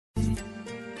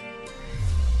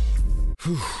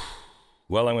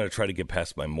Well, I'm going to try to get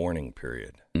past my mourning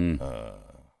period.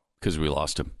 Because we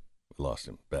lost him. We lost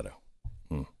him. Beto.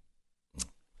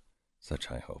 Such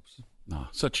high hopes. Oh,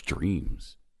 such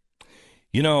dreams.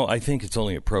 You know, I think it's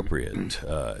only appropriate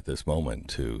at this moment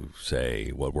to say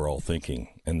what we're all thinking,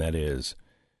 and that is,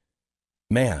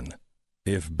 man,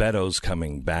 if Beto's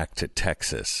coming back to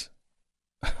Texas,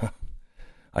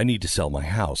 I need to sell my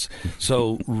house.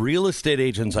 So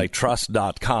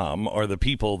realestateagentsitrust.com are the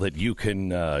people that you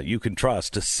can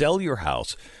trust to sell your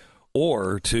house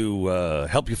or to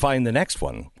help you find the next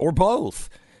one, or both.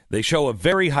 They show a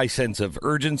very high sense of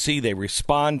urgency. They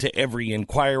respond to every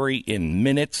inquiry in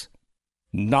minutes,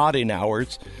 not in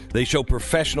hours. They show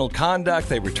professional conduct.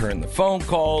 They return the phone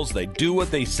calls. They do what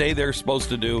they say they're supposed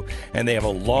to do, and they have a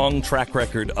long track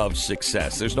record of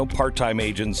success. There's no part-time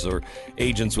agents or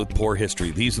agents with poor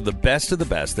history. These are the best of the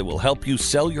best that will help you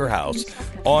sell your house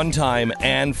on time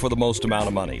and for the most amount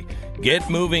of money. Get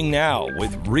moving now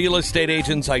with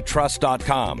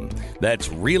realestateagentsitrust.com. That's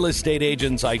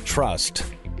realestateagentsitrust.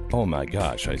 Oh my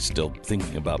gosh, I'm still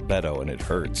thinking about Beto and it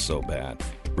hurts so bad.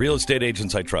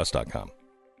 realestateagentsitrust.com.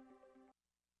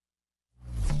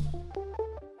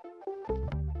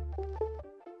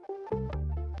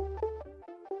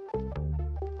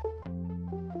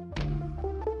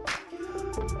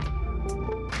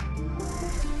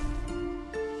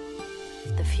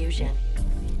 The fusion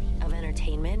of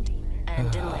entertainment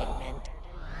and enlightenment.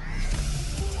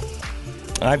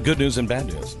 I have good news and bad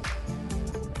news.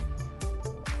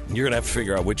 You're going to have to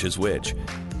figure out which is which.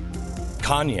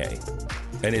 Kanye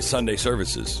and his Sunday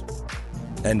services,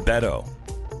 and Beto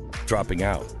dropping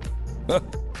out.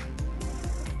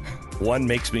 One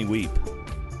makes me weep.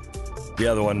 The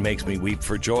other one makes me weep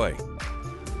for joy.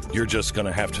 You're just going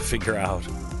to have to figure out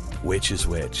which is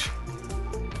which.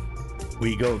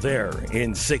 We go there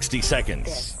in 60 seconds.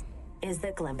 This is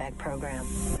the Glenn Beck Program.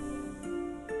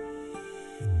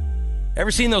 Ever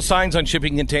seen those signs on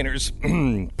shipping containers?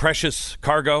 Precious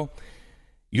cargo?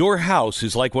 Your house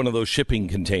is like one of those shipping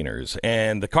containers,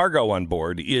 and the cargo on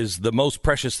board is the most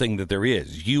precious thing that there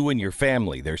is. You and your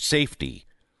family, their safety,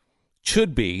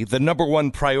 should be the number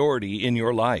one priority in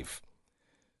your life.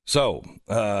 So,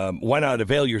 why not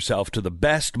avail yourself to the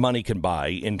best money can buy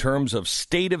in terms of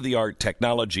state-of-the-art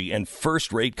technology and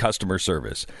first-rate customer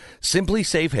service? Simply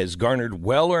Safe has garnered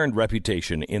well-earned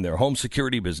reputation in their home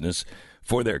security business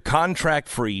for their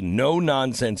contract-free,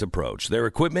 no-nonsense approach. Their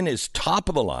equipment is top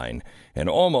of the line and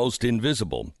almost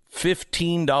invisible.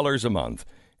 $15 a month,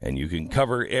 and you can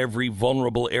cover every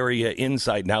vulnerable area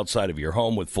inside and outside of your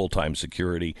home with full-time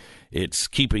security. It's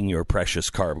keeping your precious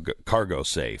cargo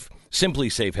safe. Simply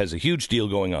Safe has a huge deal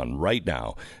going on right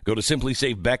now. Go to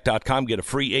simplysafebeck.com, get a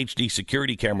free HD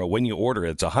security camera when you order.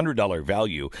 It's a $100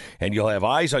 value, and you'll have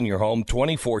eyes on your home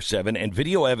 24/7 and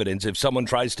video evidence if someone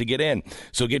tries to get in.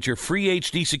 So get your free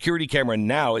HD security camera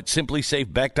now at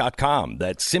simplysafebeck.com.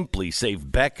 That's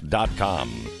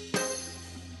simplysafebeck.com.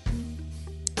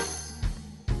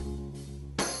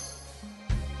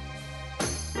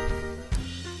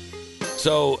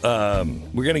 So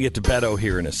we're going to get to Beto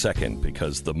here in a second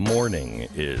because the morning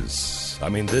is,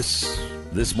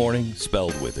 this morning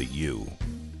spelled with a U.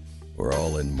 We're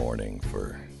all in mourning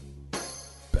for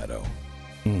Beto.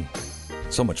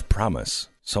 So much promise,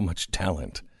 so much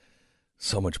talent,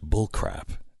 so much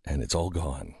bullcrap, and it's all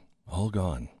gone. All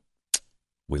gone.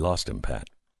 We lost him,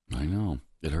 Pat. I know.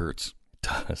 It hurts. It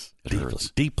does. It hurts.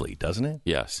 Deeply, doesn't it?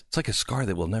 Yes. It's like a scar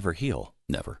that will never heal.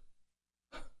 Never.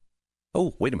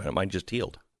 Oh, wait a minute. Mine just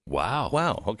healed. Wow.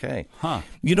 Wow. Okay. Huh.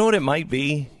 You know what it might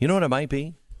be?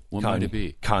 What might it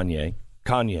be?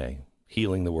 Kanye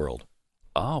healing the world.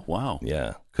 Oh, wow.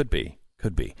 Yeah. Could be.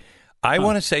 I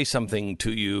want to say something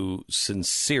to you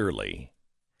sincerely.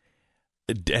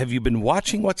 Have you been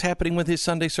watching what's happening with his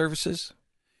Sunday services?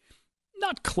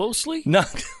 Not closely.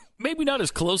 Not. Maybe not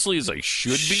as closely as I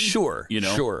should be. Sure.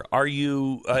 Sure. Are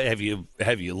you? Have you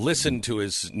listened to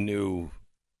his new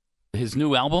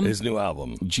album? His new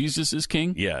album, Jesus is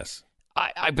King? Yes.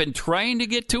 I've been trying to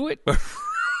get to it.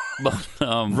 But,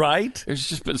 right? There's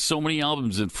just been so many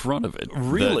albums in front of it.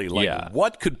 Really?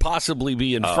 What could possibly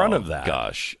be in front of that?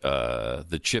 Gosh.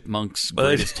 The Chipmunks'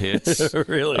 greatest hits.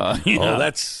 Really? Oh,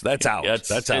 that's out.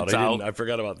 That's out. I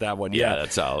forgot about that one. Yeah,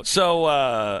 that's out. So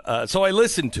I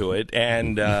listened to it,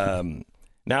 and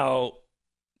now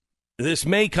this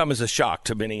may come as a shock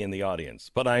to many in the audience,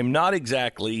 but I'm not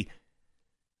exactly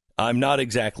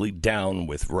down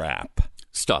with rap.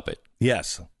 Stop it.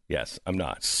 Yes, I'm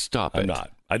not. Stop it. I'm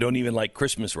not. I don't even like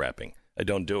Christmas rapping. I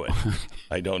don't do it.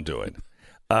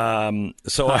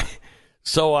 So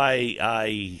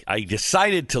I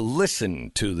decided to listen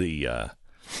to the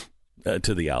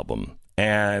album,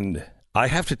 And I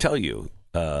have to tell you,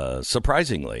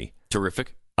 surprisingly,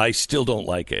 Terrific. I still don't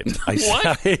like it.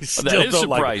 What? I still That is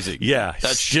don't surprising. Like it. Yeah.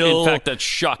 In fact, that's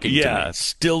shocking to me. Yeah,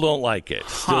 still don't like it.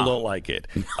 Still don't like it.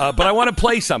 But I want to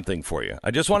play something for you. I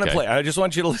just want to play. I just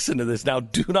want you to listen to this. Now,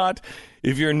 do not,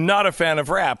 if you're not a fan of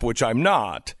rap, which I'm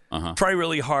not, try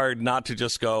really hard not to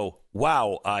just go,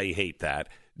 wow, I hate that.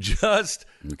 Just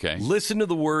listen to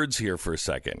the words here for a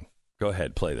second. Go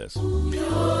ahead, play this.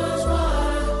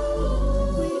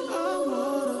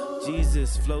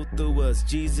 Jesus, flow through us.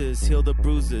 Jesus, heal the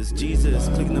bruises. Jesus,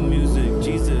 clean the music.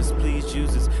 Jesus, please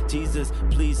use us. Jesus,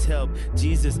 please help.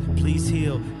 Jesus, please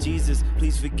heal. Jesus,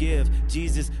 please forgive.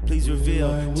 Jesus, please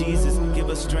reveal. Jesus, give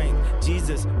us strength.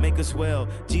 Jesus, make us well.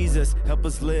 Jesus, help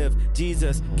us live.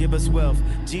 Jesus, give us wealth.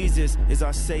 Jesus is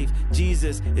our safe.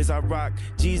 Jesus is our rock.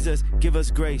 Jesus, give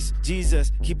us grace.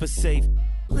 Jesus, keep us safe.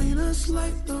 Clean us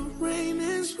like the rain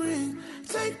in spring.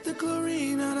 Take the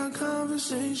chlorine out of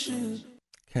conversation.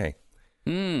 Okay.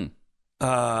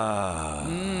 Wow.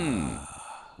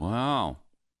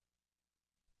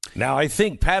 Now, I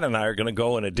think Pat and I are going to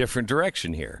go in a different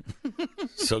direction here.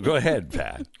 So go ahead,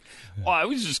 Pat. Well, I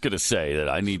was just going to say that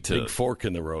I need to... Big fork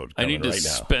in the road. I need to right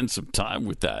spend some time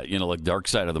with that. Like Dark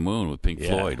Side of the Moon with Pink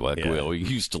Floyd. We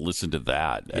used to listen to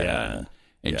that. And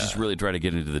just really try to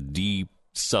get into the deep,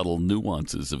 subtle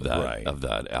nuances of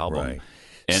that album. Right.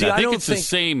 And see, I think it's the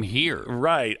same here.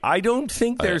 Right. I don't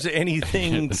think there's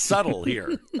anything subtle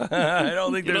here. I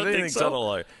don't think there's anything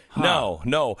subtle here.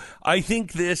 No. I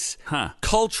think this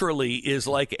culturally is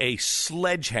like a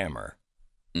sledgehammer.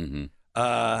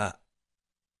 Dare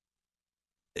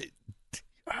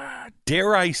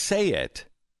I say it?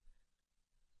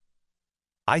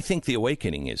 I think the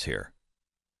awakening is here.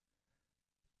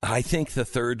 I think the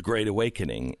third great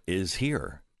awakening is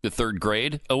here. The third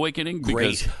grade awakening?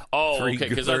 Because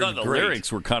I thought the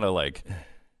lyrics were kind of like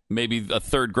maybe a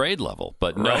third grade level,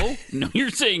 but no, you're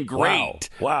saying great.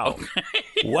 Wow. Okay.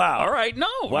 Wow. All right, no.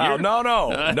 Wow.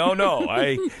 No.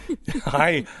 I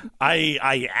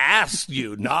asked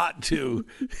you not to,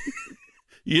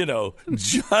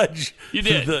 judge. You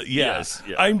did. Yes.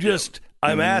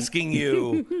 I'm asking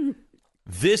you.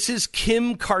 This is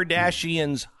Kim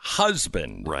Kardashian's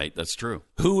husband. Right. That's true.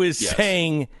 Who is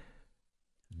saying,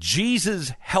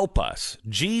 Jesus, help us.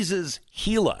 Jesus,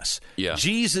 heal us. Yeah.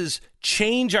 Jesus,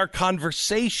 change our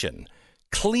conversation.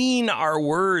 Clean our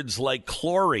words like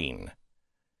chlorine.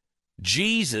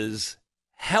 Jesus,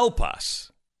 help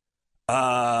us.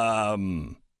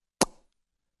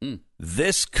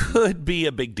 This could be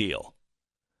a big deal.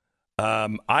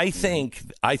 I think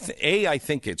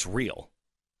it's real.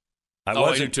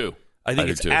 I do too. I think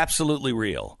it's absolutely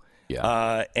real.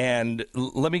 Yeah. And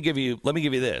let me give you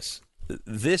this.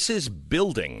 This is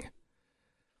building.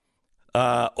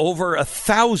 Over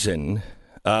 1,000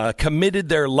 committed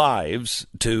their lives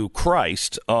to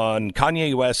Christ on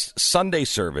Kanye West's Sunday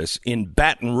service in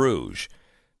Baton Rouge.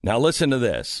 Now listen to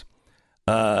this.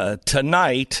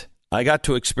 Tonight, I got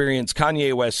to experience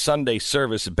Kanye West's Sunday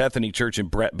service at Bethany Church in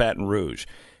Baton Rouge.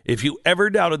 If you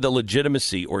ever doubted the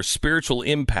legitimacy or spiritual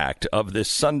impact of this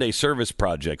Sunday service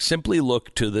project, simply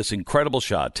look to this incredible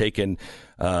shot taken,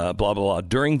 blah, blah, blah,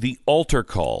 during the altar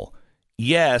call.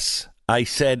 Yes, I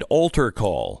said altar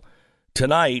call.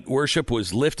 Tonight, worship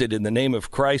was lifted and the name of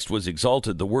Christ was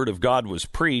exalted. The word of God was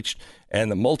preached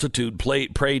and the multitude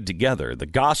prayed together. The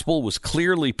gospel was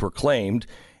clearly proclaimed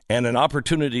and an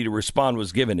opportunity to respond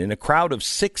was given. In a crowd of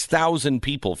 6,000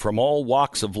 people from all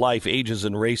walks of life, ages,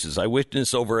 and races, I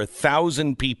witnessed over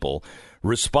 1,000 people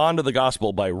respond to the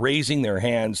gospel by raising their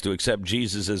hands to accept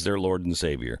Jesus as their Lord and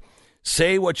Savior.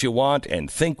 Say what you want and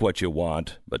think what you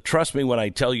want, but trust me when I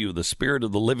tell you the Spirit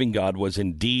of the living God was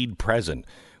indeed present.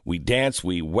 We danced,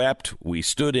 we wept, we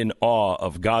stood in awe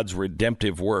of God's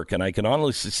redemptive work, and I can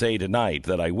honestly say tonight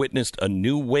that I witnessed a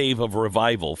new wave of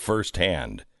revival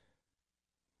firsthand.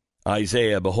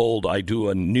 Isaiah, behold, I do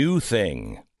a new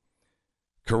thing.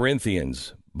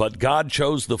 Corinthians, but God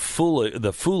chose the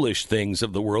foolish things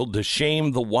of the world to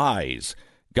shame the wise.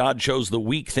 God chose the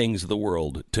weak things of the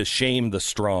world to shame the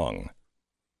strong.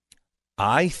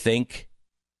 I think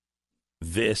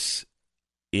this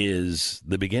is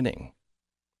the beginning.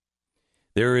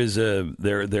 There is,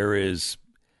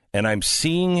 and I'm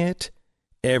seeing it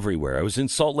everywhere. I was in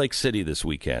Salt Lake City this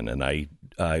weekend, and I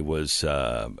was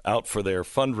out for their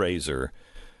fundraiser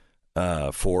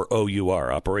for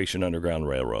OUR, Operation Underground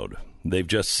Railroad. They've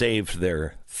just saved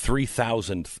their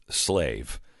 3,000th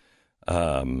slave,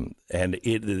 and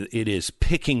it is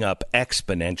picking up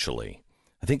exponentially.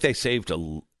 I think they saved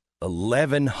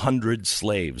 1,100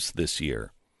 slaves this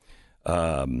year,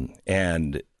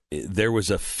 and there was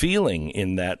a feeling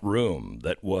in that room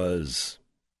that was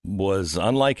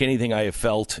unlike anything I have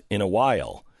felt in a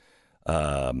while.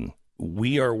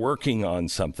 We are working on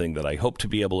something that I hope to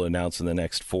be able to announce in the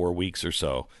next 4 weeks or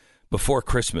so. Before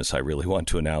Christmas, I really want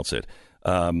to announce it,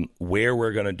 where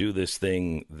we're going to do this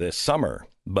thing this summer.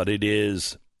 But it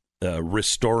is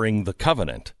restoring the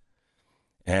covenant.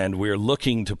 And we're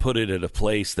looking to put it at a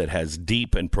place that has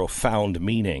deep and profound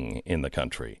meaning in the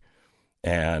country.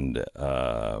 And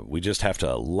we just have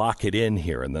to lock it in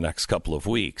here in the next couple of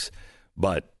weeks.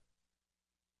 But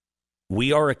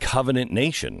we are a covenant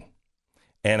nation.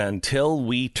 And until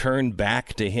we turn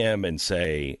back to him and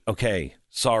say, okay,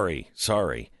 sorry,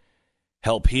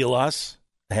 help heal us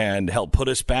and help put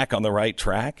us back on the right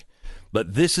track.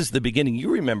 But this is the beginning.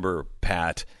 You remember,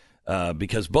 Pat,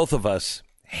 because both of us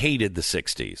hated the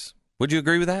 60s. Would you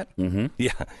agree with that? Mm-hmm.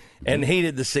 Yeah. And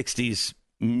hated the 60s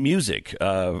music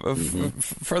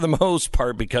for the most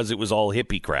part because it was all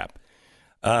hippie crap.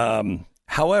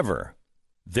 However,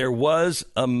 there was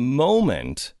a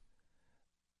moment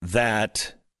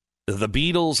that the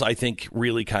Beatles, I think,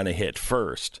 really kind of hit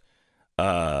first,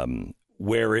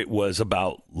 where it was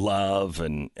about love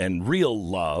and real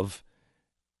love.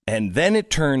 And then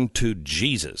it turned to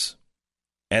Jesus.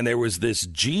 And there was this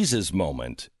Jesus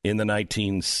moment in the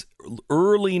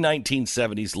early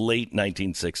 1970s, late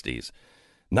 1960s.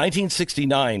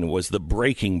 1969 was the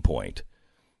breaking point,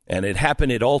 and it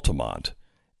happened at Altamont.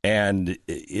 And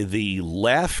the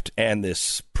left and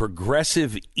this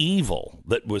progressive evil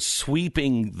that was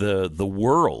sweeping the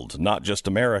world, not just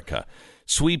America,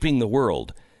 sweeping the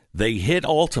world, they hit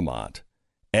Altamont,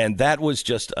 and that was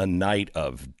just a night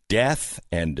of death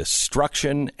and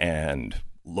destruction, and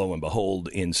lo and behold,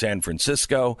 in San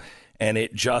Francisco, and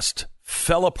it just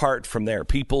fell apart from there.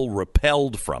 People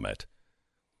repelled from it.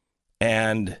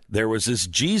 And there was this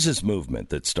Jesus movement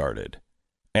that started.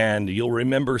 And you'll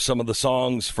remember some of the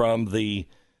songs from the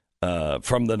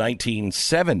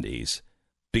 1970s,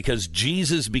 because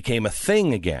Jesus became a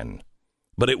thing again.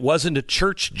 But it wasn't a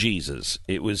church Jesus.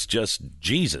 It was just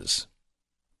Jesus.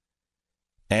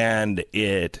 And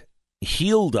it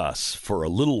healed us for a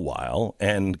little while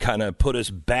and kind of put us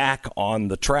back on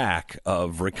the track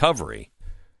of recovery.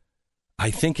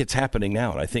 I think it's happening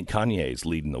now, and I think Kanye is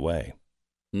leading the way.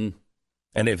 Mm.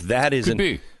 And if that isn't... Could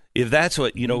be. If that's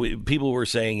what, people were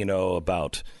saying,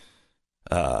 about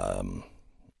Donald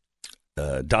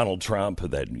Trump,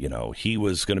 that, he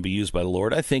was going to be used by the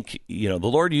Lord. I think, the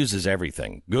Lord uses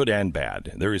everything, good and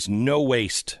bad. There is no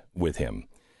waste with him.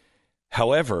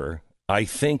 However, I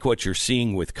think what you're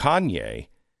seeing with Kanye,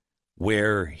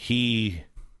 where he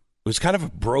was kind of a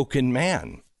broken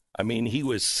man. I mean, he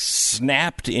was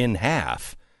snapped in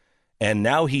half, and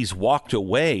now he's walked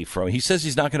away from, he says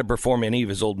he's not going to perform any of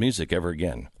his old music ever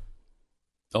again.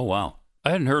 Oh, wow. I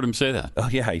hadn't heard him say that. Oh,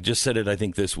 yeah. He just said it, I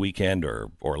think, this weekend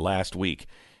or last week.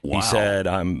 Wow. He said,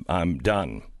 I'm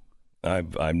done.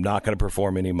 I'm not going to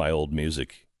perform any of my old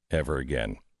music ever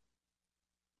again.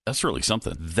 That's really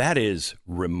something. That is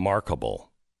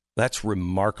remarkable. That's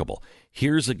remarkable.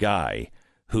 Here's a guy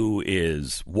who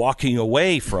is walking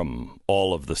away from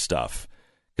all of the stuff.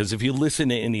 Because if you listen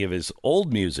to any of his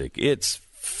old music, it's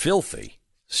filthy.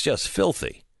 It's just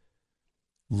filthy.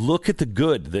 Look at the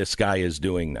good this guy is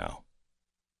doing now.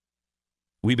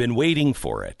 We've been waiting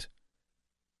for it.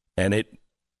 And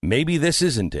maybe this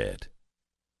isn't it.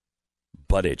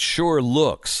 But it sure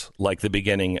looks like the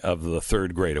beginning of the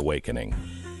Third Great Awakening.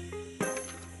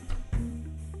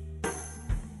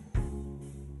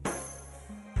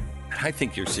 I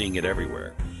think you're seeing it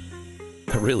everywhere.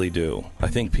 I really do. I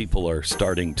think people are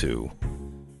starting to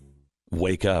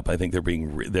wake up. I think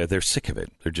they're sick of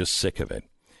it. They're just sick of it.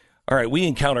 All right, we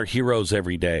encounter heroes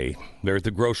every day. They're at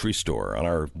the grocery store, on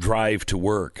our drive to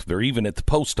work. They're even at the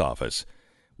post office.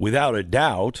 Without a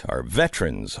doubt, our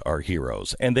veterans are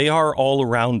heroes, and they are all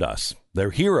around us.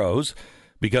 They're heroes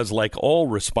because, like all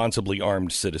responsibly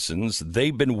armed citizens,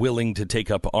 they've been willing to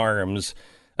take up arms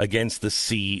against the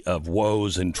sea of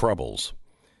woes and troubles.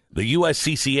 The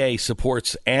USCCA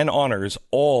supports and honors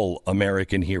all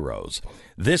American heroes.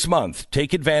 This month,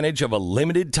 take advantage of a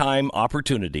limited-time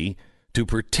opportunity to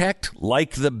protect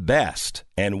like the best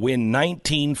and win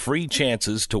 19 free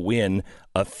chances to win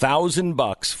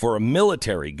 $1,000 for a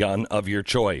military gun of your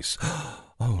choice.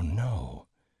 Oh, no.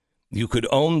 You could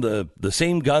own the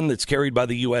same gun that's carried by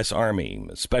the U.S. Army,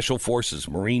 Special Forces,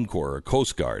 Marine Corps, or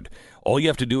Coast Guard. All you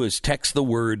have to do is text the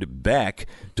word BECK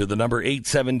to the number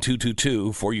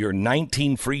 87222 for your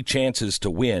 19 free chances to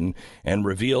win and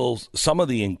reveal some of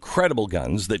the incredible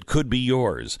guns that could be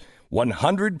yours.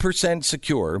 100%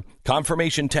 secure.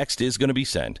 Confirmation text is going to be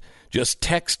sent. Just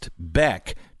text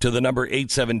BECK to the number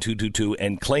 87222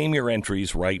 and claim your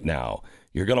entries right now.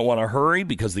 You're going to want to hurry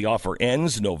because the offer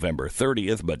ends November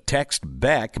 30th, but text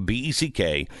BECK,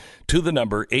 B-E-C-K, to the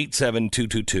number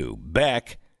 87222.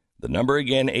 BECK, the number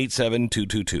again,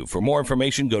 87222. For more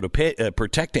information, go to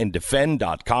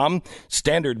protectanddefend.com.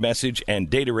 Standard message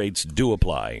and data rates do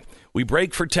apply. We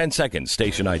break for 10 seconds.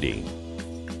 Station ID.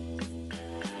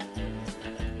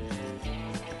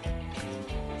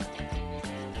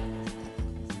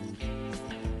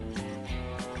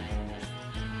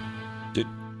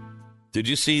 Did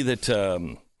you see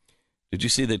that?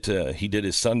 He did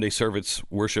his Sunday service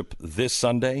worship this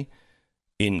Sunday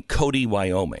in Cody,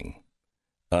 Wyoming,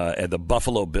 at the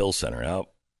Buffalo Bill Center? Now,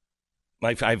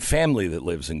 I have family that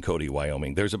lives in Cody,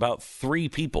 Wyoming. There's about 3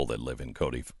 people that live in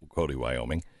Cody,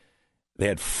 Wyoming. They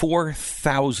had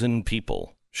 4,000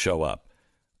 people show up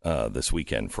this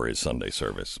weekend for his Sunday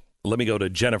service. Let me go to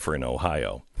Jennifer in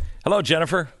Ohio. Hello,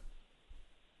 Jennifer.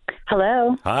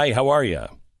 Hello. Hi. How are you?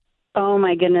 Oh,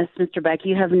 my goodness, Mr. Beck,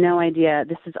 you have no idea.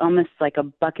 This is almost like a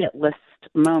bucket list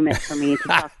moment for me to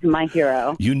talk to my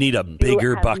hero. You need a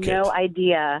bigger bucket. You have no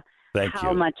idea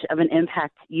how much of an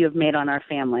impact you have made on our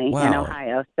family in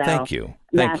Ohio. So Thank you.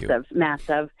 Massive.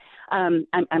 I'm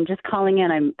just calling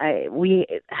in. We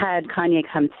had Kanye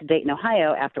come to Dayton,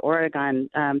 Ohio after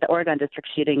the Oregon district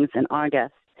shootings in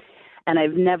August. And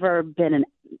I've never been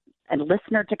a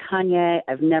listener to Kanye.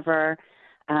 I've never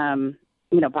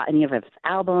bought any of his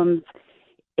albums.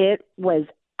 It was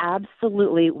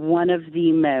absolutely one of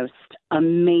the most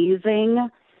amazing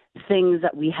things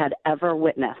that we had ever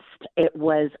witnessed. It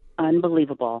was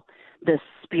unbelievable. The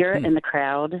spirit in the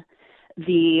crowd,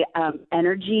 the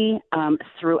energy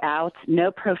throughout,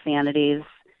 no profanities,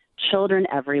 children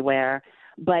everywhere.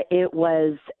 But it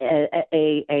was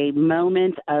a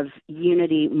moment of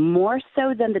unity, more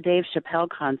so than the Dave Chappelle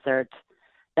concert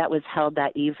that was held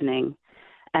that evening.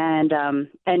 And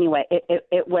anyway,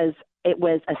 it was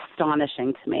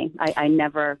astonishing to me. I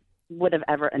never would have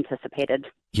ever anticipated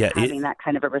having that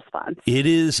kind of a response. It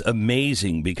is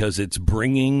amazing because it's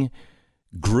bringing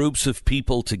groups of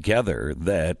people together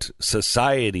that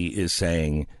society is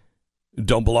saying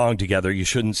don't belong together. You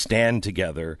shouldn't stand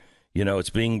together. You know, it's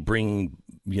bringing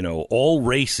all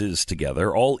races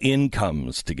together, all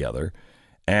incomes together,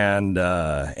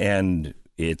 and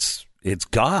it's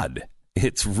God.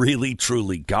 It's really,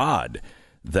 truly God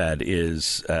that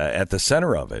is at the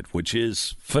center of it, which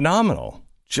is phenomenal,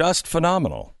 just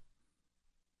phenomenal.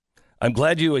 I'm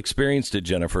glad you experienced it,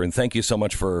 Jennifer, and thank you so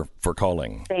much for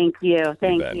calling. Thank you.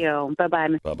 Thank you.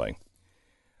 Bye-bye. Bye-bye.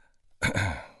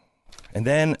 And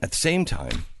then at the same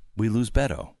time, we lose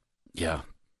Beto. Yeah,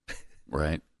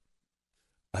 right.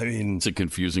 I mean, it's a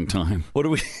confusing time. What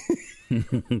do we...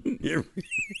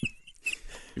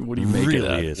 What do you make of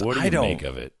that? Is. What do you make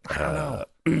of it? I don't know.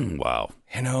 Wow.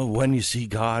 You know, when you see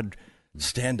God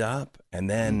stand up and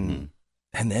then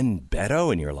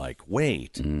Beto, and you're like,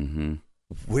 wait,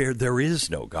 where there is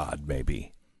no God,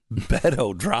 maybe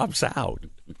Beto drops out.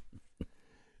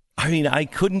 I mean, I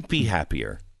couldn't be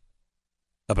happier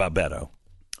about Beto.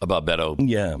 About Beto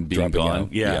being gone?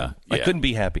 Yeah. I couldn't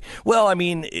be happy. Well, I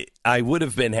mean, I would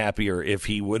have been happier if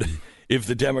if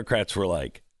the Democrats were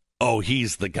like, oh,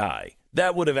 he's the guy.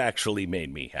 That would have actually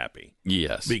made me happy.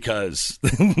 Yes. Because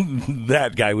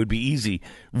that guy would be easy,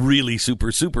 really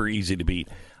super, super easy to beat.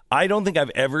 I don't think I've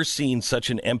ever seen such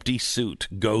an empty suit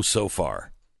go so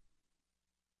far.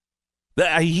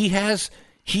 He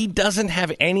doesn't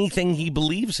have anything he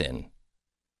believes in.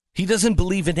 He doesn't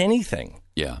believe in anything.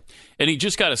 Yeah. And he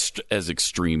just got as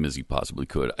extreme as he possibly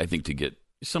could, I think, to get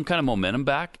some kind of momentum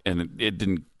back. And it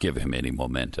didn't give him any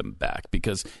momentum back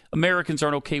because Americans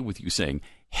aren't okay with you saying,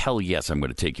 hell yes, I'm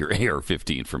going to take your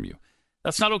AR-15 from you.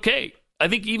 That's not okay. I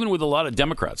think even with a lot of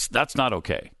Democrats, that's not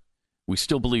okay. We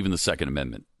still believe in the Second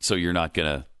Amendment. So you're not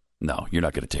going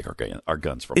to take our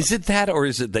guns from us. Is it that, or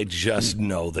is it they just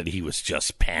know that he was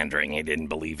just pandering? He didn't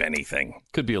believe anything.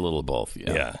 Could be a little of both.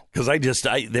 Yeah. Because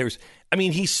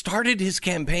he started his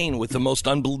campaign with the most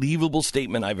unbelievable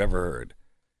statement I've ever heard.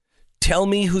 Tell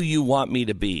me who you want me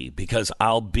to be, because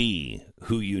I'll be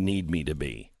who you need me to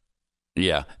be.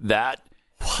 Yeah, that.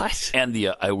 What? And the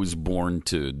I was born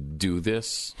to do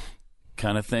this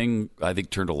kind of thing, I think,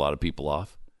 turned a lot of people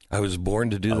off. I was born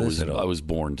to do this? I was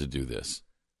born to do this.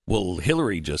 Well,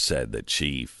 Hillary just said that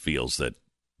she feels that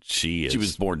she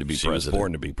was born to be president. She was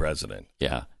born to be president.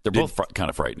 Yeah. They're both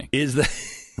kind of frightening. Is that?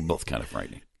 They're both kind of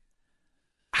frightening.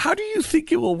 How do you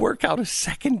think it will work out a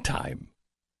second time?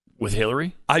 With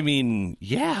Hillary? I mean,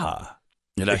 yeah.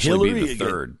 It'd actually be the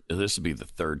third. This would be the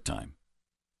third time.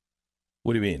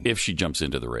 What do you mean? If she jumps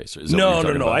into the race. No.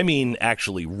 I mean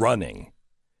actually running.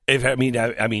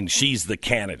 I mean, she's the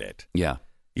candidate. Yeah.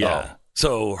 Yeah. Oh.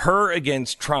 So her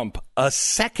against Trump a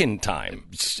second time.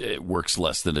 It works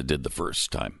less than it did the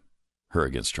first time. Her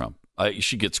against Trump.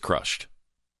 She gets crushed,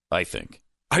 I think.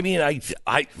 I mean,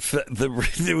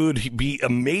 it would be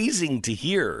amazing to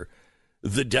hear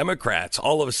the Democrats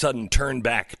all of a sudden turn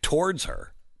back towards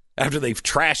her. After they've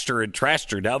trashed her,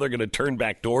 now they're going to turn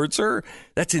back towards her?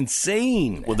 That's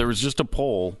insane. Well, there was just a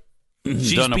poll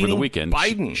done over the weekend.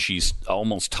 Biden. She's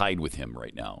almost tied with him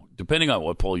right now, depending on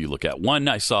what poll you look at. One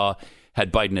I saw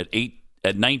had Biden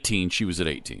at 19. She was at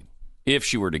 18, if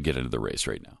she were to get into the race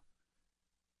right now.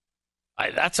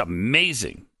 That's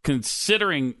amazing,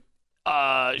 considering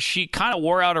she kind of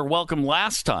wore out her welcome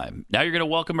last time. Now you're going to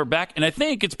welcome her back. And I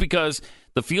think it's because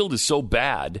the field is so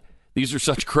bad. These are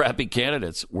such crappy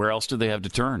candidates. Where else do they have to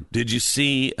turn? Did you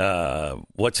see,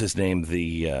 what's his name,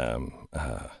 the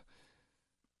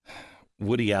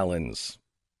Woody Allen's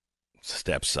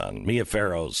stepson, Mia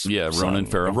Farrow's Ronan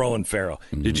Farrow. Ronan Farrow.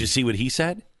 Mm-hmm. Did you see what he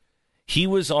said? He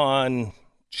was on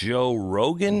Joe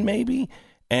Rogan, maybe,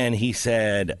 and he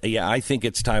said, yeah, I think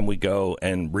it's time we go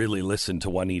and really listen to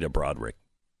Juanita Broaddrick.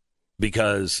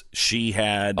 Because she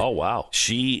had... Oh, wow.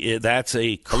 That's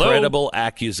a credible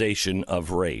accusation of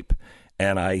rape.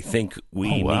 And I think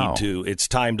we need to... It's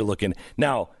time to look in...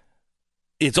 Now,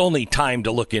 it's only time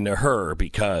to look into her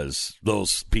because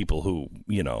those people who,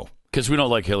 Because we don't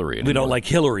like Hillary anymore. We don't like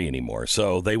Hillary anymore.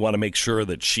 So they want to make sure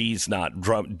that she's not,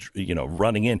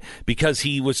 running in. Because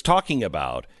he was talking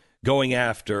about going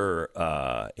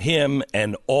after him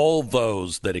and all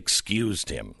those that excused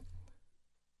him.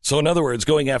 So, in other words,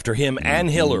 going after him and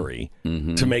Hillary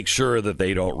to make sure that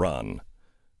they don't run.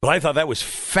 But I thought that was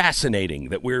fascinating,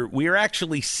 that we're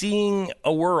actually seeing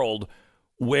a world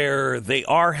where they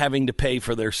are having to pay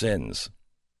for their sins.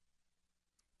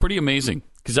 Pretty amazing,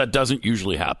 because that doesn't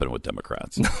usually happen with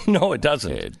Democrats. No, it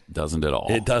doesn't. It doesn't at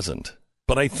all. It doesn't.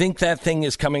 But I think that thing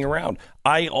is coming around.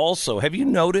 Have you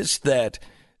noticed that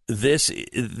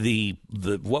the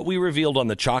what we revealed on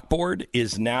the chalkboard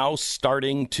is now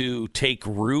starting to take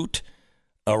root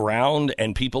around,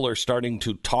 and people are starting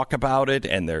to talk about it,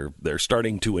 and they're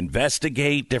starting to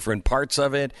investigate different parts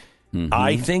of it. Mm-hmm.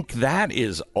 I think that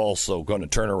is also going to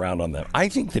turn around on them. I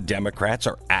think the Democrats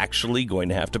are actually going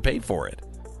to have to pay for it.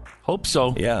 Hope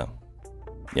so. Yeah,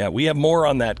 we have more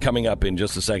on that coming up in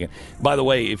just a second. By the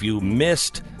way, if you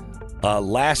missed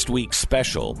last week's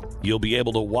special, you'll be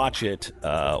able to watch it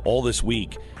all this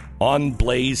week on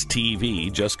Blaze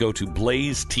TV. Just go to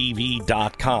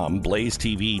blazetv.com,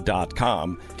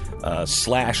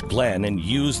 blazetv.com/Glenn, and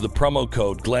use the promo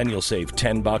code Glenn. You'll save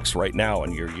 $10 right now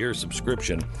on your year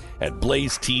subscription at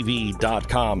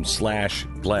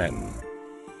blazetv.com/Glenn.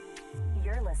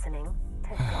 You're listening to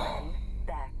Glenn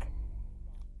Beck.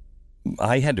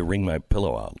 I had to wring my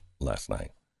pillow out last night.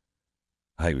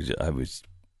 I was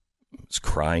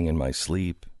crying in my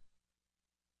sleep.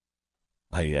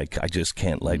 I just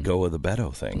can't let go of the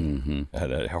Beto thing. I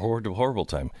had a horrible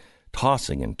time.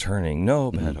 Tossing and turning.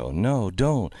 No, Beto, no,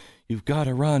 don't. You've got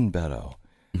to run, Beto.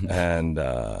 And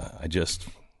it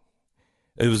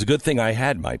was a good thing I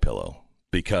had my pillow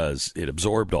because it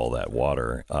absorbed all that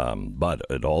water. But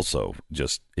it also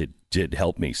it did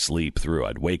help me sleep through.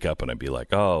 I'd wake up and I'd be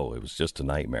like, oh, it was just a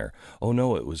nightmare. Oh,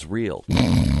 no, it was real.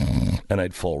 And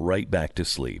I'd fall right back to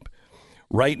sleep.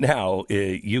 Right now,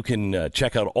 you can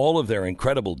check out all of their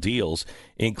incredible deals,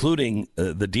 including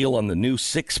the deal on the new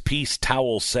 6-piece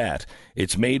towel set.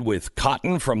 It's made with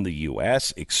cotton from the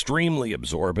U.S., extremely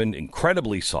absorbent,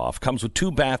 incredibly soft, comes with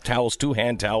 2 bath towels, 2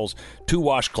 hand towels, 2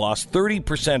 washcloths,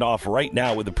 30% off right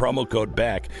now with the promo code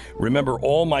BECK. Remember,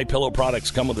 all MyPillow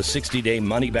products come with a 60-day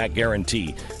money-back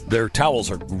guarantee. Their towels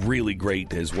are really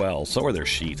great as well. So are their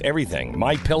sheets, everything.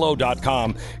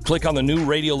 MyPillow.com. Click on the new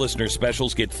radio listener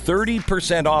specials. Get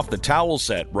 30% off the towel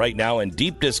set right now and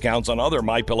deep discounts on other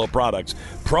MyPillow products.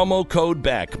 Promo code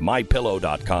BECK,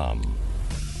 MyPillow.com.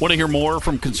 Want to hear more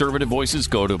from conservative voices?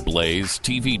 Go to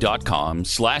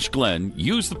blazetv.com/Glenn.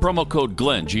 Use the promo code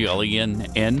Glenn,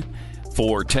 Glenn,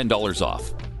 for $10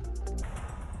 off.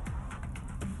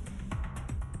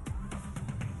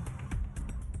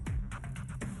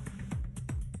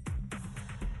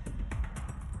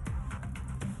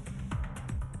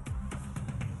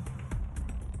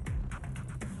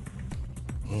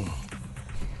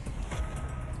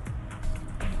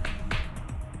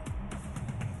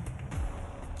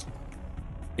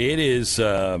 It is.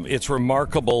 It's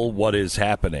remarkable what is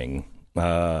happening.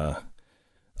 I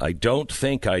don't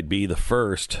think I'd be the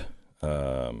first,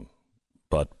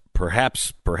 but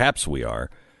perhaps we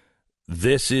are.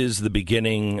 This is the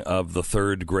beginning of the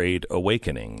third great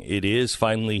awakening. It is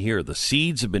finally here. The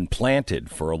seeds have been planted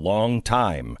for a long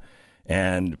time,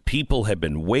 and people have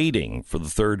been waiting for the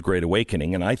third great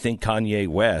awakening, and I think Kanye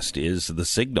West is the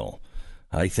signal.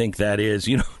 I think that is,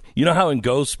 you know how in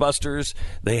Ghostbusters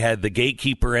they had the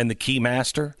gatekeeper and the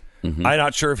keymaster? Mm-hmm. I'm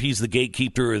not sure if he's the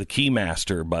gatekeeper or the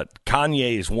keymaster, but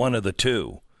Kanye is one of the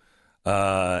two.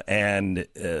 And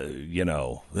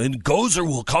Gozer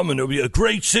will come and there'll be a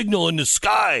great signal in the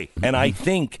sky. And I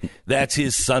think that's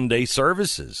his Sunday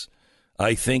services.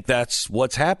 I think that's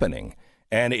what's happening.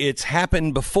 And it's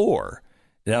happened before.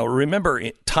 Now, remember,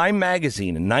 Time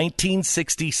Magazine in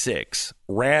 1966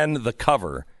 ran the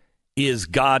cover, "Is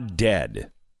God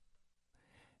Dead?"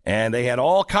 And they had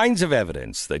all kinds of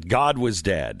evidence that God was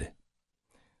dead.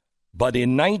 But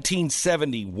in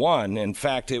 1971, in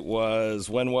fact, it was,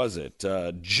 when was it?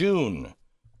 June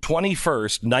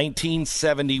 21st,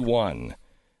 1971,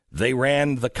 they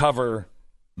ran the cover,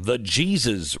 "The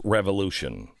Jesus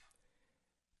Revolution."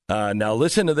 Now,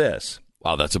 listen to this.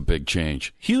 Wow, that's a big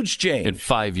change. Huge change. In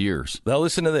 5 years. Now,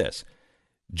 listen to this.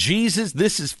 Jesus,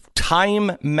 this is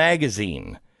Time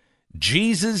Magazine.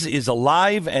 Jesus is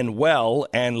alive and well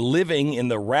and living in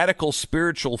the radical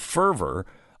spiritual fervor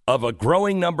of a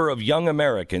growing number of young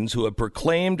Americans who have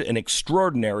proclaimed an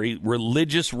extraordinary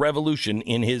religious revolution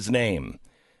in his name.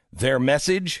 Their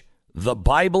message: the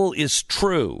Bible is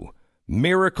true.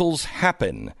 Miracles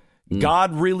happen.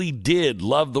 God really did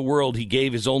love the world. He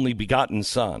gave his only begotten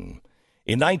son.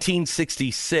 In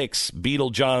 1966,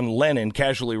 Beatle John Lennon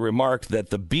casually remarked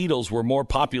that the Beatles were more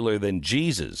popular than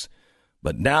Jesus.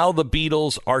 But now the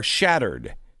Beatles are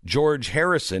shattered. George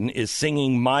Harrison is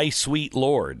singing "My Sweet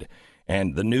Lord."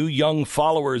 And the new young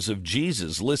followers of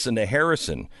Jesus listen to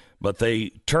Harrison, but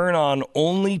they turn on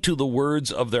only to the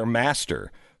words of their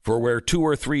master. For where 2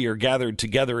 or 3 are gathered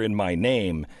together in my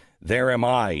name, there am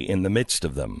I in the midst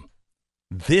of them.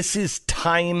 This is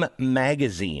Time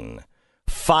Magazine,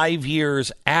 5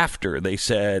 years after they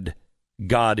said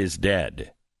God is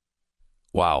dead.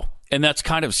 Wow. And that's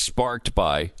kind of sparked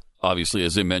by, obviously,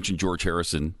 as I mentioned, George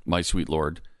Harrison, "My Sweet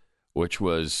Lord," which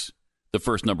was the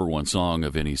first number one song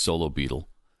of any solo Beatle.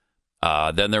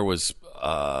 Then there was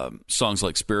songs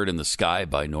like "Spirit in the Sky"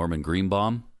 by Norman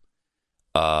Greenbaum.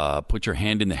 "Put Your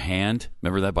Hand in the Hand."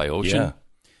 Remember that by Ocean?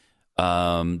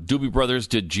 Yeah. Doobie Brothers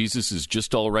did "Jesus Is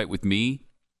Just All Right With Me"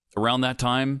 around that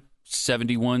time,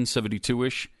 71,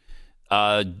 72-ish.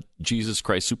 "Jesus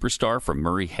Christ Superstar" from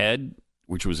Murray Head,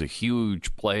 which was a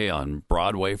huge play on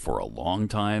Broadway for a long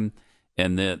time.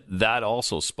 And that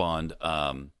also spawned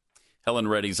Helen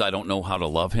Reddy's "I Don't Know How to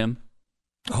Love Him."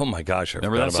 Oh, my gosh. I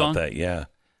Remember forgot that song? about that, yeah.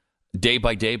 "Day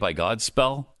by Day" by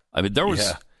Godspell. I mean, there was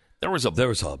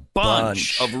a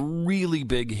bunch of really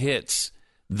big hits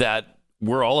that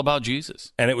were all about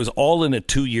Jesus. And it was all in a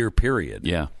 2-year period.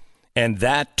 Yeah. And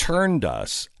that turned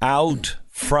us out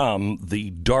from the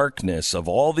darkness of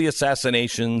all the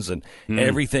assassinations and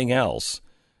everything else.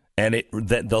 And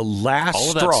the last all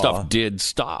of straw, that stuff did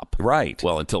stop. Right.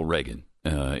 Well, until Reagan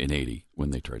in 80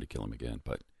 when they tried to kill him again.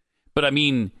 But I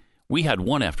mean, we had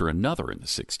one after another in the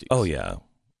 60s. Oh, yeah.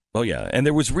 And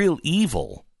there was real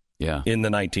evil in the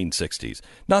 1960s.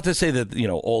 Not to say that,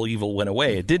 all evil went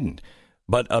away. It didn't.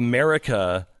 But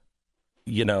America,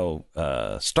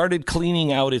 started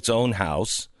cleaning out its own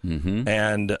house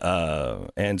and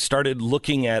started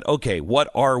looking at, okay, what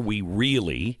are we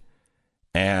really?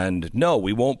 And no,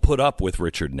 we won't put up with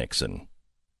Richard Nixon.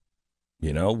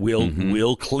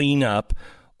 We'll clean up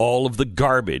all of the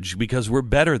garbage because we're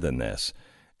better than this.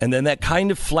 And then that kind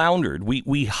of floundered.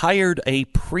 We hired a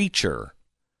preacher.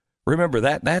 Remember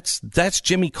that's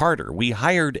Jimmy Carter. We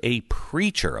hired a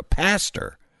preacher, a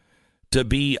pastor, to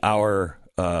be our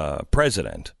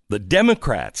president. The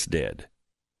Democrats did.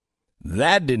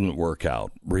 That didn't work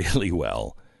out really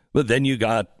well. But then you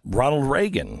got Ronald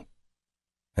Reagan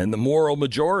and the moral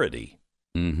majority.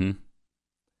 Mm-hmm.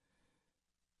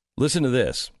 Listen to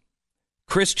this.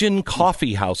 Christian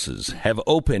coffee houses have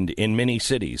opened in many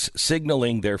cities,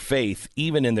 signaling their faith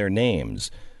even in their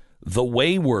names. The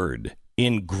Wayward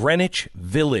in Greenwich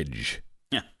Village.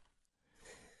 Yeah.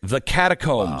 The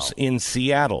Catacombs in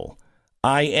Seattle.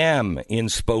 I Am in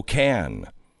Spokane.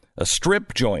 A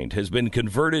strip joint has been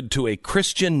converted to a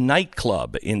Christian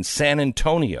nightclub in San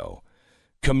Antonio.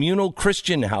 Communal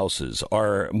Christian houses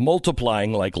are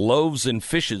multiplying like loaves and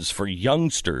fishes for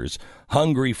youngsters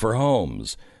hungry for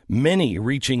homes, many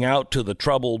reaching out to the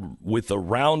troubled with the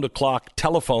round-the-clock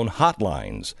telephone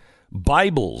hotlines.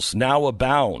 Bibles now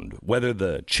abound, whether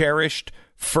the cherished,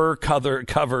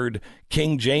 fur-covered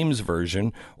King James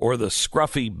Version or the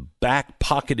scruffy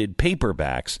back-pocketed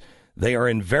paperbacks. They are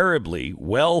invariably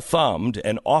well-thumbed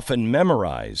and often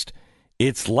memorized.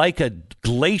 It's like a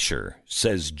glacier,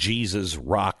 says Jesus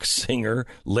rock singer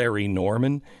Larry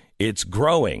Norman. It's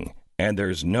growing, and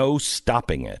there's no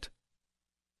stopping it.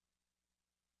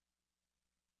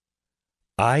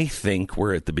 I think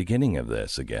we're at the beginning of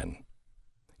this again.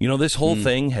 You know, this whole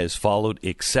thing has followed,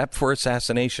 except for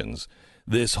assassinations,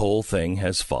 this whole thing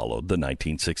has followed the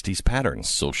 1960s pattern.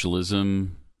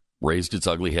 Socialism raised its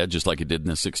ugly head just like it did in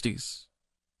the 60s.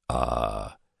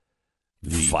 The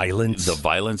violence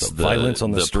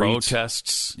on the streets.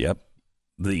 Protests. Yep.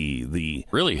 The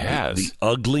really has the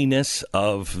ugliness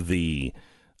of the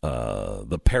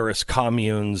Paris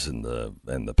communes and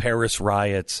the Paris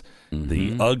riots,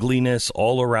 the ugliness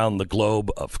all around the globe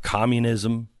of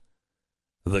communism,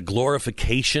 the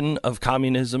glorification of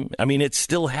communism. I mean, it's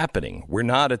still happening. We're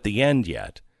not at the end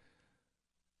yet,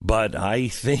 but I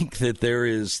think that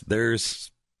there's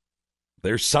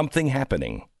something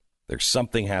happening. There's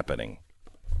something happening.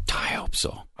 I hope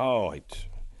so. Oh,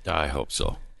 I hope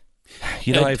so.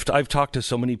 You know, I've talked to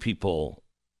so many people,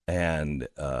 and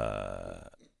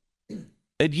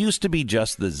it used to be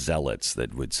just the zealots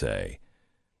that would say,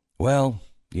 well,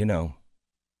 you know,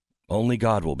 only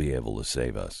God will be able to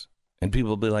save us. And people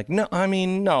will be like, no, I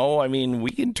mean,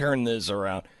 we can turn this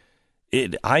around.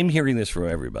 I'm hearing this from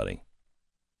everybody.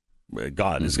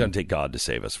 God, it's going to take God to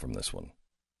save us from this one.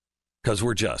 Because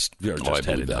we're just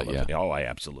headed down. Yeah. Oh, I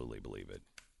absolutely believe it.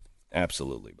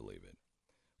 Absolutely believe it.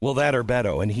 Well, that or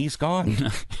Beto, and he's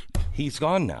gone. He's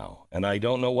gone now, and I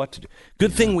don't know what to do.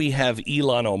 Good thing we have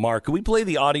Ilhan Omar. Can we play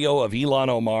the audio of Ilhan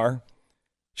Omar?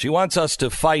 She wants us to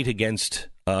fight against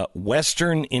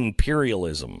Western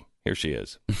imperialism. Here she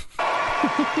is.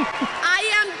 I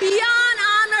am beyond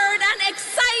honored and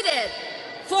excited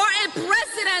for a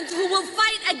president who will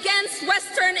fight against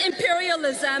Western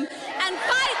imperialism and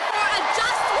fight for a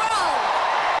just world.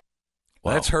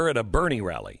 Wow. That's her at a Bernie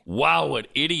rally. Wow, what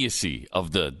idiocy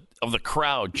of the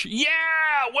crowd. Yeah,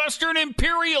 Western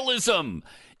imperialism.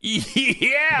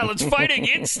 Yeah, let's fight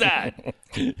against that.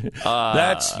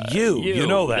 That's you. You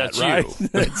know that, that's right? You.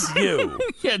 That's you.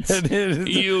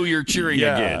 It's you're cheering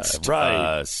against.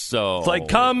 Right. So it's like,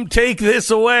 come take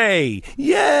this away.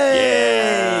 Yay!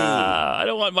 Yeah. I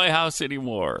don't want my house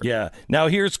anymore. Yeah. Now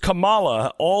here's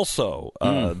Kamala also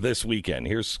this weekend.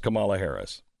 Here's Kamala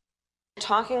Harris.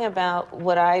 Talking about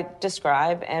what I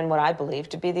describe and what I believe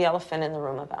to be the elephant in the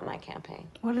room about my campaign.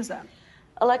 What is that?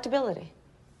 Electability.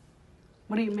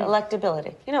 What do you mean?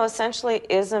 Electability. You know, essentially,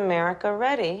 is America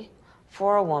ready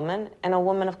for a woman and a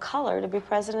woman of color to be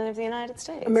president of the United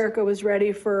States? America was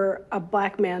ready for a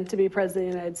black man to be president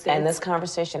of the United States. And this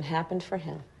conversation happened for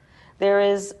him. There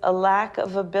is a lack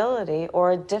of ability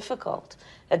or a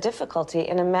difficulty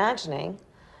in imagining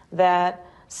that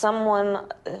someone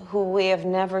who we have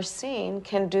never seen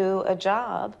can do a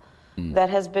job that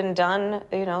has been done,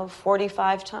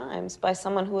 45 times by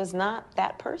someone who is not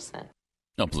that person.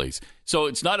 No, please. So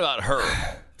it's not about her.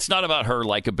 It's not about her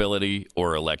likability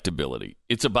or electability.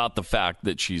 It's about the fact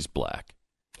that she's black.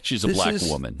 She's a black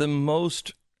woman. The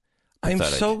most. Pathetic.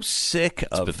 I'm so sick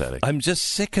of. Pathetic. I'm just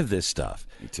sick of this stuff.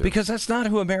 Me too. Because that's not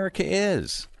who America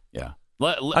is. Yeah.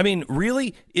 I mean,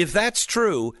 really, if that's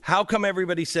true, how come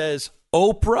everybody says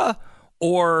Oprah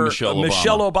or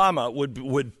Michelle Obama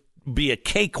would be a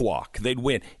cakewalk? They'd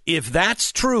win. If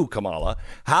that's true, Kamala,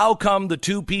 how come the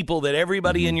two people that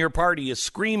everybody in your party is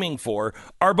screaming for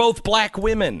are both black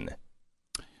women?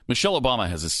 Michelle Obama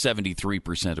has a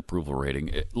 73% approval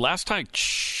rating. Last I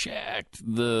checked,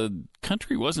 the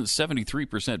country wasn't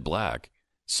 73% black.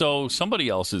 So somebody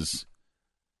else is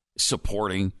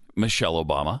supporting Michelle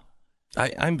Obama.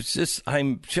 I'm just.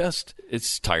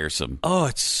 It's tiresome. Oh,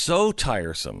 it's so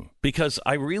tiresome because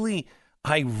I really,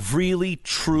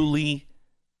 truly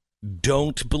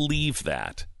don't believe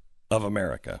that of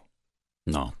America.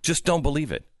 No. Just don't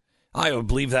believe it. I would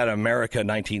believe that America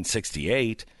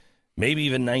 1968, maybe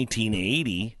even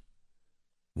 1980,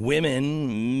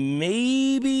 women,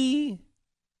 maybe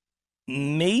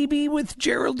with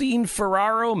Geraldine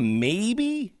Ferraro,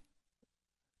 maybe.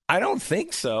 I don't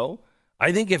think so.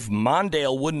 I think if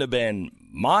Mondale wouldn't have been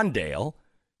Mondale,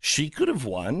 she could have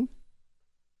won.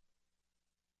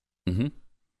 Mm-hmm.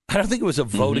 I don't think it was a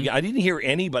vote. I didn't hear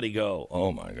anybody go,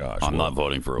 oh, my gosh. I'm not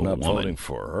voting for a woman. I'm not voting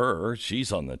for her.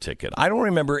 She's on the ticket. I don't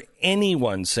remember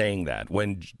anyone saying that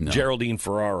when Geraldine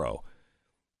Ferraro.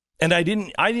 And I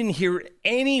didn't hear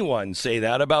anyone say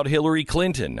that about Hillary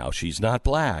Clinton. Now, she's not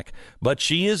black, but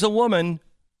she is a woman.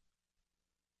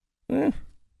 I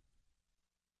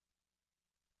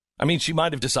mean, she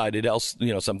might have decided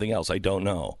something else. I don't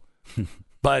know.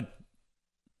 But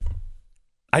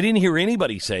I didn't hear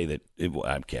anybody say that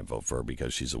I can't vote for her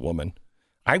because she's a woman.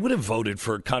 I would have voted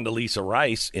for Condoleezza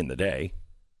Rice in the day.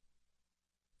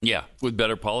 Yeah, with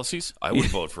better policies, I would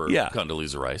vote for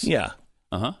Condoleezza Rice. Yeah.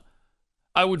 Uh-huh.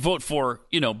 I would vote for,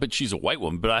 but she's a white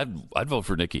woman, but I'd vote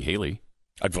for Nikki Haley.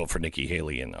 I'd vote for Nikki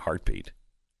Haley in a heartbeat.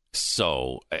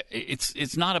 So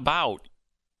it's not about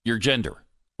your gender,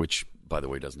 which, by the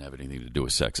way, doesn't have anything to do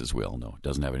with sex, as we all know. It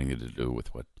doesn't have anything to do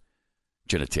with what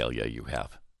genitalia you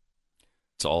have.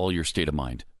 It's all your state of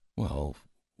mind. Well,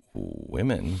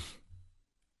 women.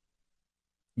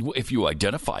 If you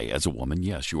identify as a woman,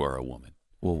 yes, you are a woman.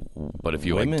 Well, but if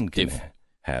you women can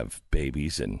have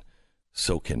babies, and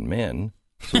so can men.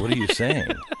 So what are you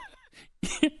saying?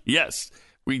 Yes,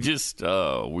 we just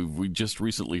we just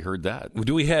recently heard that. We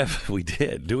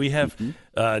did. Do we have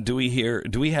do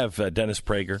we have Dennis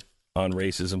Prager on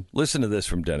racism? Listen to this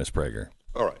from Dennis Prager.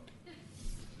 All right.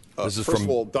 This is first from of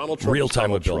all, Donald Trump Real is Time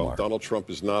Donald with Bill Trump. Maher. Donald Trump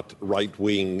is not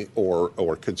right-wing or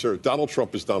conservative. Donald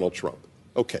Trump is Donald Trump.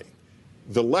 Okay.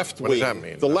 The left wing. What does that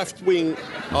mean? The left wing.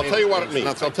 I'll tell you what it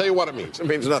means. I'll tell you what it means. It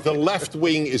means nothing. The left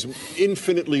wing is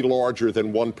infinitely larger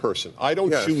than one person. I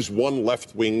don't choose one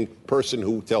left wing person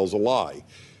who tells a lie.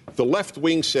 The left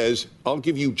wing says, I'll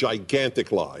give you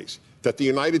gigantic lies, that the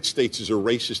United States is a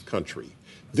racist country.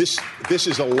 This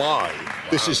is a lie.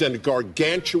 This is a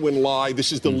gargantuan lie.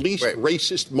 This is the least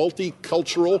racist,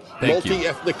 multicultural,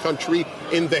 multi-ethnic country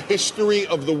in the history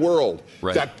of the world.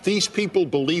 Right. That these people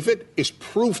believe it is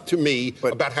proof to me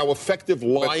about how effective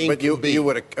lying can be.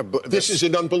 This is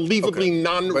an unbelievably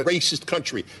non-racist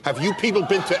country. Have you people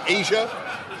been to Asia?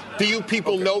 Do you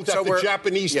people know that the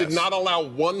Japanese did not allow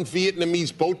one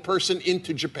Vietnamese boat person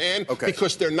into Japan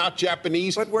because they're not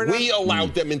Japanese? But we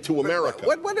allowed them into America.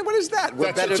 What is that?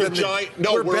 We're better than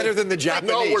the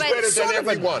Japanese. No, we're better than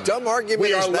everyone. Dumb argument.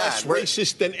 We are less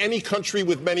racist than any country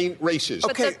with many races.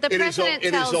 Okay, it is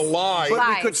a lie. But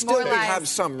we could still have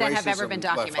some that racism have ever been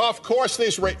documented. Of course,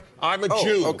 there's I'm a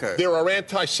Jew. There are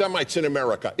anti-Semites in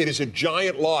America. It is a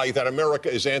giant lie that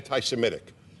America is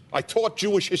anti-Semitic. I taught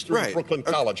Jewish history at Brooklyn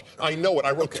College. I know it.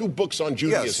 I wrote 2 books on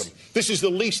Judaism. Yes. This is the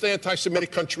least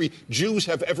anti-Semitic country Jews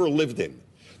have ever lived in.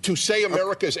 To say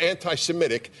America is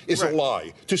anti-Semitic is a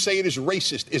lie. To say it is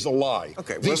racist is a lie.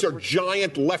 These are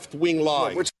giant left-wing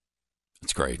lies.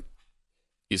 That's great.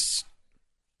 He's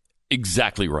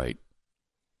exactly right.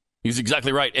 He's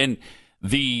exactly right. And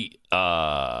the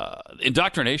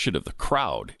indoctrination of the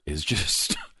crowd is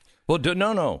just... Well,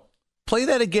 no. Play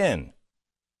that again.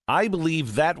 I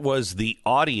believe that was the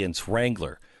audience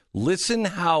wrangler. Listen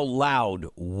how loud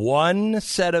one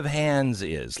set of hands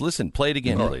is. Listen, play it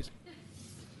again, please.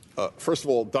 First of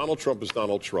all, Donald Trump is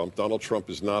Donald Trump. Donald Trump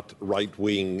is not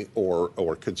right-wing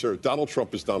or conservative. Donald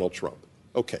Trump is Donald Trump.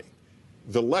 Okay.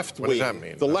 The left wing. What does that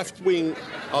mean? The left wing.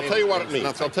 I'll tell you what it means.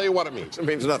 Nothing. I'll tell you what it means. It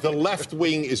means nothing. The left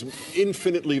wing is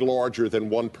infinitely larger than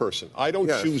one person. I don't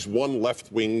choose one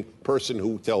left-wing person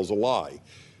who tells a lie.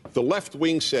 The left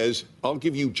wing says, I'll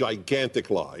give you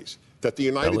gigantic lies, that the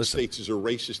United States is a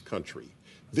racist country.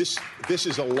 This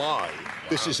is a lie.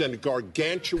 This is a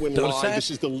gargantuan lie. This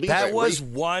is the least. That was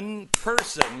one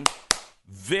person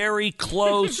very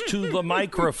close to the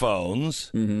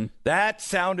microphones. Mm-hmm. That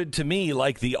sounded to me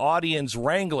like the audience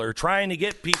wrangler trying to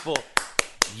get people,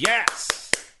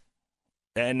 yes.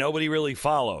 And nobody really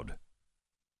followed.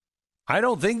 I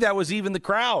don't think that was even the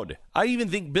crowd. I even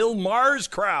think Bill Maher's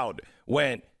crowd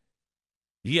went,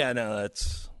 yeah, no,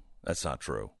 that's not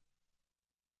true.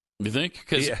 You think?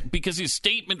 Because his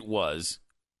statement was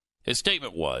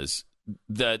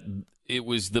that it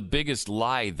was the biggest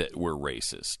lie that we're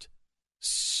racist.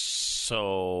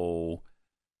 So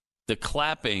the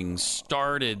clapping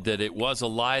started that it was a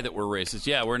lie that we're racist.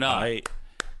 Yeah, we're not.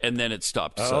 And then it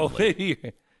stopped suddenly.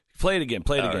 Play it again.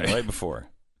 Right before.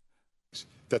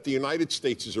 That the United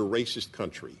States is a racist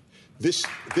country. This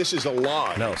is a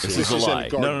lie. No, this is a lie.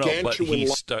 No. But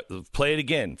play it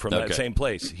again from that same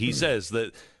place. He says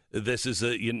that this is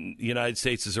the United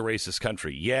States is a racist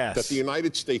country. Yes. That the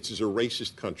United States is a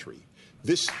racist country.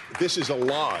 This is a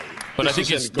lie. But I think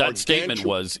that statement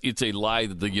was it's a lie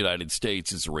that the United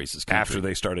States is a racist country.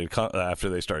 After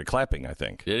they started clapping, I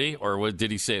think. Did he, or did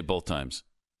he say it both times?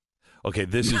 Okay,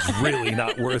 this is really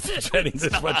not worth spending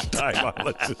this much time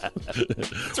on.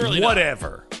 It's really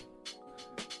whatever.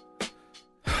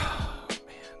 Oh, man,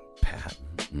 Pat.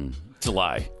 It's a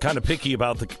lie. Kind of picky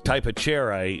about the type of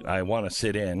chair I want to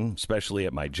sit in, especially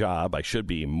at my job. I should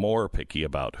be more picky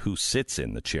about who sits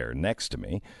in the chair next to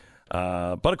me.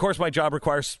 But, of course, my job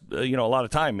requires, a lot of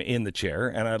time in the chair,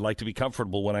 and I'd like to be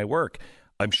comfortable when I work.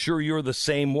 I'm sure you're the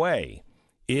same way.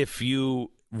 If you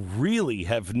really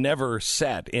have never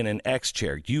sat in an X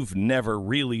chair, you've never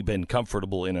really been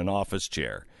comfortable in an office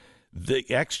chair. The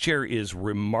X chair is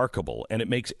remarkable, and it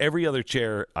makes every other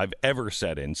chair I've ever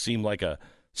sat in seem like a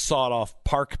sawed-off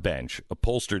park bench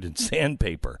upholstered in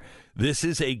sandpaper. This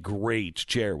is a great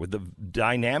chair with the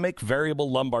dynamic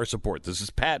variable lumbar support. This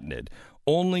is patented.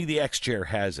 Only the X chair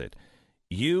has it.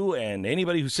 You and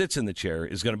anybody who sits in the chair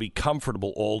is going to be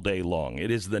comfortable all day long.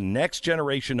 It is the next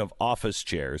generation of office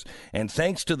chairs, and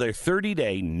thanks to their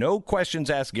 30-day,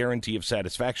 no-questions-asked guarantee of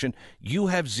satisfaction, you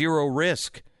have zero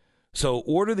risk. So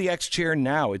order the X Chair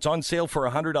now. It's on sale for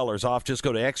 $100 off. Just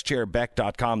go to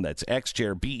xchairbeck.com. That's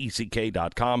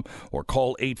xchairbeck.com, or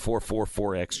call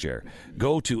 844-4XChair.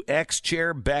 Go to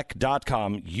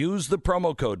xchairbeck.com. Use the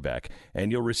promo code Beck,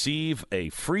 and you'll receive a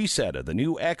free set of the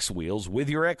new X wheels with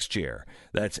your X Chair.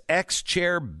 That's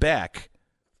xchairbeck,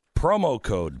 promo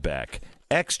code Beck,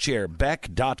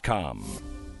 xchairbeck.com.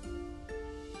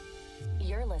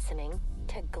 You're listening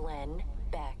to Glenn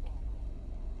Beck.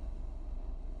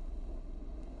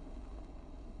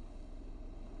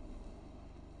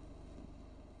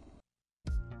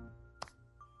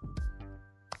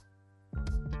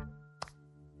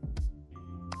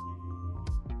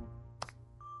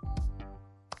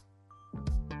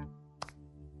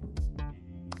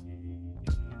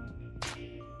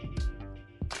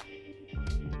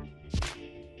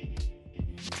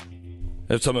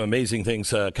 There's some amazing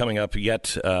things coming up yet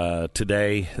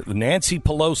today. Nancy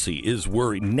Pelosi is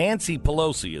worried. Nancy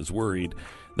Pelosi is worried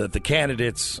that the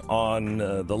candidates on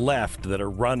the left that are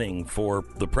running for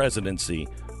the presidency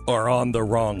are on the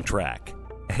wrong track.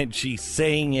 And she's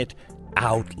saying it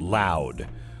out loud.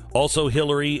 Also,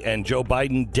 Hillary and Joe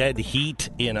Biden dead heat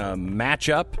in a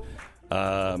matchup.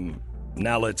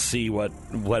 Now let's see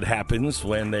what happens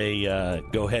when they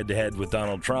go head-to-head with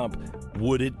Donald Trump.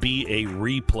 Would it be a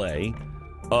replay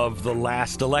of the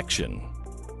last election,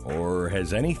 or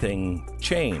has anything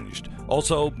changed?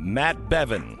 Also, Matt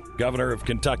Bevin, governor of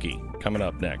Kentucky, coming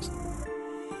up next.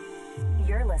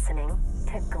 You're listening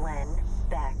to Glenn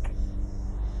Beck.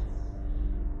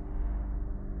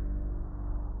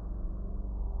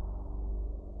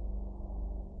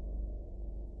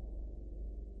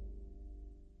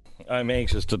 I'm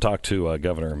anxious to talk to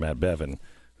Governor Matt Bevin,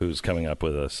 who's coming up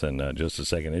with us in just a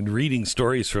second. And reading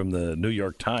stories from the New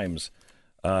York Times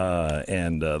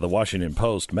and the Washington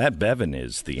Post, Matt Bevin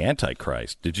is the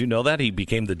Antichrist. Did you know that? He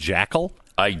became the jackal?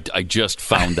 I just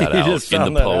found that out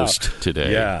in the Post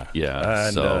today. Yeah. Yeah.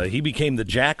 And he became the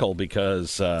jackal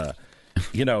because,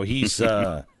 he's...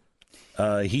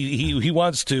 He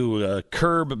wants to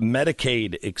curb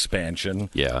Medicaid expansion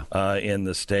in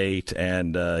the state,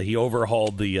 and he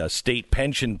overhauled the state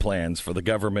pension plans for the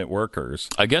government workers.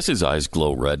 I guess his eyes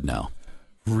glow red now.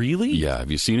 Really? Yeah. Have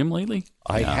you seen him lately?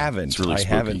 I haven't. It's really I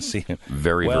spooky. haven't seen him.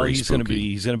 Very he's spooky.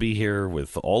 He's going to be here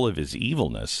with all of his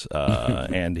evilness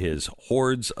and his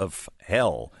hordes of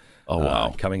hell. Oh,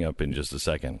 wow. Coming up in just a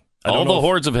second. All the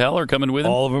hordes of hell are coming with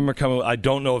him? All of them are coming. I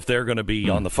don't know if they're going to be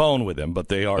on the phone with him, but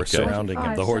they are surrounding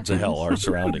him. The hordes of hell are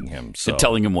surrounding him. So. And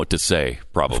telling him what to say,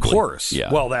 probably. Of course.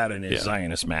 Yeah. Well, that and his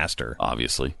Zionist master.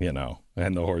 Obviously. And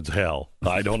the hordes of hell.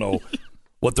 I don't know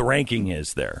what the ranking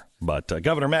is there. But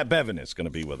Governor Matt Bevin is going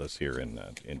to be with us here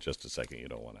in just a second. You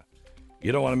don't want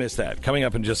to miss that. Coming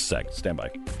up in just a sec. Stand by.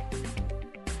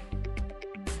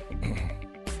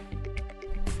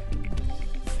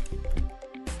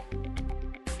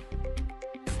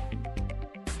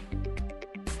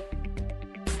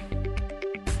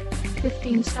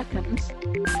 $15 seconds.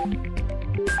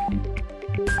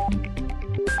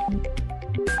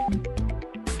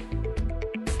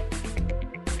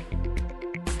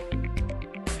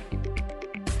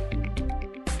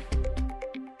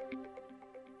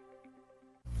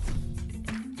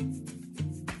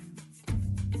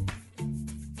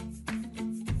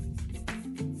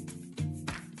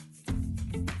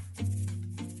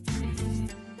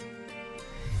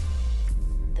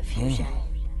 The fusion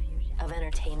of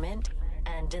entertainment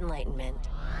and enlightenment.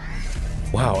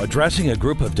 Wow, addressing a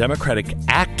group of Democratic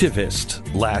activists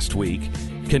last week,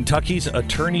 Kentucky's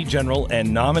Attorney General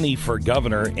and nominee for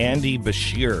governor, Andy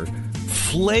Beshear,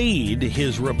 flayed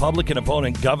his Republican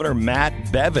opponent, Governor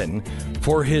Matt Bevin,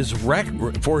 for his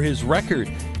record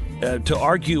to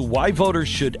argue why voters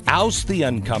should oust the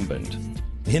incumbent.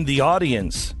 In the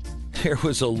audience, there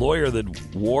was a lawyer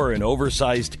that wore an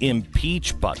oversized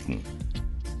impeach button.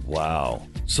 Wow.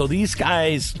 So these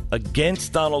guys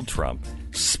against Donald Trump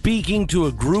speaking to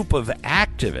a group of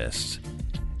activists,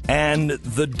 and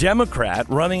the Democrat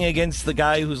running against the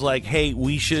guy who's like, hey,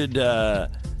 we should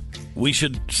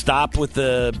stop with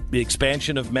the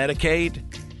expansion of Medicaid.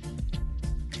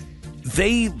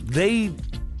 They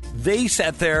They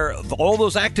sat there, all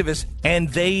those activists, and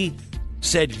they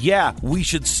said, yeah, we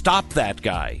should stop that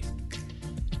guy.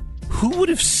 Who would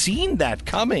have seen that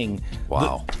coming?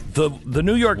 Wow. The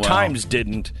New York Times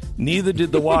didn't. Neither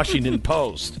did the Washington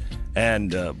Post.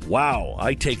 And, wow,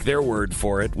 I take their word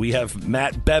for it. We have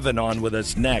Matt Bevin on with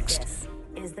us next.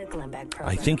 This is the Glenn Beck Program.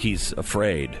 I think he's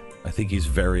afraid. I think he's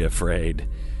very afraid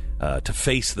to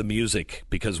face the music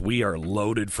because we are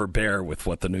loaded for bear with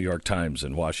what the New York Times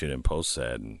and Washington Post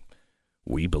said. And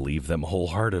we believe them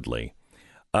wholeheartedly.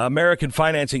 American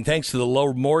financing, thanks to the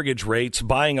low mortgage rates,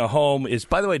 buying a home is,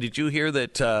 by the way, did you hear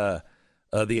that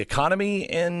the economy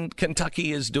in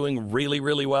Kentucky is doing really,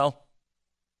 really well?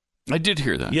 I did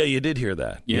hear that. Yeah, you did hear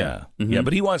that. Yeah. Mm-hmm. Yeah,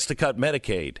 but he wants to cut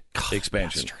Medicaid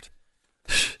expansion.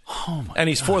 Oh my and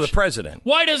he's for the president.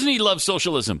 Why doesn't he love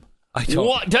socialism?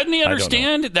 Doesn't he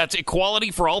understand that's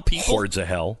equality for all people? Hordes of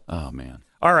hell. Oh, man.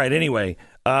 All right, anyway.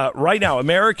 Right now,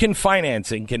 American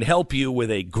Financing can help you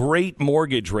with a great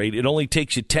mortgage rate. It only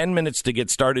takes you 10 minutes to get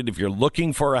started if you're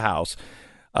looking for a house.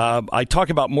 I talk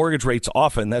about mortgage rates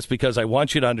often. That's because I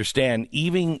want you to understand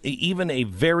even a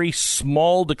very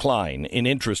small decline in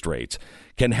interest rates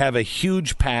can have a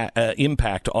huge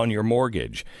impact on your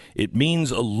mortgage. It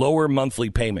means a lower monthly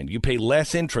payment. You pay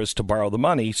less interest to borrow the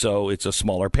money, so it's a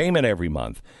smaller payment every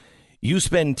month. You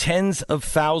spend tens of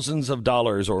thousands of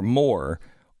dollars or more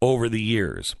over the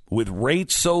years. With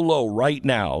rates so low right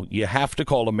now, you have to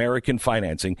call American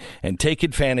Financing and take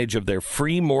advantage of their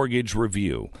free mortgage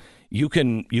review. You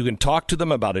can talk to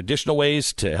them about additional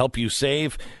ways to help you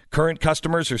save. Current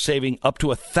customers are saving up to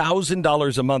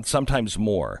 $1,000 a month, sometimes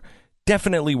more.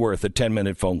 Definitely worth a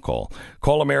 10-minute phone call.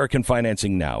 Call American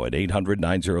Financing now at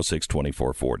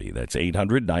 800-906-2440. That's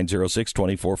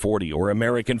 800-906-2440 or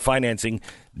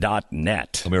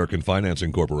AmericanFinancing.net. American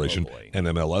Financing Corporation,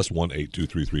 NMLS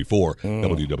 182334,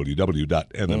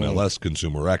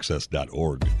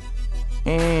 www.nmlsconsumeraccess.org.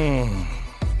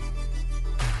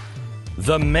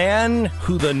 The man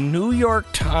who the New York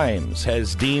Times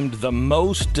has deemed the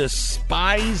most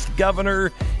despised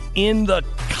governor in the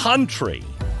country.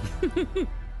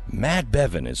 Matt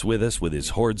Bevin is with us with his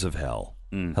Hordes of Hell.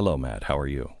 Hello, Matt. How are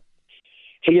you?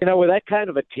 Hey, with that kind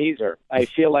of a teaser, I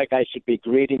feel like I should be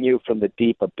greeting you from the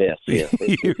deep abyss here.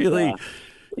 You really?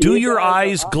 Do your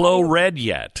eyes glow red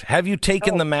yet? Have you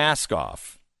taken the mask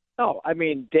off? No, I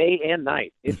mean day and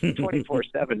night. It's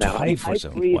 24/7 now. I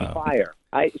breathe fire.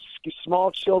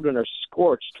 Small children are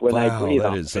scorched when I breathe.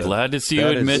 Glad to see you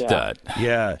admit that.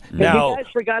 Yeah. Now, you guys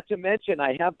forgot to mention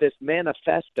I have this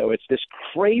manifesto. It's this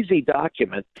crazy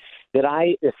document that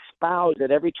I espouse at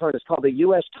every turn. It's called the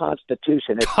U.S.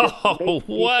 Constitution. It's what?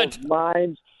 People's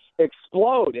minds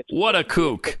explode. What a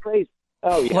kook. Crazy.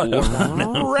 Oh, yeah. What a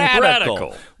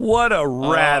radical. What a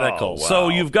radical. Oh, wow. So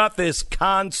you've got this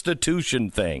Constitution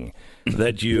thing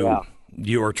that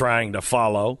you are trying to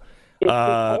follow. It's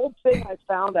the old thing I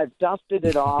found. I've dusted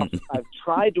it off. I've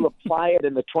tried to apply it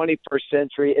in the 21st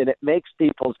century, and it makes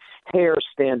people's hair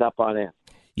stand up on end.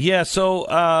 Yeah, so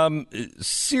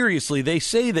seriously, they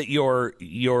say that you're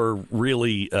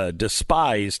really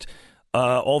despised,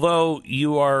 although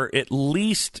you are at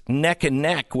least neck and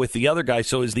neck with the other guy.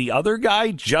 So is the other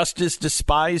guy just as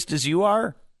despised as you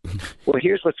are? Well,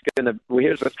 here's what's gonna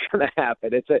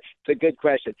happen. It's a good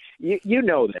question. You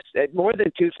know this. More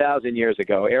than 2,000 years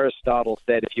ago, Aristotle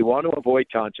said, if you want to avoid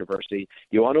controversy,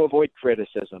 you want to avoid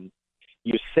criticism,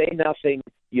 you say nothing,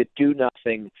 you do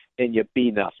nothing, and you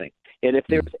be nothing. And if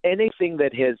there's anything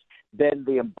that has been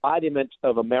the embodiment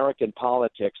of American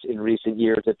politics in recent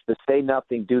years, it's the say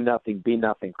nothing, do nothing, be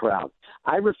nothing crowd.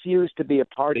 I refuse to be a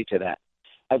party to that.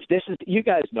 You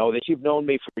guys know this. You've known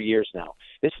me for years now.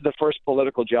 This is the first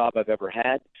political job I've ever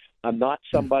had. I'm not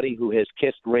somebody who has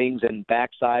kissed rings and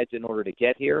backsides in order to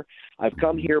get here. I've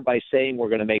come here by saying we're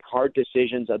going to make hard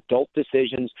decisions, adult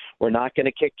decisions. We're not going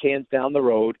to kick cans down the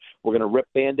road. We're going to rip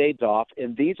Band-Aids off.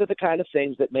 And these are the kind of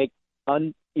things that make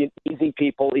uneasy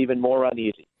people even more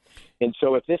uneasy. And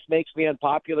so if this makes me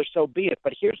unpopular, so be it.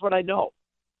 But here's what I know.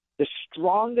 The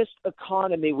strongest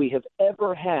economy we have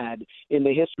ever had in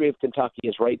the history of Kentucky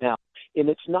is right now. And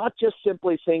it's not just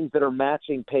simply things that are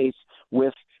matching pace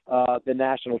with the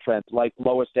national trend, like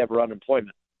lowest ever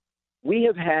unemployment. We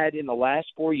have had in the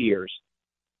last 4 years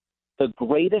the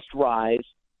greatest rise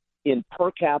in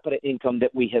per capita income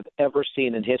that we have ever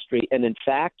seen in history. And in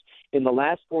fact, in the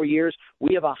last 4 years,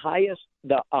 we have a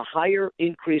higher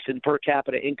increase in per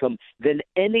capita income than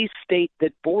any state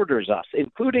that borders us,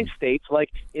 including states like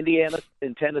Indiana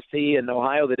and Tennessee and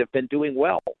Ohio that have been doing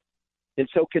well. And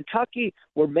so Kentucky,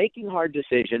 we're making hard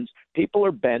decisions. People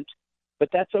are bent, but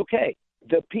that's okay.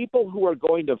 The people who are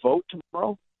going to vote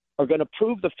tomorrow are going to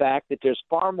prove the fact that there's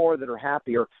far more that are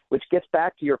happier, which gets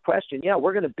back to your question. Yeah,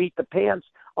 we're going to beat the pants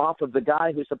off of the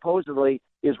guy who supposedly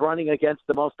is running against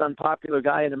the most unpopular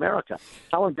guy in America.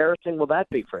 How embarrassing will that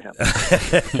be for him?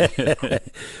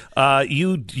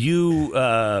 You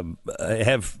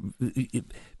have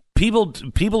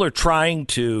people are trying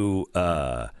to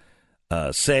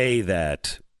say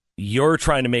that you're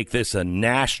trying to make this a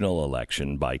national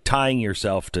election by tying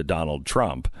yourself to Donald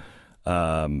Trump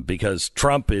because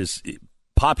Trump is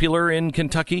popular in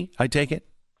Kentucky, I take it?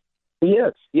 He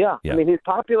is, yeah. I mean, he's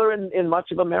popular in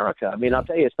much of America. I mean, I'll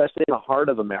tell you, especially in the heart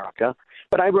of America.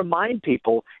 But I remind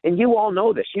people, and you all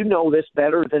know this, you know this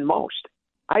better than most.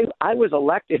 I was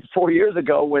elected 4 years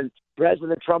ago when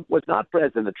President Trump was not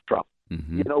President Trump.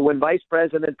 Mm-hmm. You know, when Vice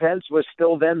President Pence was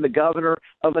still then the governor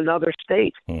of another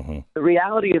state. Mm-hmm. The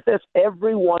reality is this,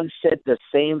 everyone said the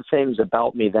same things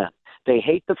about me then. They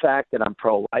hate the fact that I'm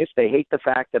pro-life. They hate the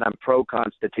fact that I'm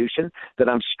pro-Constitution, that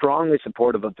I'm strongly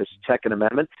supportive of the Second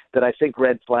Amendment, that I think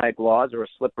red flag laws are a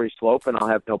slippery slope and I'll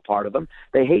have no part of them.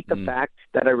 They hate the fact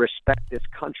that I respect this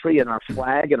country and our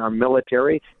flag and our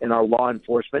military and our law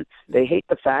enforcement. They hate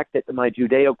the fact that my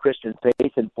Judeo-Christian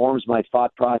faith informs my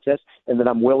thought process and that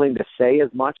I'm willing to say as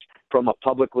much from a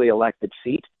publicly elected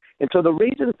seat. And so the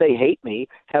reasons they hate me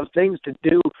have things to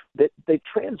do that they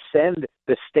transcend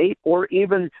the state or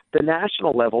even the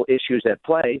national level issues at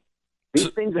play. These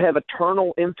things have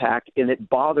eternal impact, and it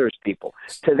bothers people.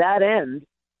 To that end,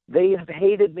 they have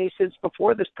hated me since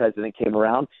before this president came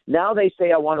around. Now they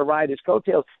say I want to ride his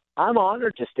coattails. I'm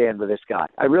honored to stand with this guy.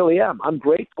 I really am. I'm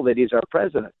grateful that he's our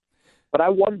president. But I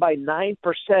won by 9%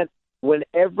 when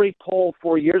every poll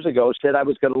 4 years ago said I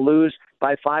was going to lose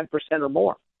by 5% or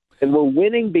more. And we're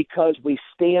winning because we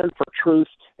stand for truth,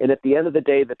 and at the end of the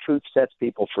day, the truth sets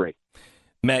people free.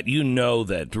 Matt, you know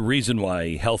that the reason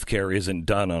why health care isn't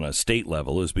done on a state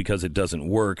level is because it doesn't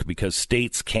work, because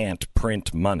states can't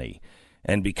print money.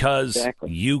 And because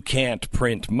you can't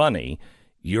print money,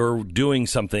 you're doing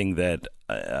something that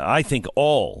I think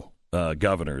all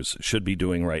governors should be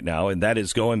doing right now, and that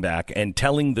is going back and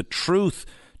telling the truth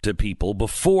to people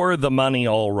before the money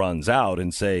all runs out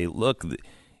and say, look,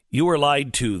 you were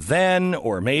lied to then,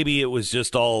 or maybe it was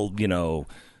just all, you know,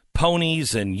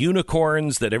 ponies and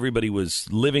unicorns that everybody was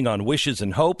living on wishes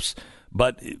and hopes.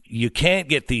 But you can't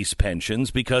get these pensions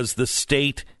because the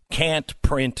state can't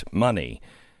print money.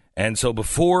 And so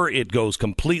before it goes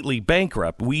completely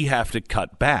bankrupt, we have to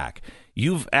cut back.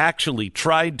 You've actually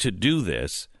tried to do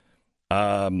this.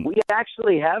 We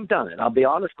actually have done it. I'll be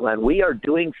honest, Glenn. We are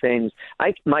doing things.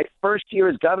 My first year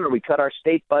as governor, we cut our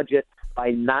state budget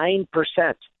by 9%.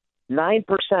 9%.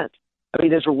 I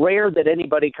mean, it's rare that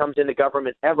anybody comes into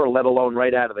government ever, let alone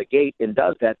right out of the gate, and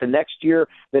does that. The next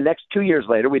 2 years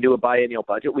later, we do a biennial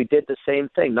budget. We did the same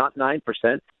thing, not 9%,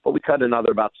 but we cut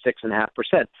another about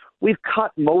 6.5%. We've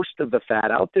cut most of the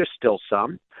fat out. There's still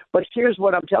some. But here's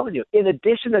what I'm telling you. In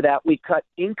addition to that, we cut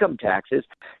income taxes,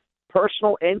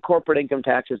 personal and corporate income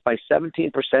taxes by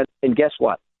 17%. And guess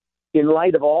what? In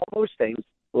light of all those things,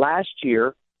 last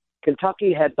year,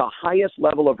 Kentucky had the highest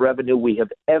level of revenue we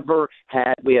have ever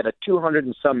had. We had a $200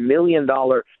 and some million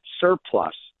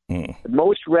surplus, the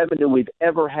most revenue we've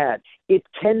ever had. It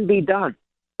can be done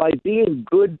by being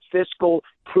good, fiscal,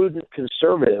 prudent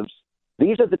conservatives.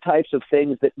 These are the types of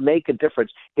things that make a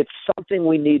difference. It's something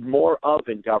we need more of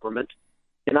in government,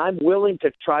 and I'm willing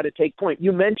to try to take point.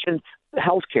 You mentioned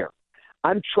health care.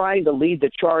 I'm trying to lead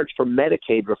the charge for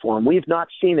Medicaid reform. We've not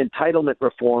seen entitlement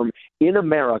reform in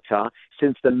America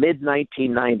since the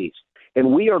mid-1990s.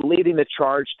 And we are leading the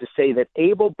charge to say that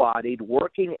able-bodied,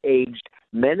 working-aged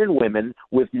men and women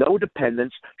with no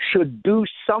dependents should do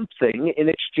something in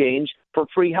exchange for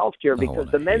free health care, because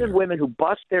the men and women who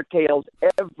bust their tails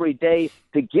every day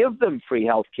to give them free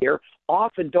health care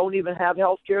often don't even have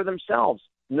health care themselves.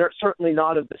 And they're certainly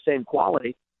not of the same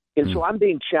quality. And so I'm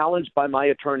being challenged by my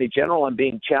attorney general. I'm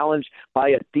being challenged by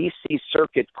a D.C.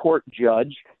 Circuit Court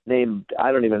judge named,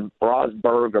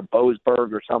 Brosberg or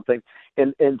Boasberg or something.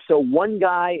 And so one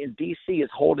guy in D.C. is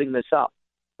holding this up.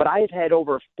 But I have had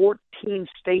over 14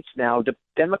 states now,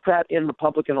 Democrat and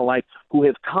Republican alike, who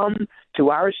have come to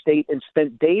our state and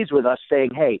spent days with us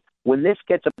saying, hey, when this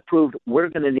gets approved, we're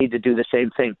going to need to do the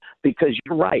same thing. Because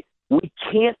you're right. We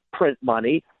can't print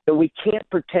money, and we can't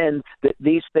pretend that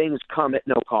these things come at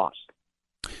no cost.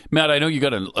 Matt, I know you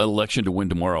got an election to win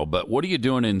tomorrow, but what are you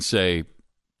doing in, say,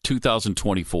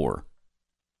 2024?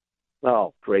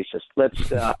 Oh, gracious.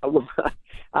 I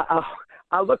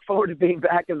look forward to being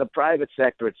back in the private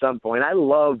sector at some point. I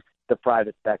love the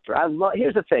private sector.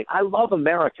 Here's the thing. I love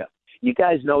America. You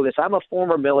guys know this. I'm a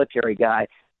former military guy.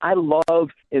 I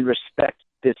love and respect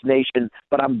this nation,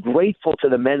 but I'm grateful to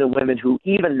the men and women who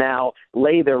even now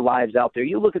lay their lives out there.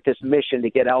 You look at this mission to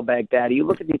get al-Baghdadi, you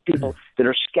look at these people that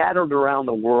are scattered around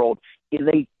the world, and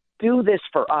they do this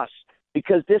for us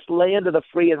because this land of the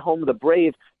free and home of the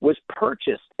brave was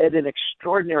purchased at an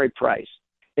extraordinary price.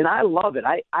 And I love it.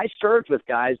 I served with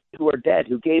guys who are dead,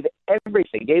 who gave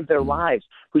everything, gave their lives,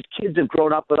 whose kids have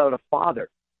grown up without a father.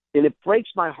 And it breaks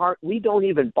my heart. We don't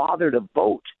even bother to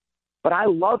vote. But I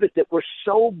love it that we're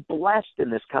so blessed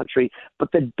in this country.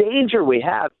 But the danger we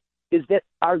have is that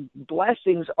our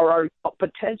blessings are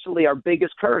potentially our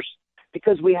biggest curse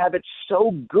because we have it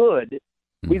so good.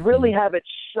 We really have it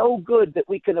so good that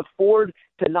we can afford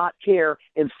to not care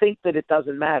and think that it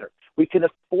doesn't matter. We can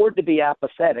afford to be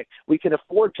apathetic. We can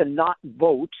afford to not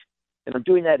vote. And I'm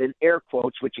doing that in air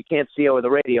quotes, which you can't see over the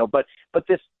radio. But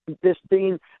this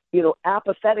being,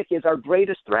 apathetic is our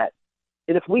greatest threat.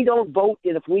 And if we don't vote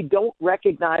and if we don't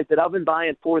recognize that of and by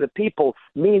and for the people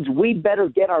means we better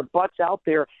get our butts out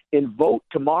there and vote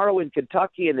tomorrow in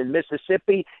Kentucky and in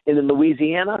Mississippi and in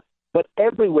Louisiana, but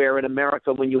everywhere in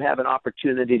America when you have an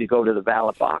opportunity to go to the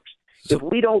ballot box. If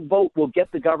we don't vote, we'll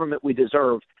get the government we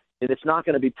deserve, and it's not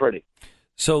going to be pretty.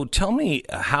 So tell me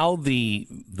how the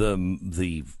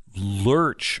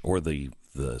lurch or the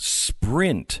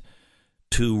sprint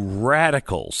to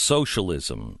radical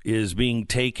socialism is being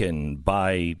taken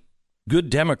by good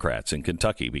Democrats in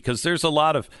Kentucky, because there's a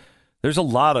lot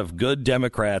of good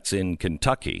Democrats in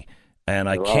Kentucky, and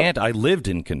I lived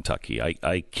in Kentucky.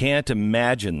 I can't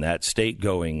imagine that state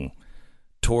going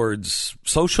towards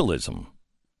socialism.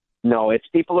 No, it's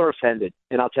people are offended,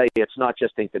 and I'll tell you, it's not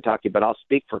just in Kentucky, but I'll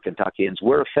speak for Kentuckians.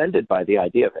 We're offended by the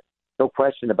idea of it. No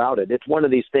question about it. It's one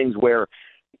of these things where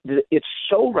it's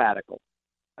so radical.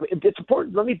 I mean, it's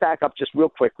important. Let me back up just real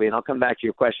quickly, and I'll come back to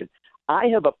your question. I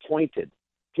have appointed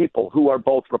people who are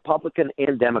both Republican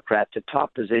and Democrat to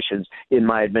top positions in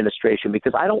my administration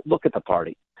because I don't look at the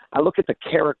party. I look at the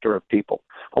character of people.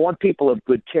 I want people of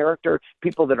good character,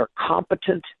 people that are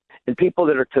competent, and people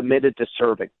that are committed to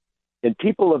serving. And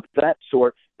people of that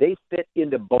sort, they fit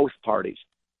into both parties.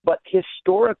 But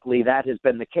historically, that has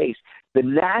been the case. The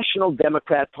National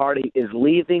Democrat Party is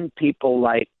leaving people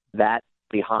like that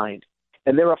behind.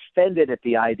 And they're offended at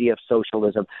the idea of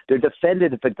socialism. They're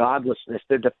offended at the godlessness.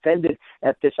 They're offended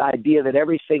at this idea that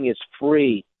everything is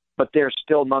free, but they're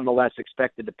still nonetheless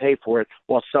expected to pay for it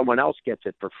while someone else gets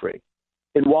it for free.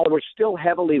 And while we're still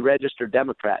heavily registered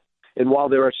Democrat, and while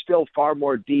there are still far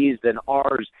more Ds than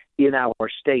Rs in our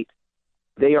state,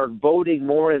 they are voting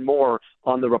more and more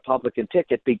on the Republican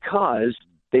ticket because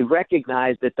they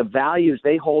recognize that the values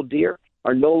they hold dear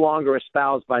are no longer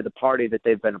espoused by the party that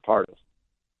they've been a part of.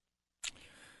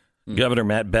 Governor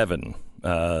Matt Bevin,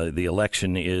 the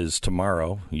election is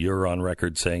tomorrow. You're on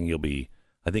record saying you'll be,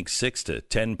 I think, 6 to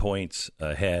 10 points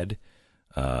ahead.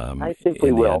 I think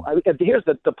we will. Here's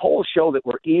the polls show that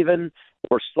we're even,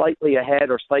 we're slightly ahead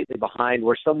or slightly behind.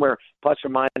 We're somewhere plus or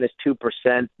minus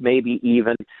 2%, maybe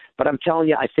even. But I'm telling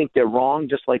you, I think they're wrong,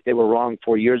 just like they were wrong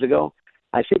 4 years ago.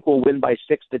 I think we'll win by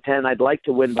 6 to 10. I'd like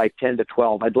to win by 10 to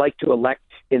 12. I'd like to elect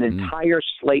an entire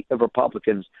slate of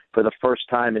Republicans for the first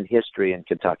time in history in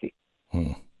Kentucky.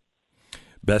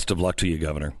 Best of luck to you,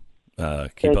 Governor.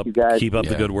 Keep up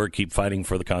the good work. Keep fighting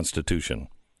for the Constitution.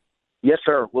 Yes,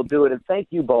 sir. We'll do it. And thank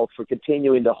you both for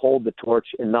continuing to hold the torch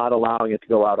and not allowing it to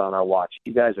go out on our watch.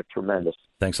 You guys are tremendous.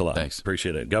 Thanks a lot. Thanks.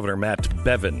 Appreciate it. Governor Matt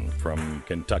Bevin from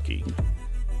Kentucky.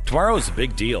 Tomorrow is a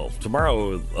big deal.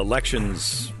 Tomorrow,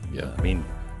 elections, I mean,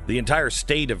 the entire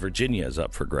state of Virginia is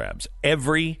up for grabs.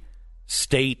 Every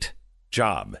state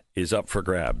job is up for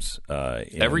grabs.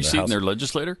 Every seat in their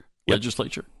legislature?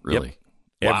 Really?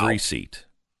 Yep. Every seat.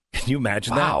 Can you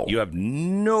imagine that? You have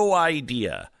no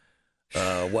idea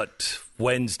what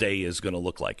Wednesday is going to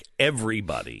look like.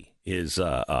 Everybody is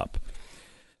up.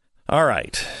 All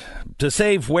right. To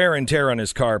save wear and tear on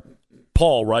his car,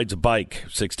 Paul rides a bike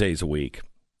 6 days a week.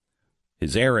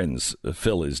 His errands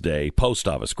fill his day. Post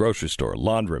office, grocery store,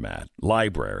 laundromat,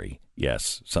 library.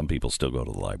 Yes, some people still go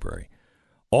to the library.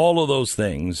 All of those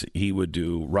things he would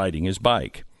do riding his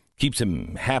bike. Keeps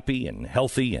him happy and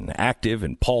healthy and active,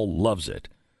 and Paul loves it.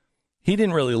 He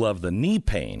didn't really love the knee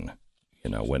pain,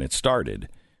 when it started. It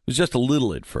was just a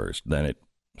little at first. Then it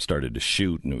started to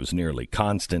shoot, and it was nearly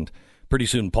constant. Pretty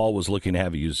soon, Paul was looking to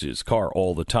have use his car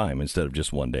all the time instead of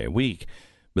just one day a week.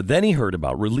 But then he heard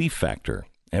about Relief Factor.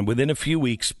 And within a few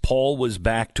weeks, Paul was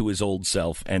back to his old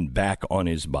self and back on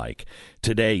his bike.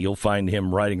 Today, you'll find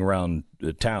him riding around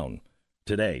town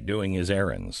today doing his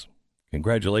errands.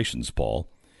 Congratulations, Paul.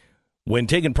 When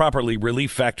taken properly,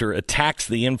 Relief Factor attacks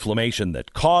the inflammation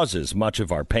that causes much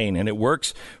of our pain, and it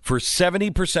works for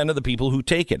 70% of the people who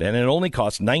take it. And it only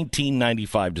costs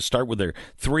 $19.95 to start with their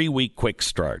 3-week quick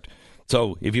start.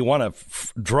 So if you want a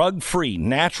drug-free,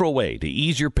 natural way to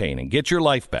ease your pain and get your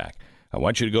life back, I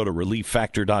want you to go to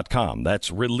ReliefFactor.com. That's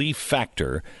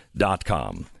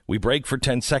ReliefFactor.com. We break for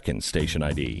 10 seconds, station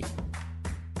ID.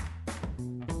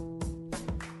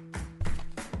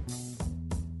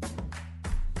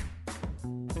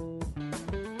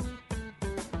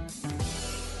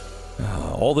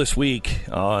 All this week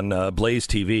on Blaze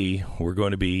TV, we're going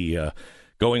to be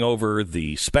going over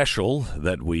the special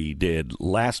that we did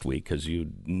last week, because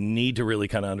you need to really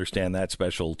kind of understand that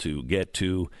special to get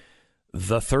to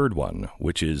the third one,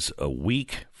 which is a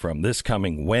week from this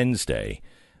coming Wednesday.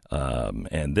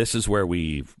 And this is where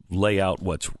we lay out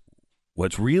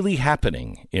what's really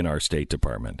happening in our State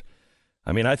Department.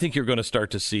 I mean, I think you're going to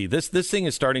start to see this thing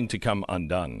is starting to come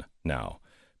undone now,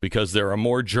 because there are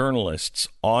more journalists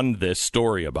on this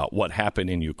story about what happened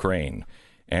in Ukraine.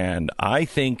 And I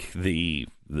think the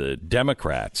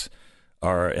Democrats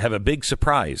have a big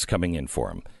surprise coming in for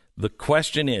them. The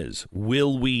question is,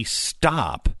 will we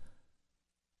stop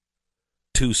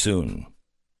too soon?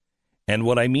 And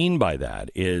what I mean by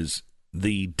that is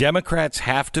the Democrats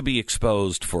have to be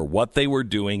exposed for what they were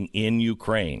doing in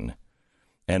Ukraine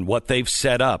and what they've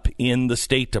set up in the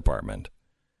State Department.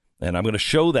 And I'm going to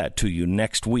show that to you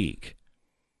next week.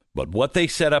 But what they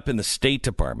set up in the State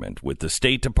Department, with the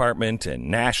State Department and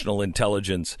national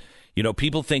intelligence, you know,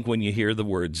 people think when you hear the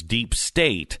words deep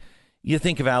state, you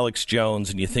think of Alex Jones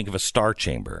and you think of a star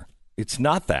chamber. It's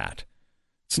not that.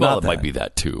 It might be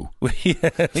that too.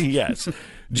 Yes.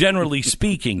 Generally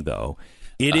speaking, though,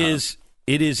 it is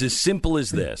as simple as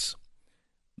this.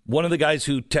 One of the guys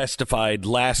who testified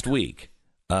last week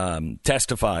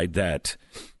testified that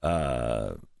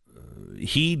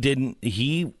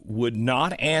he would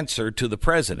not answer to the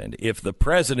president if the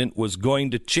president was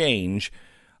going to change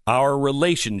our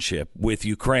relationship with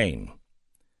Ukraine.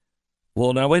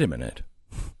 Well, now, wait a minute.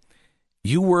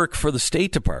 You work for the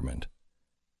State Department.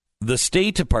 The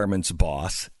State Department's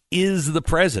boss is the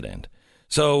president.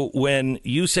 So when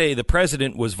you say the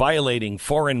president was violating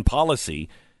foreign policy,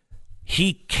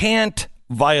 he can't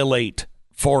violate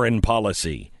foreign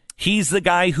policy. He's the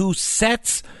guy who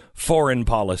sets foreign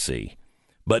policy.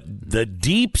 But the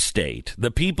deep state,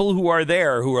 the people who are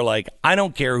there who are like, I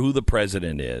don't care who the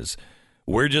president is,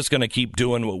 we're just going to keep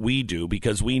doing what we do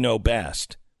because we know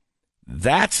best.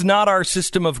 That's not our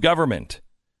system of government.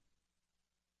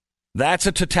 That's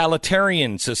a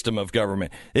totalitarian system of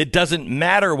government. It doesn't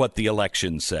matter what the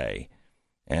elections say.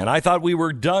 And I thought we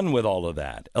were done with all of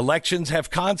that. Elections have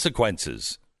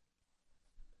consequences.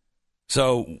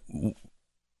 So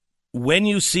when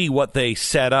you see what they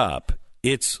set up,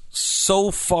 it's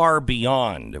so far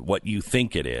beyond what you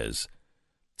think it is.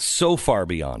 So far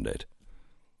beyond it.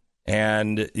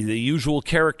 And the usual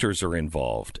characters are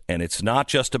involved. And it's not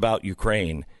just about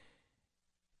Ukraine.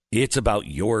 It's about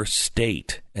your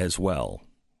state as well.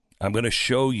 I'm going to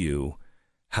show you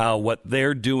how what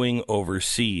they're doing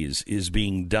overseas is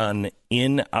being done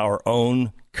in our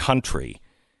own country.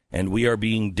 And we are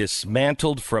being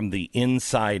dismantled from the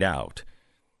inside out.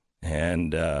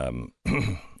 And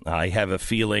I have a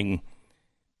feeling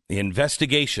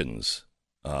investigations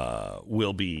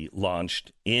will be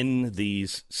launched in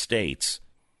these states.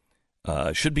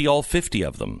 Should be all 50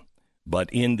 of them, but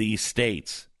in these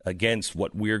states against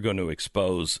what we're going to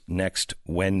expose next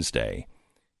Wednesday.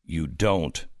 You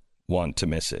don't want to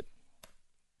miss it.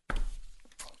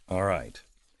 All right.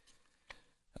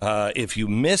 If you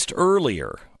missed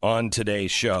earlier on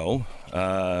today's show,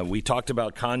 we talked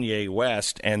about Kanye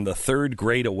West and the Third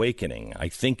Great Awakening. I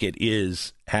think it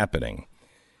is happening.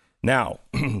 Now,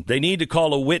 they need to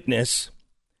call a witness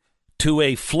to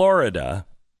a Florida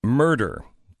murder.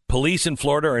 Police in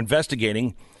Florida are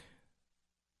investigating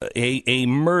a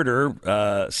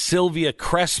murder. Sylvia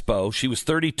Crespo, she was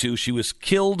 32. She was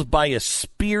killed by a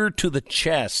spear to the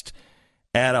chest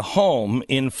at a home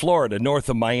in Florida, north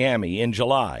of Miami, in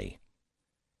July.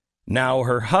 Now,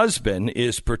 her husband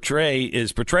is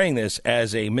portraying this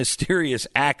as a mysterious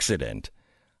accident.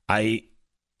 I'm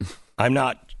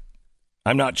not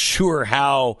sure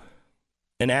how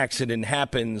an accident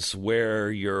happens where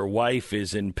your wife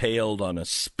is impaled on a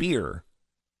spear.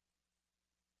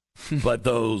 But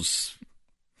those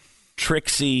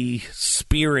tricksy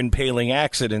spear impaling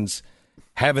accidents,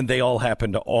 haven't they all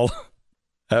happened to all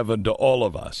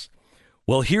of us?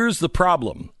 Well, here's the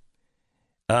problem.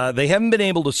 They haven't been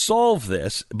able to solve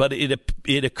this, but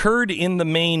it occurred in the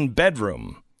main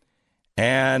bedroom.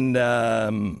 And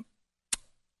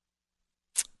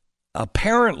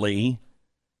apparently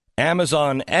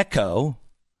Amazon Echo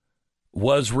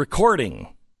was recording.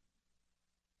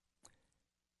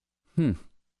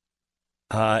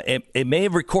 It may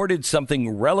have recorded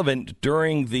something relevant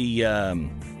during the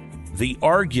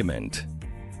argument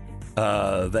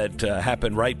that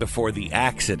happened right before the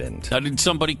accident. Now, did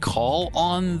somebody call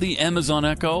on the Amazon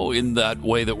Echo in that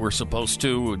way that we're supposed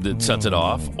to, that sets it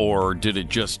off, or did it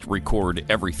just record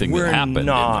everything that happened? We're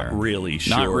not really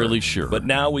sure. Not really sure. But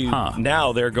now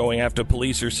now they're going after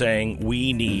police are saying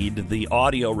we need the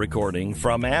audio recording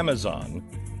from Amazon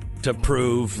to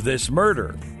prove this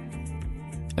murder.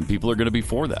 And people are going to be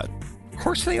for that. Of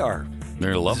course they are.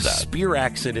 They're going to love that. Spear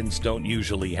accidents don't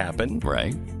usually happen.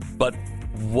 Right. But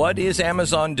what is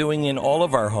Amazon doing in all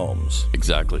of our homes?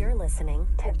 Exactly. You're listening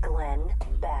to Glenn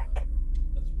Beck.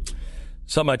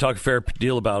 Something I talk a fair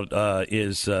deal about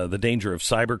is the danger of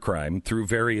cybercrime. Through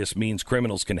various means,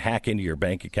 criminals can hack into your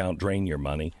bank account, drain your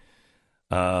money.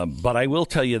 But I will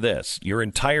tell you this. Your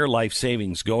entire life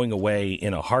savings going away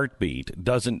in a heartbeat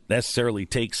doesn't necessarily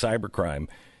take cybercrime.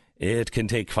 It can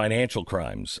take financial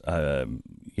crimes.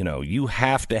 You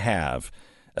have to have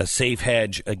a safe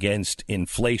hedge against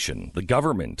inflation. The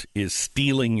government is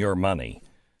stealing your money.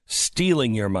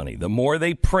 The more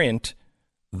they print,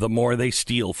 the more they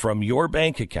steal from your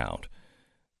bank account.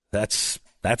 That's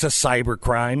a cyber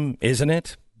crime, isn't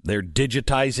it? They're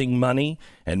digitizing money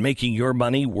and making your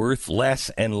money worth less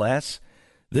and less.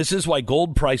 This is why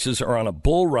gold prices are on a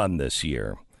bull run this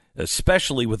year,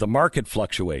 especially with the market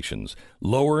fluctuations.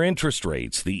 Lower interest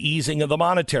rates, the easing of the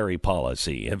monetary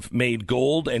policy have made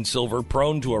gold and silver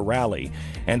prone to a rally.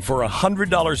 And for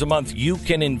 $100 a month, you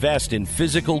can invest in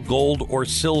physical gold or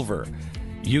silver.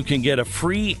 You can get a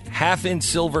free half-inch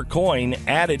silver coin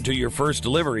added to your first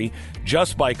delivery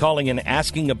just by calling and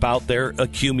asking about their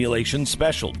accumulation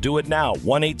special. Do it now,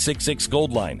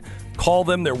 1-866-GOLD-LINE. Call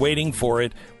them. They're waiting for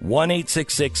it.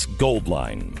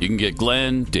 1-866-GOLD-LINE. You can get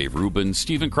Glenn, Dave Rubin,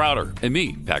 Steven Crowder, and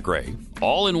me, Pat Gray,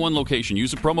 all in one location.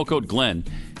 Use the promo code Glenn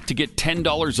to get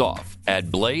 $10 off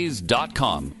at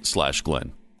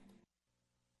blaze.com/Glenn.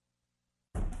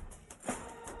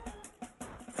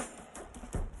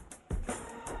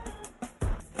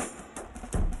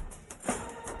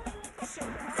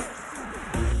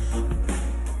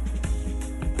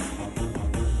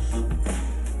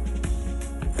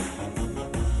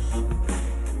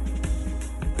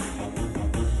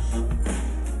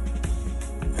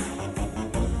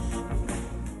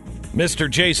 Mr.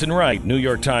 Jason Wright, New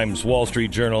York Times, Wall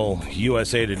Street Journal,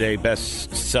 USA Today,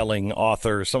 best-selling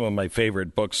author. Some of my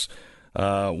favorite books.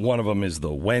 One of them is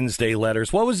the Wednesday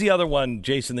Letters. What was the other one,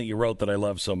 Jason, that you wrote that I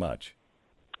love so much?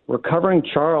 Recovering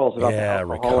Charles, about the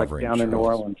alcoholic down in New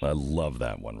Orleans. I love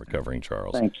that one, Recovering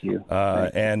Charles. Thank you.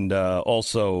 And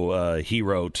also he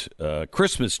wrote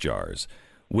Christmas Jars,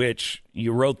 which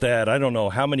you wrote that, I don't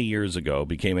know how many years ago,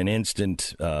 became an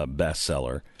instant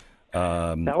bestseller.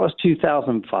 That was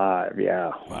 2005,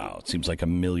 yeah. Wow, it seems like a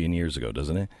million years ago,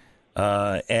 doesn't it?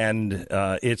 And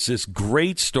it's this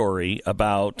great story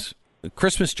about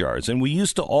Christmas jars. And we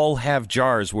used to all have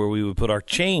jars where we would put our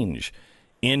change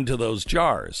into those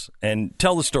jars. And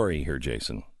tell the story here,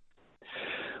 Jason.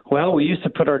 Well, we used to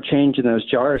put our change in those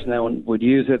jars and then would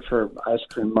use it for ice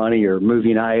cream money or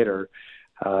movie night or,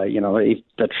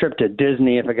 the trip to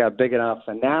Disney if it got big enough.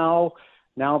 And now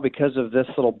because of this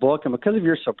little book and because of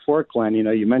your support, Glenn,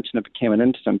 you mentioned it became an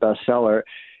instant bestseller.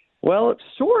 Well, it's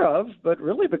sort of, but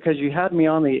really because you had me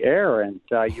on the air and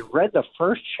you read the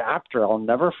first chapter. I'll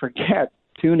never forget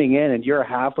tuning in, and you're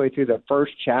halfway through the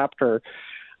first chapter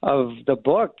of the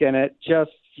book, and it just,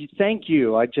 thank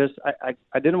you. I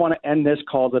didn't want to end this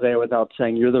call today without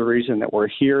saying you're the reason that we're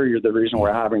here. You're the reason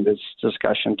we're having this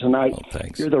discussion tonight. Oh,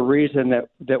 thanks. You're the reason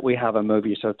that we have a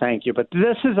movie, so thank you. But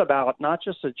this is about not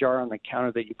just a jar on the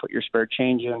counter that you put your spare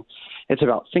change in. It's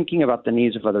about thinking about the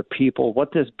needs of other people,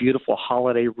 what this beautiful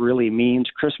holiday really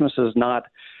means. Christmas is not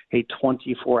a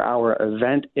 24-hour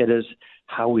event. It is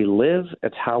how we live.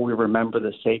 It's how we remember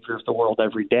the Savior of the world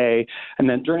every day. And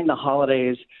then during the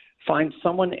holidays, find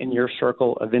someone in your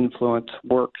circle of influence,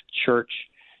 work, church,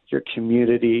 your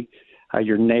community,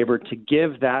 your neighbor, to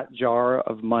give that jar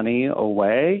of money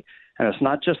away. And it's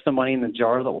not just the money in the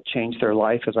jar that will change their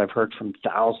life, as I've heard from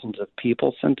thousands of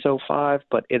people since 2005,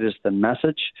 but it is the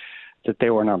message that they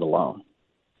were not alone.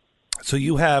 So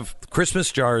you have Christmas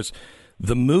Jars,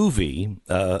 the movie.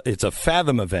 It's a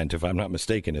Fathom event, if I'm not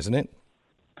mistaken, isn't it?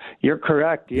 You're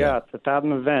correct. Yeah, it's a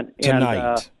Fathom event.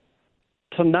 Tonight.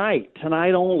 And,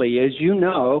 tonight only, as you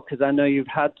know, because I know you've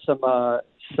had some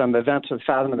events with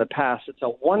Fathom in the past. It's a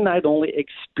one-night only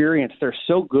experience. They're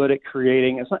so good at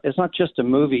creating. It's not just a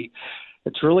movie.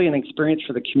 It's really an experience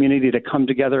for the community to come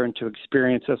together and to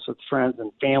experience this with friends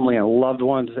and family and loved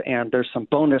ones. And there's some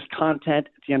bonus content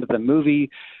at the end of the movie.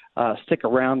 Stick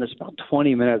around. There's about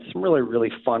 20 minutes, some really,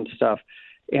 really fun stuff.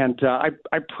 And I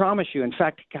promise you, in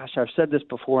fact, gosh, I've said this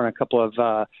before in a couple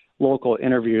of local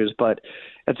interviews, but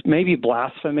it's maybe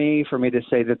blasphemy for me to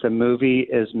say that the movie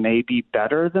is maybe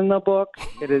better than the book.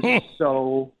 It is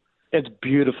it's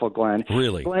beautiful, Glenn.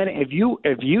 Really? Glenn, if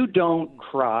you don't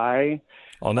cry.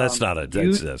 Oh, that's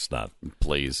that's not.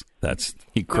 Please.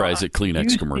 He cries at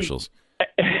Kleenex commercials.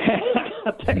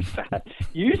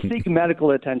 You seek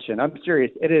medical attention. I'm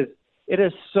serious. It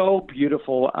is so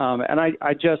beautiful. And I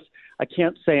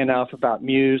can't say enough about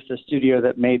Muse, the studio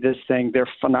that made this thing. They're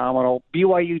phenomenal.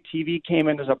 BYU TV came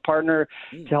in as a partner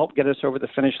to help get us over the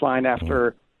finish line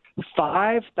after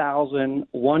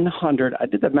 5,100. I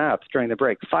did the math during the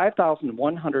break.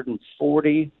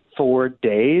 5,144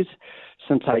 days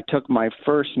since I took my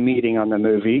first meeting on the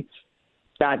movie.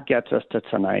 That gets us to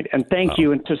tonight. And thank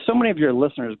you. And to so many of your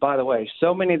listeners, by the way,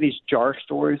 so many of these jar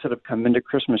stories that have come into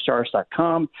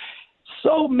ChristmasJars.com,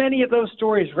 so many of those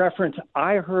stories reference,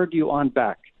 I heard you on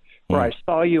Beck, or I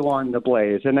saw you on The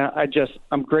Blaze. And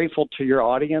I'm grateful to your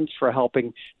audience for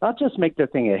helping not just make the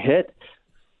thing a hit,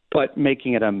 but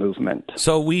making it a movement.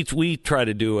 So we try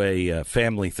to do a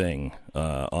family thing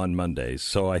on Mondays.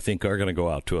 So I think we're going to go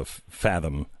out to a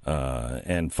Fathom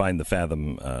and find the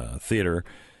Fathom Theater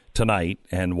tonight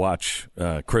and watch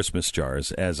Christmas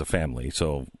Jars as a family.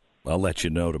 So I'll let you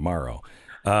know tomorrow.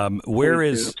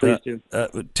 Please do.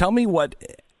 Tell me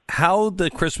how the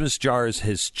Christmas Jars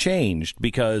has changed,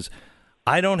 because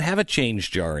I don't have a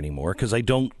change jar anymore because I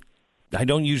don't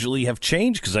usually have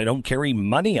change because I don't carry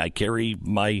money. I carry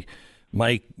my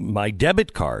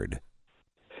debit card.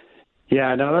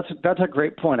 Yeah, no, that's a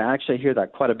great point. I actually hear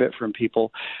that quite a bit from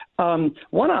people.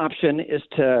 One option is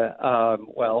to,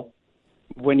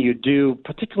 when you do,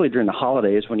 particularly during the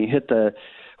holidays, when you hit the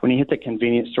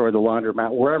convenience store, the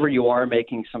laundromat, wherever you are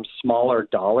making some smaller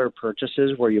dollar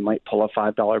purchases where you might pull a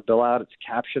 $5 bill out, it's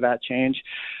capture that change.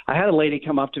 I had a lady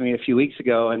come up to me a few weeks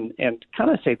ago and kind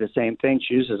of say the same thing.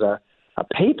 She uses a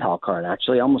PayPal card,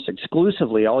 actually, almost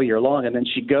exclusively all year long. And then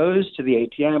she goes to the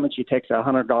ATM and she takes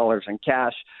 $100 in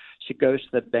cash. She goes to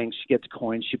the bank, she gets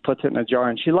coins, she puts it in a jar,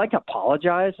 and she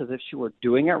apologized as if she were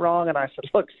doing it wrong. And I said,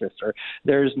 look, sister,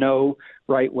 there's no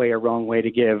right way or wrong way to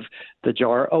give the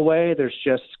jar away. There's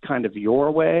just kind of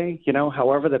your way,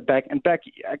 however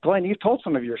Glenn, you've told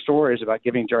some of your stories about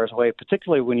giving jars away,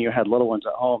 particularly when you had little ones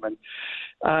at home. And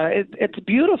it's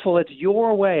beautiful. It's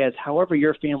your way, as however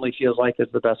your family feels like is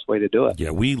the best way to do it.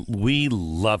 Yeah, we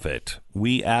love it.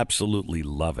 We absolutely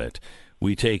love it.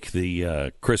 We take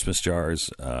the Christmas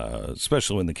jars,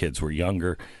 especially when the kids were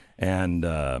younger, and,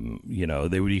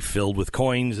 they would be filled with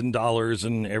coins and dollars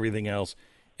and everything else,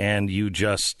 and you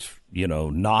just,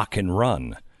 knock and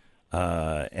run.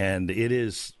 And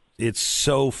it's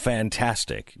so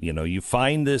fantastic. You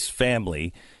find this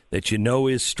family that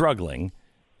is struggling,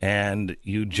 and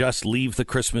you just leave the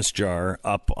Christmas jar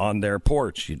up on their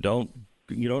porch. You don't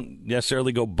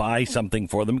necessarily go buy something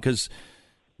for them because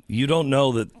you don't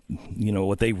know that,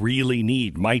 what they really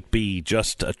need might be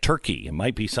just a turkey. It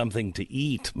might be something to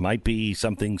eat, might be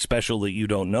something special that you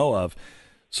don't know of.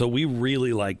 So we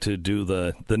really like to do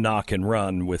the knock and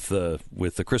run with the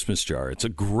Christmas jar. It's a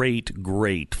great,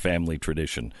 great family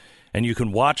tradition. And you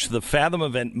can watch the Fathom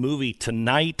Event movie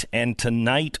tonight and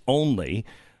tonight only.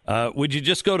 Would you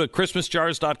just go to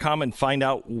ChristmasJars.com and find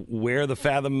out where the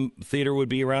Fathom Theater would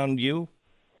be around you?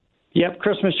 Yep,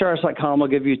 ChristmasJars.com will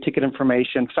give you ticket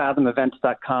information.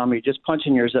 FathomEvents.com. You just punch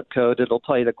in your zip code. It'll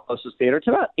tell you the closest theater. It's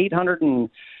about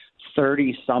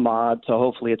 830 some odd, so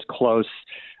hopefully it's close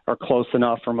or close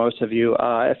enough for most of you.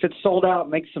 If it's sold out,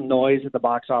 make some noise at the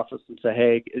box office and say,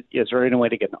 hey, is there any way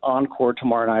to get an encore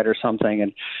tomorrow night or something?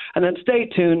 And then stay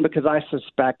tuned, because I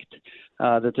suspect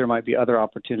that there might be other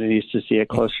opportunities to see it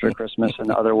closer to Christmas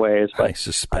in other ways. But I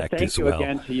suspect thank as you well.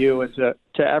 again to you and to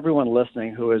everyone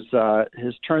listening who has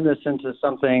turned this into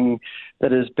something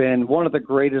that has been one of the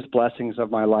greatest blessings of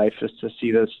my life, is to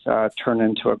see this turn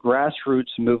into a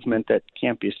grassroots movement that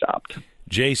can't be stopped.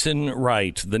 Jason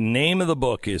Wright. The name of the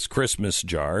book is Christmas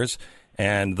Jars,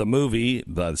 and the movie,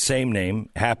 the same name,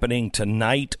 happening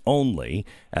tonight only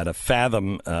at a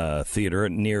Fathom theater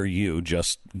near you.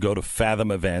 Just go to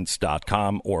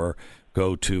fathomevents.com or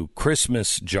go to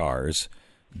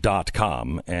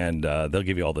christmasjars.com, and they'll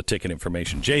give you all the ticket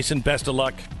information. Jason, best of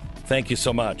luck. Thank you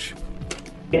so much.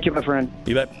 Thank you, my friend.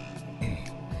 You bet.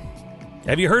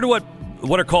 Have you heard of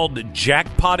what are called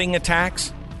jackpotting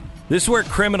attacks? This is where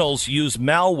criminals use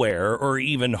malware or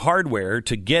even hardware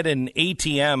to get an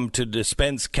ATM to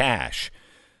dispense cash.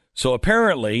 So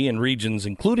apparently, in regions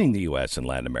including the U.S. and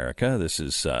Latin America,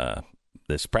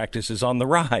 this practice is on the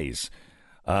rise.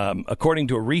 According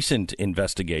to a recent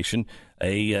investigation,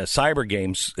 a cyber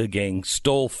gang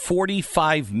stole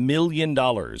 $45 million.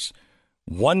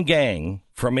 One gang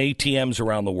from ATMs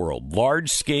around the world.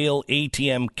 Large-scale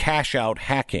ATM cash-out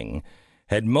hacking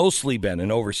had mostly been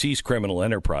an overseas criminal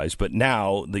enterprise, but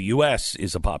now the U.S.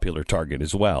 is a popular target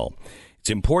as well. It's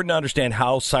important to understand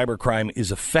how cybercrime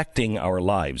is affecting our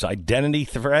lives. Identity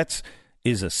threats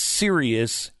is a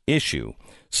serious issue.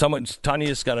 Tanya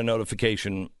just got a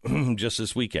notification just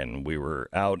this weekend. We were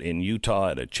out in Utah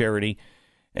at a charity,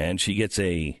 and she gets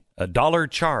a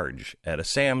 $1 charge at a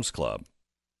Sam's Club.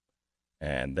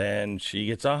 And then she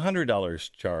gets a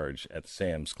 $100 charge at the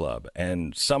Sam's Club.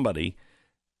 And somebody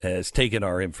has taken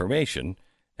our information,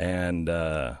 and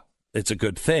it's a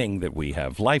good thing that we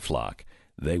have LifeLock.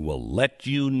 They will let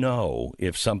you know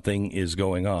if something is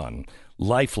going on.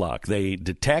 LifeLock, they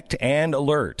detect and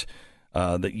alert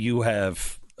that you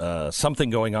have something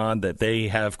going on that they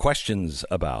have questions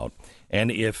about.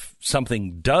 And if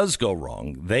something does go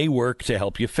wrong, they work to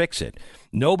help you fix it.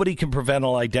 Nobody can prevent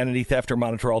all identity theft or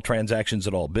monitor all transactions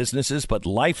at all businesses, but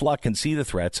LifeLock can see the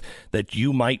threats that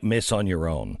you might miss on your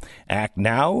own. Act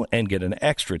now and get an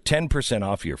extra 10%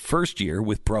 off your first year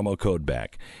with promo code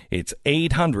BECK. It's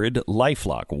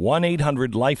 800-LifeLock,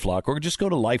 1-800-LifeLock, or just go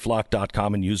to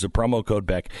LifeLock.com and use the promo code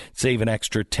BECK. Save an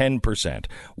extra 10%.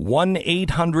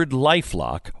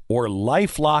 1-800-LifeLock or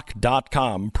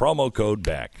LifeLock.com, promo code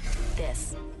BECK.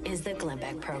 This is the Glenn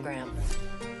Beck Program.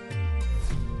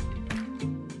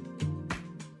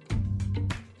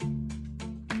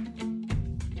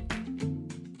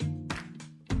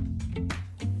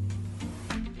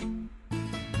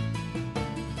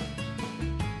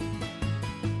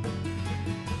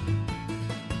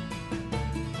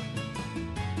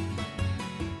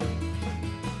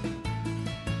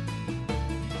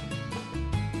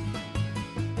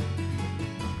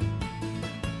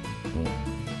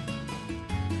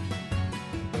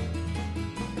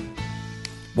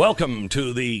 Welcome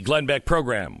to the Glenn Beck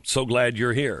Program. So glad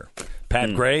you're here.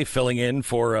 Pat Gray filling in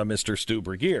for Mr. Stu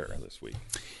Burgier this week.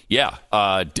 Yeah.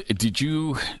 Did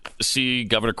you see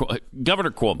Governor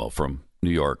Cuomo from New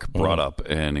York brought up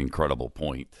an incredible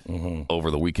point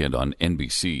over the weekend on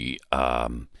NBC?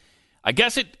 I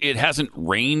guess it hasn't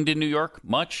rained in New York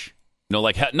much. No,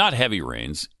 not heavy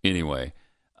rains anyway.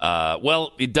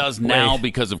 Well, it does now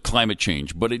because of climate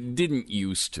change, but it didn't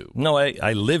used to. No,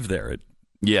 I live there. It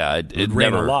rained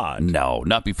never, a lot. No,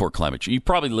 not before climate change. You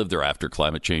probably lived there after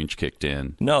climate change kicked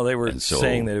in. No, they were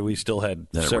saying that we still had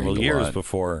several years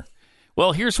before.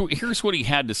 Well, here's what he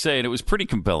had to say, and it was pretty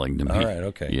compelling to me. All right,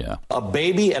 okay. Yeah. A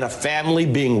baby and a family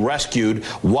being rescued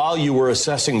while you were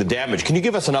assessing the damage. Can you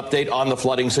give us an update on the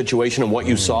flooding situation and what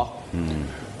you saw?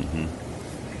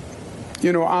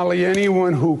 You know, Ali,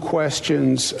 anyone who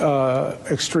questions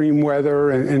extreme weather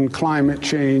and climate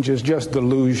change is just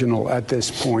delusional at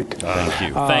this point.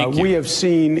 Thank you. We have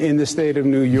seen in the state of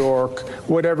New York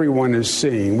what everyone is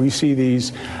seeing. We see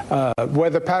these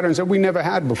weather patterns that we never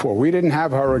had before. We didn't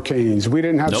have hurricanes. We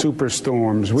didn't have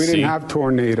superstorms. We didn't have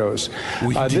tornadoes.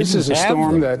 This is a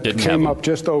storm that came up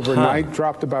just overnight,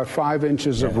 dropped about 5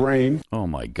 inches of rain. Oh,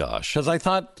 my gosh. Because I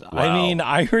thought,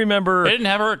 I remember... They didn't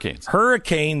have hurricanes.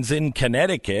 Hurricanes in Connecticut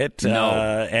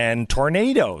and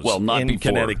tornadoes in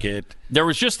Connecticut. There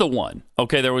was just the one.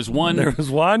 Okay, there was one. There was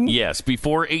one? Yes,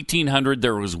 before 1800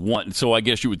 there was one. So I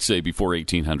guess you would say before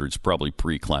 1800 is probably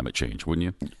pre-climate change, wouldn't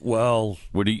you? Well,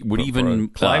 would even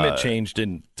climate change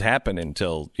didn't happen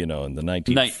until, in the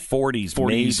 1940s, 40s,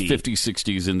 maybe 50s,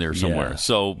 60s in there somewhere. Yeah.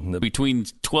 So between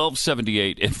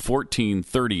 1278 and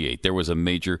 1438 there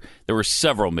were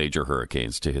several major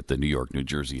hurricanes to hit the New York, New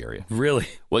Jersey area. Really?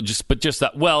 Well, just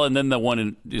that. Well, and then the one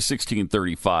in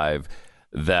 1635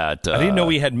 that I didn't know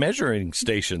we had measuring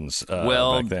stations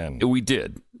back then. We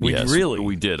did. We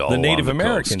did. All the Native along the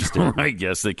Americans coast. did. Right?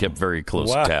 Yes, they kept very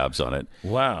close tabs on it.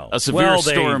 Wow. A severe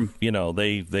storm.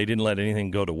 They didn't let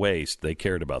anything go to waste. They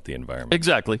cared about the environment.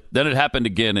 Exactly. Then it happened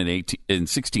again in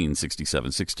 1667,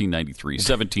 1693,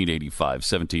 1785,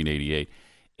 1788.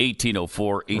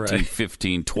 1804,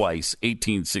 1815 twice,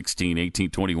 1816,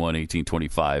 1821,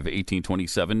 1825,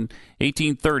 1827,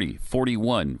 1830,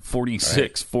 41,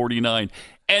 46, 49,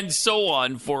 and so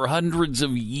on for hundreds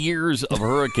of years of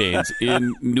hurricanes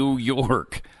in New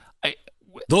York.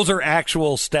 Those are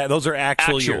actual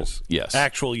years. Yes.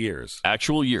 Actual years.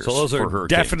 So those are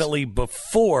definitely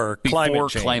before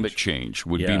climate change. Climate change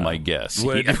would be my guess.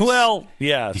 Yes. Well,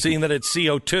 yeah, seeing that it's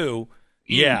CO2,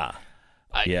 yeah.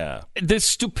 The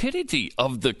stupidity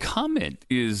of the comment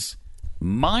is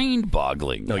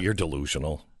mind-boggling. No, you're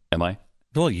delusional. Am I?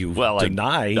 Well, you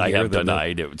deny. I have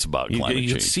denied it's about climate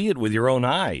change. You see it with your own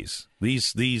eyes.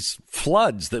 These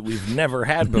floods that we've never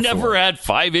had before. Never had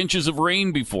 5 inches of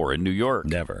rain before in New York.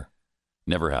 Never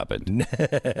happened.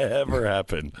 Never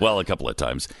happened. Well, a couple of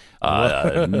times.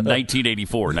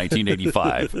 1984,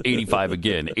 1985, 85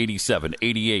 again, 87,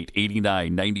 88,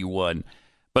 89, 91.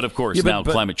 But of course, now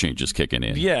climate change is kicking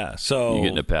in. Yeah, so you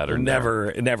get in a pattern.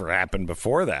 It never happened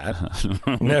before that.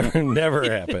 never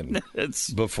happened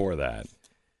before that.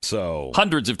 So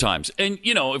hundreds of times. And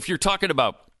if you're talking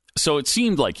about, so it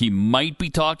seemed like he might be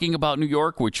talking about New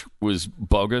York, which was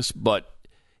bogus. But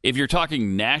if you're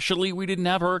talking nationally, we didn't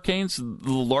have hurricanes.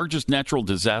 The largest natural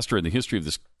disaster in the history of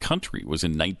this country was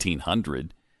in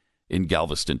 1900. In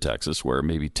Galveston, Texas, where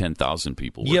maybe 10,000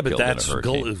 people were killed in a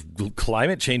hurricane.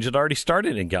 Climate change had already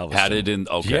started in Galveston. Had it in,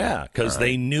 okay. Yeah, because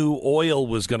they knew oil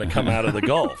was going to come out of the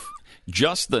Gulf.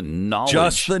 Just the knowledge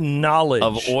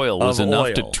of oil was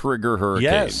enough to trigger hurricanes.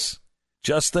 Yes,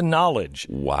 just the knowledge.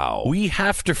 Wow. We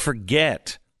have to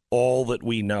forget all that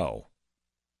we know.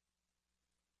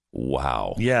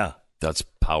 Wow. Yeah. That's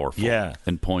powerful. Yeah.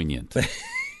 And poignant. It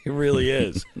really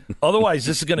is. Otherwise,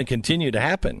 this is going to continue to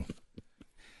happen.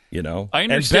 I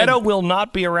understand. And Beto will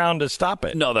not be around to stop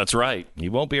it. No, that's right. He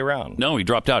won't be around. No, he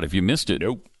dropped out. If you missed it,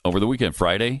 nope. Over the weekend,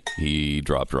 Friday, he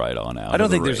dropped right on out. I don't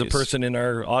think there's a person in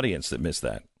our audience that missed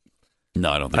that. No,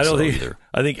 I don't think so either.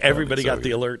 I think everybody got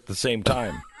the alert at the same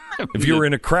time. If you were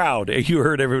in a crowd, you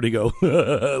heard everybody go,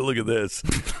 "Look at this!"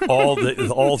 All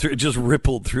through, it just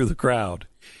rippled through the crowd.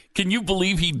 Can you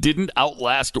believe he didn't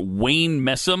outlast Wayne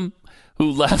Messam,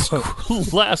 who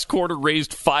last quarter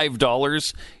raised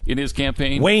 $5 in his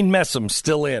campaign? Wayne Messam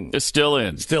still in. Still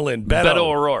in. Beto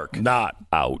O'Rourke not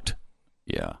out.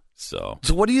 Yeah. So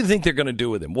what do you think they're going to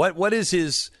do with him? What is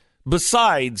his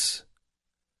besides?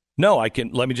 No,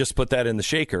 let me just put that in the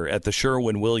shaker at the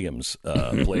Sherwin-Williams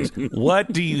place.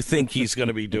 What do you think he's going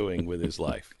to be doing with his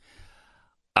life?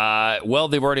 Well,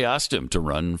 they've already asked him to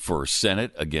run for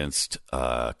Senate against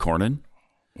Cornyn.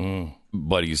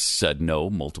 But he's said no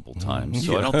multiple times,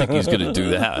 so I don't think he's going to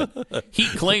do that. He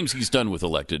claims he's done with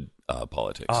elected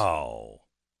politics. Oh.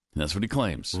 That's what he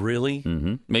claims. Really?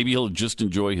 Mm-hmm. Maybe he'll just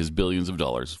enjoy his billions of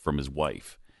dollars from his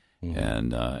wife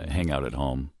and hang out at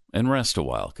home and rest a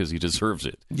while because he deserves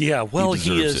it. Yeah, well,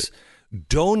 he has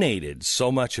donated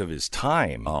so much of his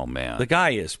time. Oh, man. The guy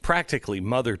is practically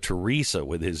Mother Teresa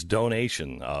with his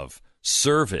donation of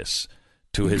service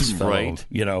to his fellow. Right.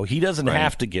 He doesn't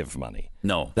have to give money.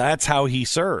 No. That's how he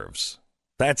serves.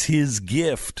 That's his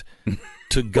gift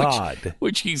to God.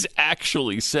 Which he's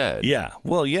actually said. Yeah.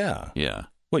 Well, yeah. Yeah.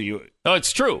 Well,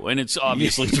 it's true, and it's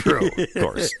obviously true, of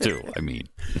course, too. I mean.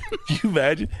 Can you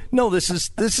imagine? No, this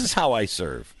is how I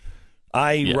serve.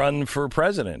 I run for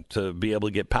president to be able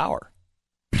to get power.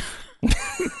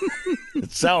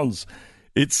 It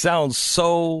sounds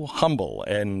so humble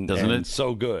and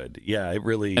so good. Yeah, it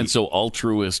really. And so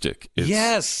altruistic.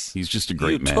 Yes. He's just a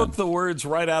great man. You took the words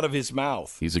right out of his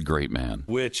mouth. He's a great man.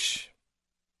 Which,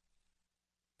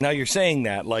 now you're saying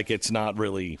that like it's not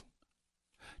really.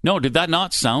 No, did that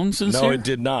not sound sincere? No, it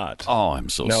did not. Oh, I'm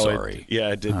so sorry.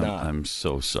 It did not. I'm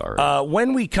so sorry.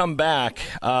 When we come back,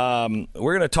 we're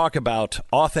going to talk about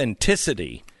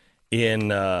authenticity in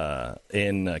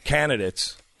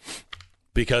candidates.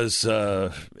 Because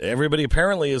everybody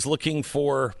apparently is looking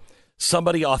for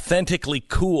somebody authentically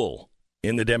cool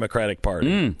in the Democratic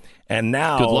Party. And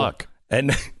now, good luck.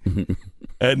 And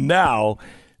now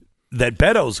that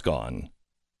Beto's gone,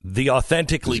 the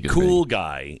authentically cool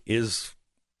guy is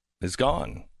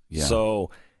gone. Yeah.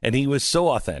 So, and he was so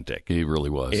authentic. He really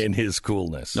was. In his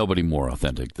coolness. Nobody more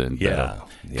authentic than Beto.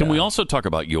 Yeah. Can we also talk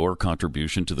about your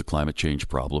contribution to the climate change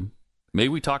problem? May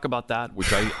we talk about that,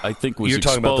 which I think was exposed. You're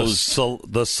talking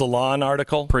about the Salon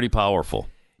article? Pretty powerful.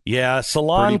 Yeah,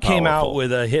 Salon came out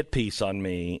with a hit piece on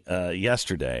me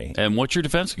yesterday. And what's your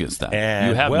defense against that? And,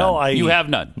 you have none. You have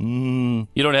none. Mm,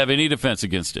 you don't have any defense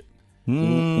against it.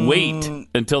 Wait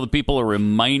until the people are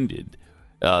reminded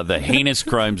the heinous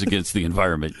crimes against the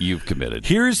environment you've committed.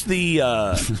 Here's the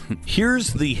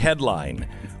headline.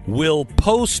 Will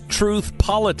post-truth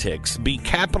politics be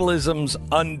capitalism's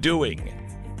undoing?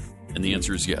 And the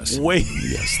answer is yes. Wait.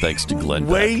 Yes, thanks to Glenn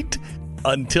Wait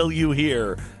until you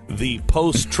hear the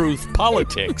post-truth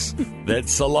politics that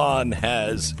Salon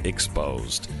has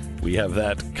exposed. We have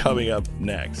that coming up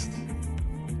next.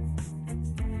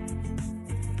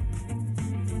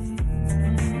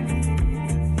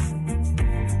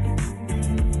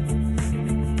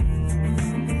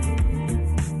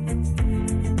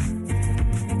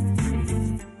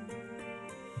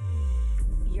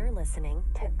 You're listening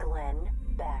to Glenn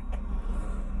Beck.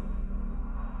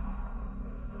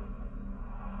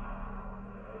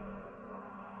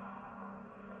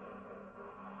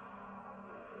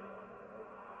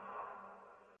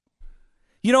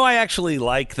 I actually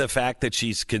like the fact that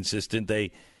she's consistent.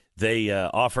 They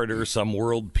offered her some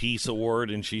World Peace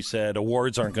Award, and she said,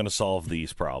 awards aren't going to solve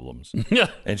these problems.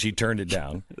 And she turned it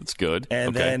down. That's good.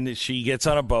 And then she gets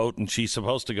on a boat, and she's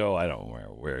supposed to go, I don't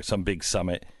know where, some big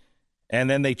summit. And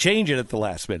then they change it at the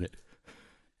last minute.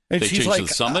 And they she's changed like,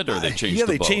 the summit, or they changed the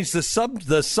the boat? They changed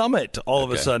the summit all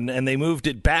of a Okay. sudden, and they moved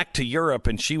it back to Europe,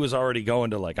 and she was already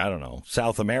going to,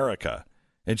 South America.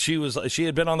 And she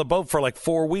had been on the boat for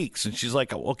 4 weeks, and she's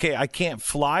like, okay, I can't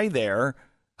fly there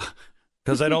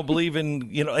because I don't believe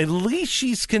in, at least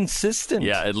she's consistent.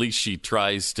 Yeah, at least she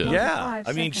tries to. Yeah.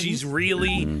 I mean, she's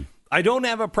really, I don't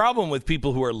have a problem with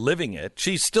people who are living it.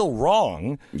 She's still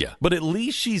wrong. Yeah. But at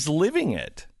least she's living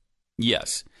it.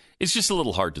 Yes. It's just a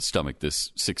little hard to stomach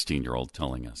this 16-year-old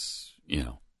telling us,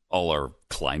 all our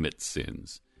climate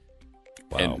sins.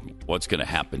 Wow. And what's going to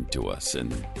happen to us.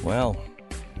 And well,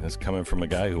 that's coming from a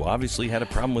guy who obviously had a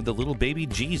problem with the little baby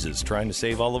Jesus trying to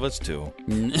save all of us, too.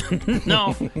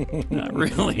 No, not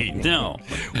really, no.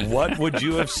 What would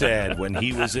you have said when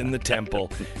he was in the temple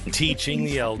teaching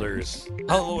the elders?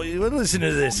 Oh, listen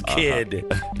to this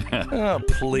kid. Oh,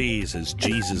 please, as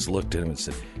Jesus looked at him and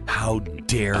said, how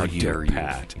dare you,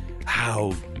 Pat?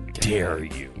 How dare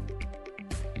you?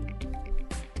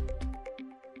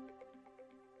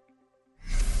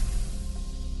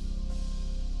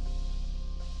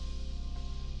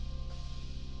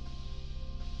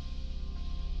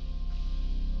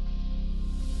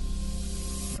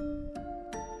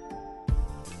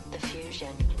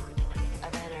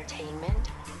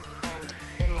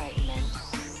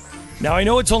 Now, I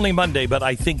know it's only Monday, but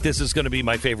I think this is going to be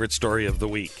my favorite story of the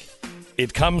week.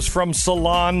 It comes from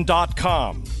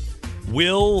Salon.com.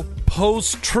 Will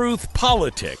post-truth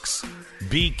politics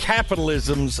be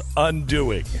capitalism's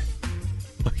undoing?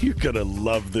 You're going to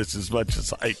love this as much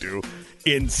as I do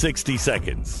in 60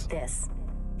 seconds. This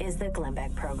is the Glenn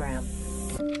Beck Program.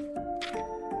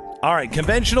 All right,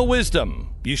 conventional wisdom.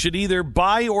 You should either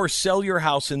buy or sell your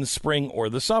house in the spring or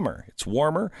the summer. It's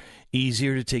warmer,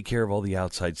 easier to take care of all the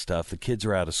outside stuff. The kids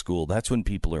are out of school. That's when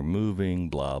people are moving,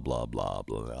 blah, blah, blah,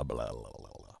 blah, blah, blah, blah,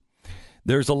 blah.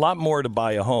 There's a lot more to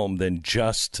buy a home than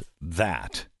just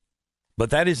that.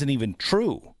 But that isn't even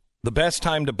true. The best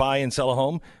time to buy and sell a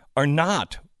home are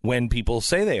not when people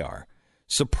say they are.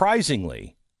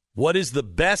 Surprisingly, what is the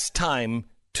best time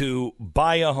to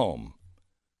buy a home?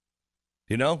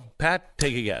 You know, Pat,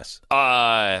 take a guess.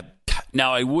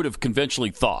 Now, I would have conventionally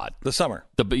thought the summer.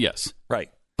 Yes. Right.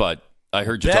 But I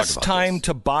heard you talk about best time this.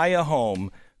 to buy a home,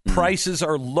 prices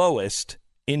are lowest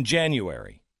in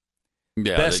January.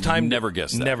 Yeah, best time never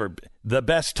guessed that. Never. The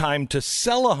best time to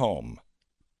sell a home,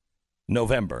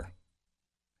 November,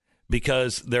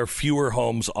 because there are fewer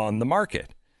homes on the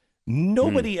market.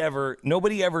 Nobody ever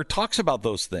talks about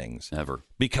those things ever,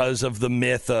 because of the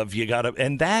myth of you gotta,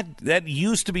 and that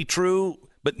used to be true,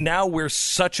 but now we're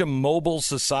such a mobile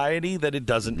society that it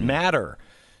doesn't matter.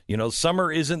 You know,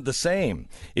 summer isn't the same.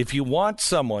 If you want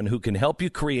someone who can help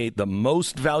you create the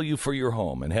most value for your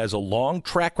home and has a long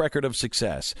track record of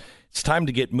success, it's time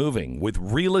to get moving with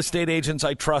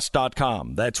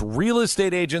realestateagentsitrust.com. That's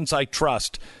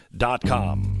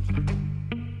realestateagentsitrust.com.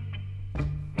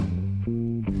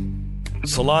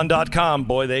 Salon.com,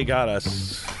 boy, they got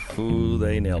us. Ooh,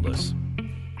 they nailed us.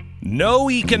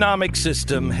 No economic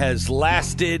system has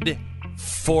lasted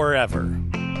forever.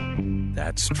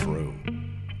 That's true.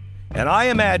 And I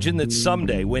imagine that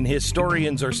someday when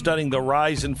historians are studying the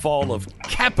rise and fall of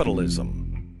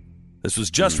capitalism, this was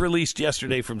just released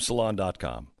yesterday from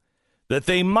Salon.com, that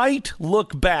they might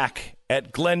look back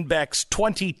at Glenn Beck's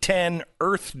 2010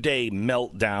 Earth Day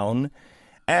meltdown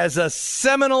as a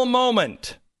seminal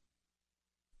moment.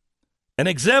 An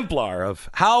exemplar of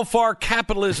how far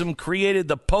capitalism created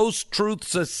the post-truth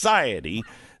society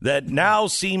that now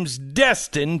seems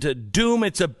destined to doom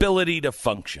its ability to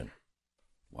function.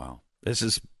 Wow. This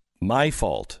is my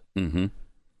fault.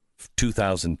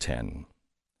 2010.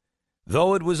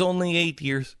 Though it was only 8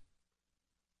 years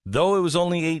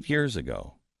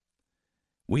ago,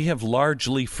 we have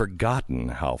largely forgotten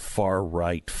how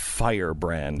far-right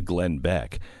firebrand Glenn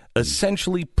Beck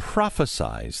essentially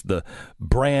prophesized the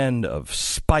brand of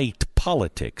spite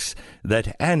politics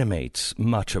that animates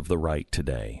much of the right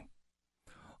today.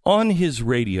 On his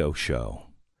radio show,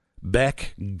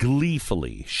 Beck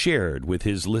gleefully shared with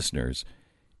his listeners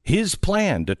his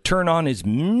plan to turn on as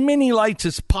many lights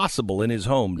as possible in his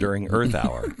home during Earth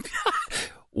Hour.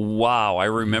 Wow, I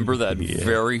remember that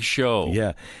very show.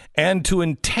 Yeah, and to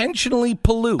intentionally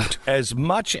pollute as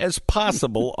much as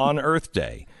possible on Earth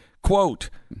Day. Quote,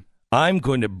 I'm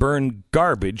going to burn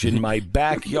garbage in my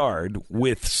backyard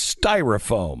with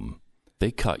styrofoam. They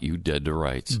cut you dead to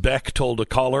rights. Beck told a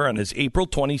caller on his April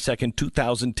 22nd,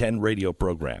 2010 radio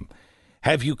program,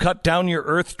 "Have you cut down your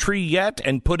earth tree yet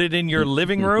and put it in your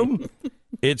living room?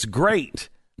 It's great.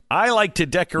 I like to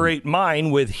decorate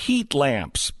mine with heat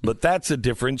lamps, but that's a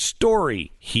different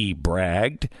story," he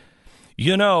bragged.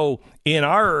 "You know, in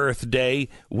our Earth Day,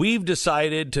 we've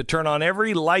decided to turn on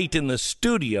every light in the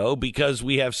studio because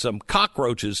we have some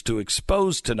cockroaches to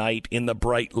expose tonight in the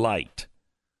bright light."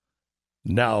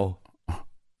 Now,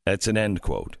 that's an end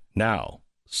quote. Now,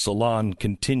 Salon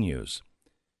continues.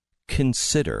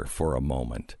 "Consider for a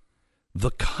moment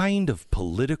the kind of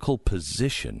political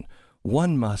position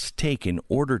one must take in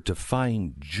order to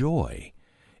find joy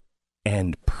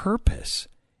and purpose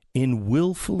in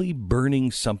willfully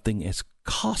burning something as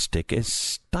caustic as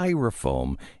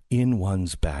styrofoam in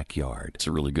one's backyard." It's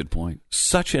a really good point.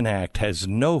 "Such an act has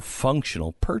no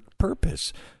functional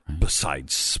purpose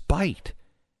besides spite.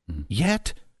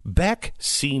 Yet Beck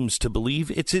seems to believe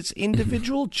it's his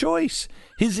individual choice,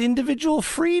 his individual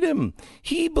freedom.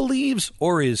 He believes,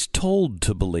 or is told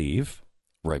to believe."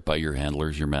 Right by your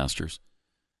handlers, your masters.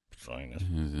 Finest.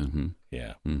 Mm-hmm.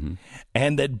 Yeah. Mm-hmm.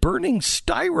 "And that burning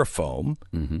styrofoam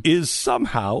is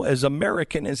somehow as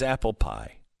American as apple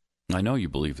pie." I know you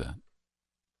believe that.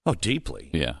 Oh, deeply.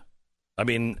 Yeah. I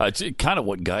mean, it's kind of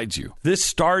what guides you. This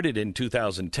started in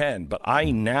 2010, but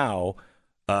I now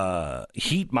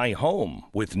heat my home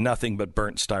with nothing but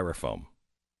burnt styrofoam.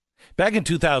 Back in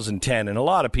 2010, and a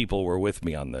lot of people were with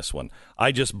me on this one,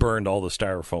 I just burned all the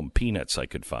styrofoam peanuts I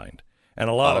could find. And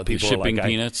a lot of people shipping are like,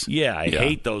 peanuts? I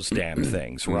hate those damn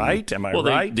things, right? Am I right?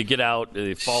 Well, they get out,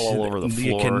 they fall all over the floor.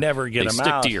 You can never get them out.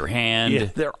 out. They stick to your hand. Yeah,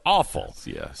 they're awful.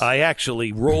 Yes. I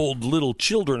actually rolled little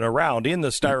children around in the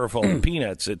styrofoam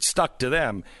peanuts. It stuck to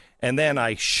them, and then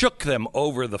I shook them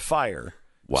over the fire.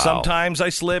 Wow. Sometimes I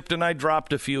slipped and I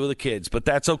dropped a few of the kids, but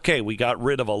that's okay. We got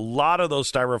rid of a lot of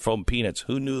those styrofoam peanuts.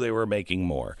 Who knew they were making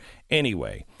more?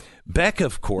 Anyway, Beck,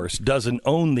 of course, doesn't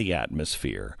own the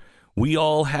atmosphere. We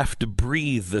all have to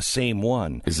breathe the same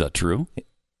one. Is that true?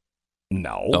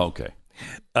 No. Oh, okay.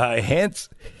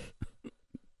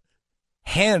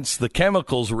 Hence, the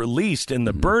chemicals released in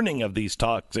the burning of these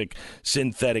toxic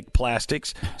synthetic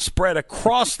plastics spread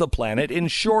across the planet in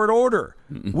short order.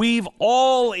 We've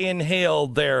all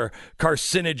inhaled their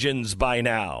carcinogens by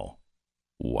now.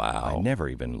 Wow. I never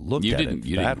even looked at it that way.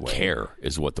 You didn't care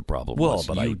is what the problem was.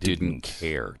 But you didn't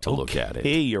care to look at it.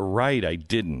 Hey, you're right, I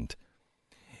didn't.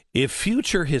 If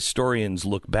future historians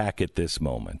look back at this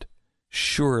moment,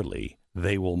 surely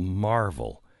they will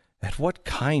marvel at what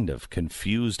kind of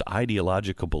confused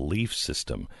ideological belief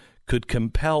system could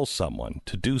compel someone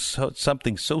to do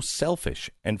something so selfish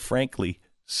and frankly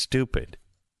stupid.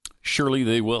 Surely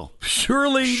they will.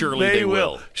 Surely they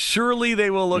will. Surely they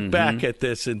will look back at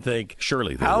this and think,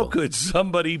 surely they how will. could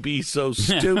somebody be so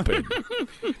stupid?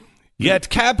 Yet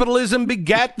capitalism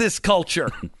begat this culture.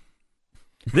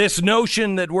 This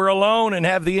notion that we're alone and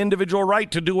have the individual right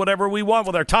to do whatever we want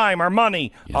with our time, our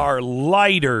money, our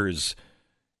lighters,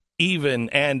 even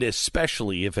and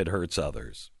especially if it hurts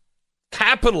others.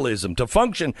 Capitalism, to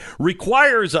function,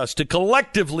 requires us to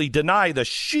collectively deny the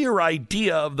sheer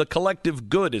idea of the collective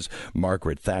good. As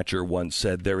Margaret Thatcher once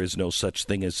said, there is no such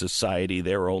thing as society.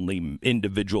 There are only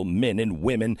individual men and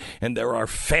women, and there are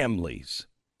families.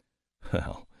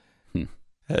 Well,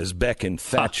 as Beck and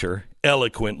Thatcher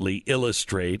eloquently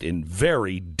illustrate in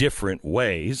very different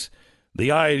ways,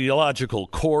 the ideological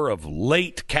core of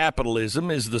late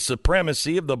capitalism is the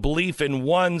supremacy of the belief in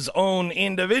one's own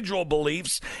individual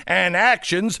beliefs and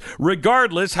actions,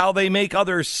 regardless how they make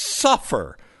others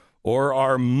suffer or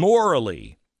are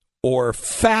morally or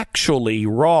factually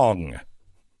wrong.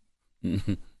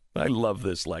 I love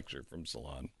this lecture from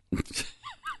Salon.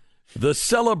 The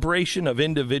celebration of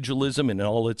individualism in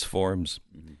all its forms,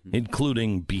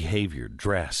 including behavior,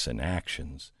 dress, and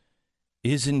actions,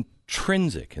 is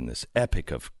intrinsic in this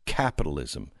epic of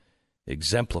capitalism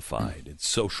exemplified in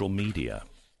social media.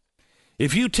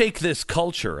 If you take this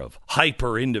culture of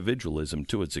hyper-individualism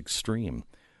to its extreme,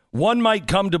 one might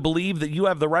come to believe that you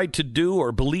have the right to do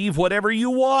or believe whatever you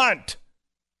want,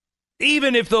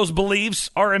 even if those beliefs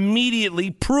are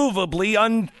immediately provably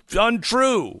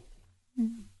untrue.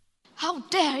 How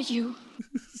dare you?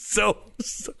 So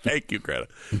thank you, Greta.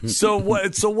 So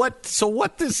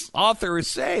what this author is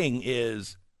saying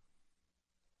is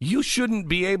you shouldn't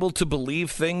be able to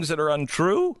believe things that are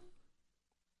untrue?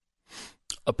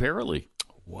 Apparently.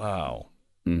 Wow.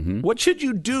 What should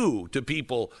you do to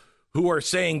people who are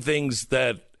saying things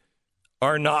that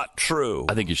are not true?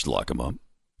 I think you should lock them up.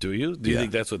 Do you? Do you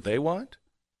think that's what they want?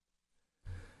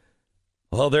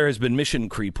 Well, there has been mission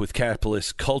creep with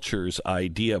capitalist culture's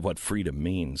idea of what freedom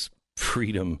means.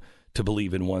 freedom to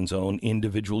believe in one's own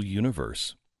individual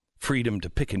universe, freedom to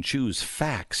pick and choose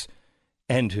facts,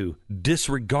 and to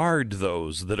disregard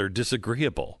those that are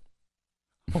disagreeable.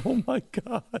 Oh, my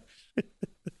gosh.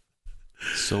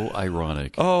 So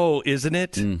ironic. Oh, isn't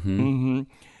it? Mm-hmm. Mm-hmm.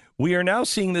 We are now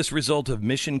seeing this result of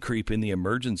mission creep in the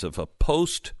emergence of a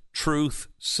post-truth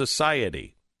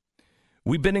society.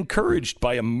 We've been encouraged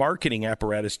by a marketing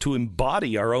apparatus to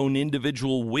embody our own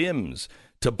individual whims,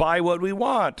 to buy what we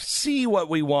want, see what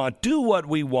we want, do what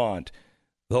we want,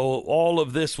 though all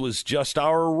of this was just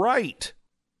our right.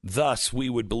 Thus, we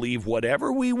would believe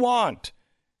whatever we want.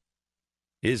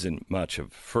 Isn't much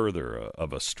of further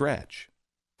of a stretch.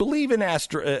 Believe in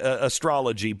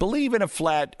astrology, believe in a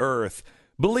flat earth,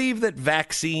 believe that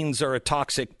vaccines are a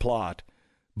toxic plot.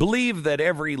 Believe that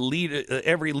every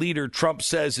leader Trump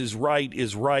says is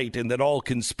right, and that all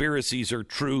conspiracies are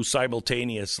true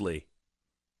simultaneously.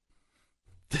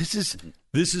 This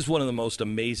is one of the most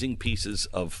amazing pieces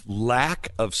of lack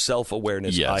of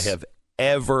self-awareness I have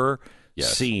ever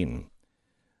seen.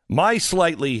 My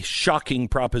slightly shocking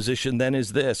proposition then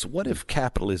is this: what if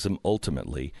capitalism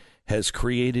ultimately has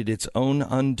created its own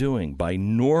undoing by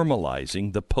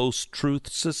normalizing the post-truth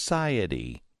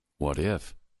society? What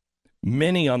if?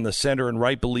 Many on the center and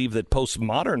right believe that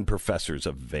postmodern professors,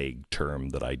 a vague term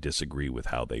that I disagree with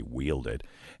how they wield it,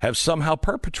 have somehow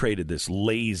perpetrated this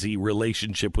lazy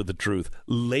relationship with the truth.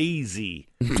 Lazy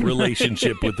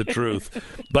relationship with the truth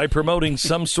by promoting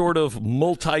some sort of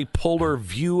multipolar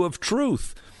view of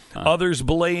truth. Others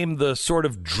blame the sort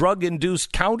of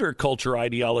drug-induced counterculture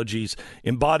ideologies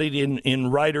embodied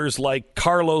in writers like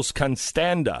Carlos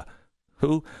Constanda,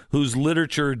 whose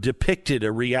literature depicted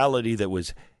a reality that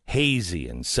was hazy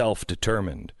and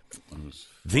self-determined.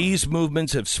 These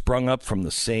movements have sprung up from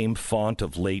the same font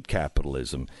of late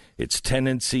capitalism, its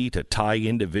tendency to tie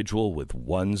individual with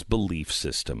one's belief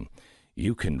system.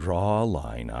 You can draw a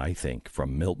line, I think,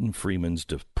 from Milton Friedman's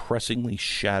depressingly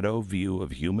shadow view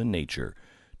of human nature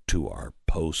to our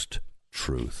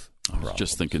post-truth I was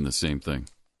just thinking the same thing. It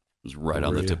was right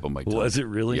on the tip of my tongue. Was it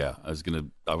really? Yeah, I was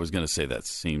gonna say that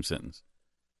same sentence.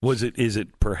 Is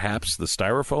it perhaps the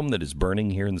styrofoam that is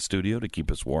burning here in the studio to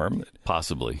keep us warm?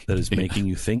 Possibly. That is making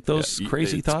you think those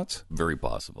crazy thoughts? Very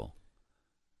possible.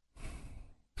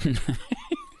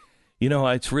 You know,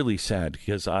 it's really sad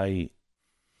because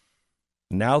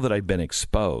now that I've been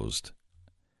exposed,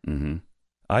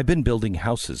 I've been building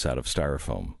houses out of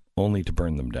styrofoam only to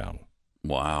burn them down.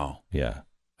 Wow. Yeah.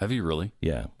 Have you really?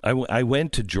 Yeah. I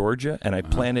went to Georgia and I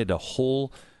planted a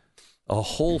whole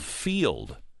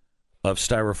field of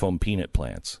styrofoam peanut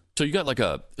plants. So you got like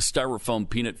a styrofoam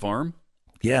peanut farm?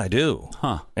 Yeah, I do.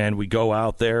 Huh. And we go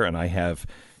out there and I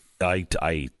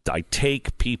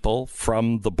take people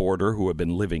from the border who have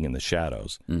been living in the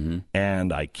shadows,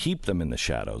 and I keep them in the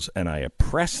shadows, and I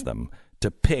oppress them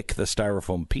to pick the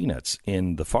styrofoam peanuts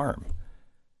in the farm,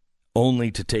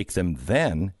 only to take them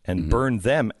then and burn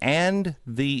them and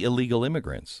the illegal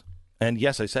immigrants. And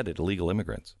yes, I said it, illegal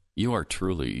immigrants. You are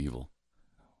truly evil.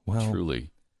 Well, truly.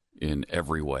 In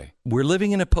every way. We're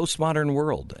living in a postmodern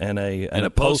world and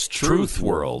a post-truth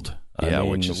world. Yeah, I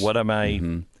mean, what am I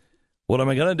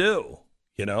going to do?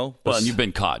 You know? Well, and you've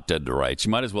been caught dead to rights. You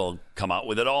might as well come out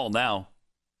with it all now.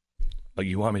 Oh,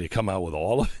 you want me to come out with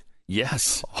all of it?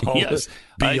 Yes. Yes.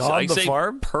 Beyond the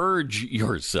farm? Purge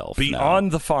yourself. Beyond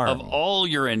now the farm. Of all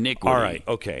your iniquity. All right.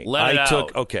 Okay. Let it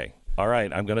out. Okay. All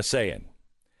right. I'm going to say it.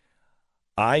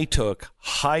 I took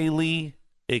highly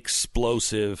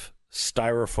explosive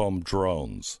styrofoam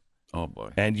drones. Oh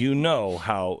boy. And you know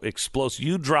how explosive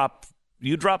you drop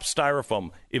styrofoam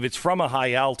if it's from a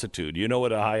high altitude. You know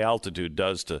what a high altitude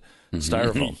does to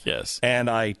styrofoam. Yes. And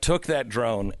I took that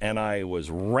drone and I was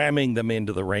ramming them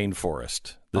into the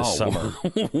rainforest this summer.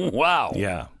 Wow.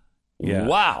 Yeah. Yeah.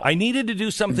 Wow. I needed to do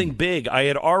something big. I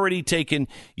had already taken,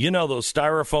 those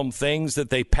styrofoam things that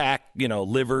they pack,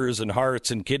 livers and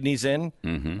hearts and kidneys in.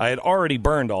 I had already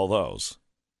burned all those.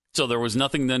 So there was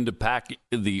nothing then to pack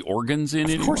the organs in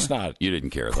anymore? Of course not. You didn't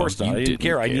care. Of course not. I didn't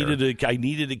care. I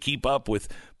needed to keep up with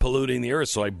polluting the earth,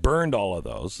 so I burned all of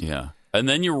those. Yeah. And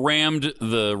then you rammed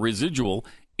the residual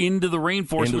into the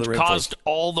rainforest, which caused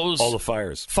all the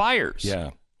fires. Fires. Yeah.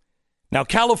 Now,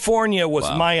 California was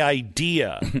my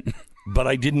idea, but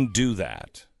I didn't do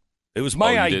that. It was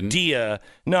my idea.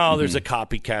 No, there's a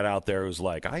copycat out there who's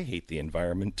like, I hate the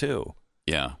environment too.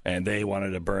 Yeah. And they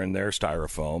wanted to burn their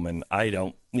styrofoam, and I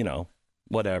don't,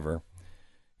 whatever.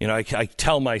 I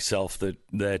tell myself that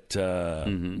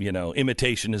Mm-hmm.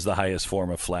 imitation is the highest form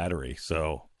of flattery.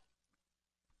 So,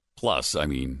 plus, I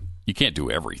mean, You can't do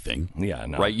everything. Yeah,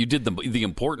 no. Right? You did the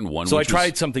important one. So I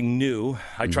tried something new.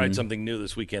 I tried something new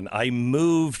this weekend. I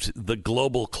moved the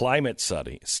Global Climate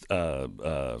Summit.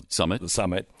 I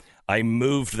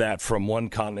moved that from one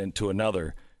continent to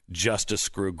another just to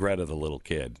screw Greta, the little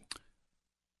kid.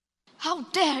 How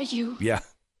dare you? Yeah.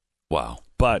 Wow.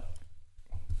 But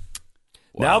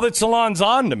now that Salon's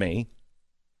on to me.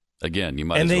 Again, you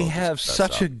might and as well they have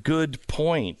such a good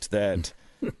point that,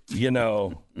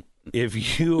 if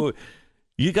you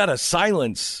got to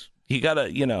silence,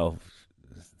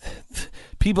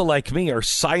 people like me are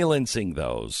silencing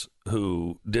those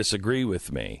who disagree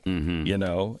with me,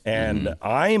 and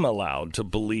I'm allowed to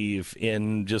believe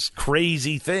in just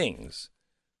crazy things.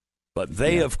 But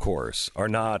they, of course, are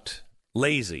not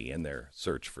lazy in their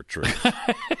search for truth.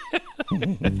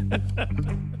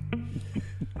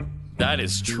 That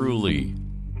is truly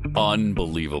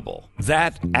unbelievable.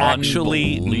 That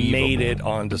actually made it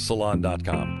onto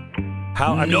Salon.com.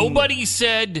 Nobody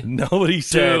said,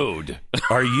 dude,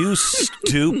 are you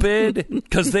stupid?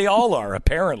 Because they all are,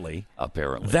 apparently.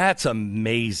 That's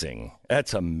amazing.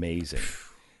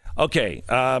 Okay.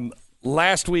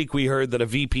 Last week we heard that a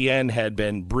VPN had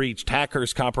been breached.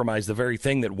 Hackers compromised the very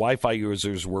thing that Wi-Fi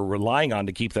users were relying on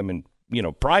to keep them in,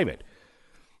 private.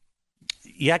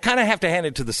 Yeah, I kind of have to hand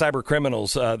it to the cyber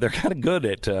criminals. They're kind of good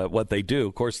at what they do.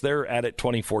 Of course, they're at it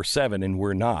 24/7, and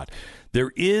we're not.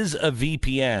 There is a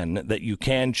VPN that you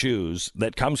can choose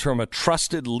that comes from a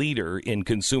trusted leader in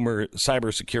consumer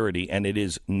cybersecurity, and it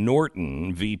is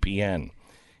Norton VPN.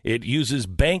 It uses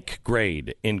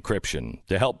bank-grade encryption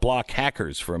to help block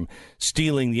hackers from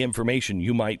stealing the information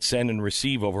you might send and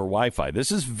receive over Wi-Fi.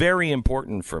 This is very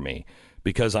important for me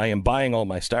because I am buying all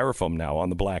my styrofoam now on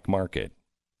the black market.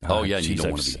 Oh, yeah, you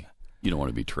don't want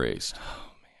to be traced.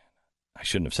 Oh, man. I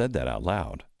shouldn't have said that out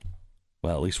loud.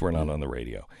 Well, at least we're not on the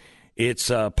radio. It's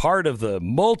part of the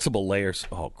multiple layers.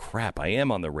 Oh, crap, I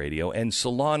am on the radio, and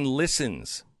Salon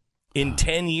listens. In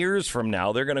 10 years from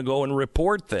now, they're going to go and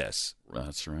report this.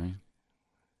 That's right.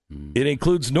 It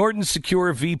includes Norton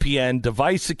Secure VPN,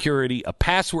 device security, a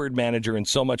password manager, and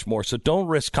so much more. So don't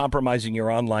risk compromising your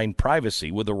online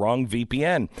privacy with the wrong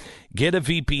VPN. Get a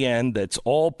VPN that's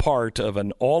all part of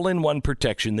an all-in-one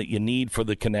protection that you need for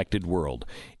the connected world.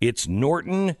 It's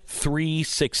Norton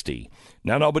 360.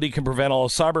 Now, nobody can prevent all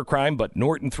cybercrime, but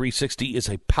Norton 360 is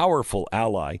a powerful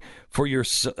ally for your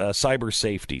cyber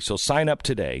safety. So sign up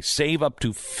today. Save up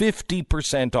to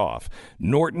 50% off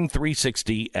Norton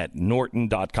 360 at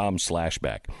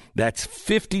norton.com/Beck. That's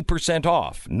 50%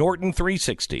 off Norton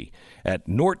 360 at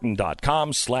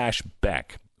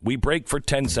norton.com/Beck. We break for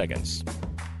 10 seconds.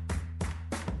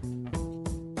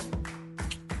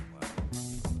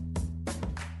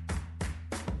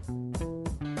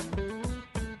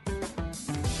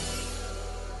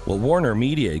 Well, Warner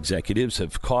Media executives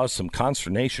have caused some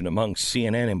consternation among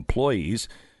CNN employees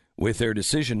with their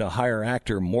decision to hire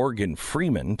actor Morgan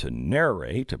Freeman to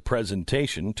narrate a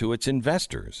presentation to its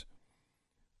investors.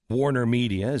 Warner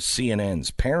Media is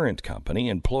CNN's parent company.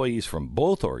 Employees from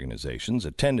both organizations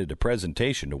attended a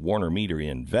presentation to Warner Media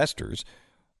investors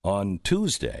on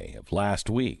Tuesday of last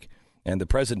week, and the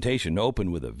presentation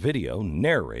opened with a video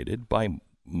narrated by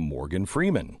Morgan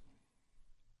Freeman.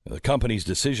 The company's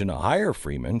decision to hire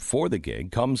Freeman for the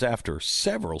gig comes after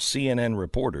several CNN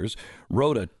reporters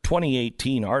wrote a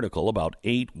 2018 article about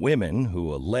 8 women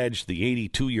who alleged the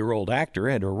 82-year-old actor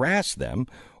had harassed them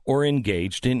or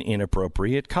engaged in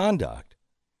inappropriate conduct.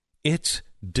 It's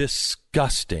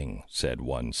disgusting, said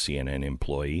one CNN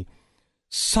employee.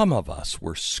 Some of us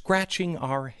were scratching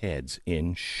our heads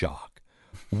in shock,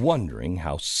 wondering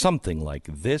how something like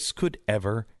this could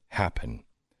ever happen.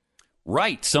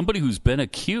 Right. Somebody who's been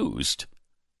accused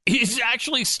is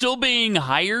actually still being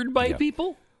hired by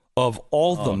people? Of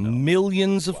all the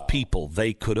millions of people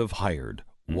they could have hired,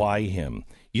 why him?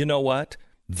 You know what?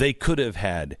 They could have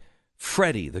had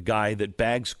Freddie, the guy that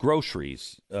bags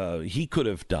groceries. He could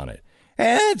have done it.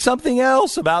 And something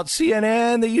else about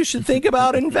CNN that you should think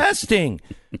about investing.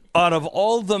 Out of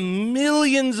all the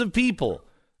millions of people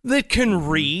that can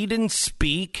read and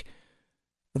speak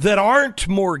that aren't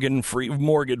Morgan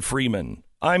Freeman.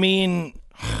 I mean,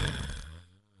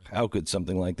 how could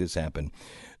something like this happen?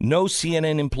 No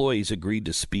CNN employees agreed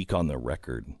to speak on the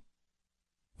record.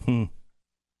 The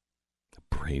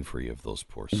bravery of those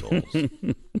poor souls.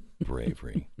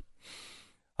 Bravery.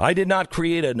 I did not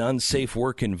create an unsafe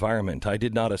work environment. I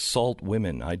did not assault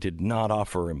women. I did not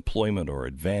offer employment or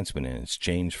advancement in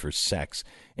exchange for sex.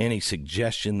 Any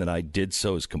suggestion that I did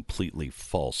so is completely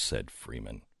false, said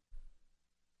Freeman.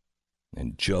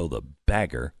 And Joe the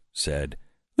bagger said,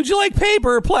 would you like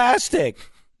paper or plastic?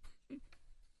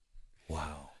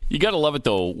 Wow. You got to love it,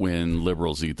 though, when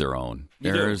liberals eat their own.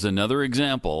 There's another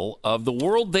example of the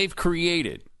world they've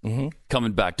created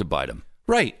coming back to bite them.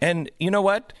 Right. And you know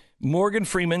what? Morgan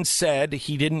Freeman said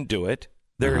he didn't do it.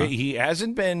 He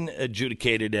hasn't been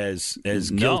adjudicated as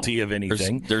guilty of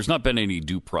anything. There's not been any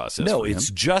due process. No, for him.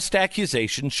 it's just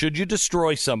accusations. Should you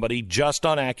destroy somebody just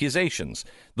on accusations?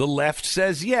 The left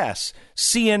says yes.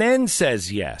 CNN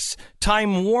says yes.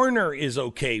 Time Warner is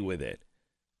okay with it.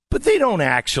 But they don't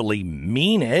actually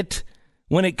mean it.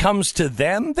 When it comes to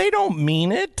them, they don't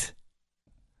mean it.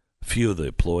 Few of the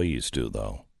employees do,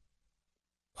 though.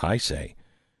 I say,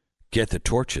 get the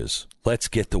torches. Let's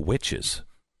get the witches.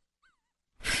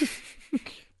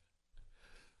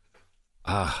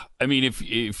 I mean,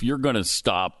 if you're going to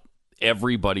stop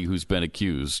everybody who's been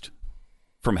accused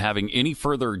from having any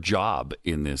further job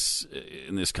in this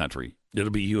country,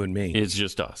 it'll be you and me. It's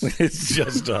just us. It's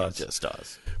just us. Just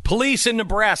us. Police in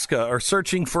Nebraska are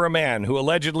searching for a man who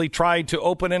allegedly tried to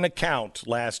open an account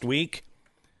last week.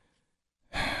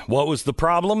 What was the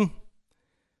problem?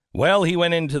 Well, he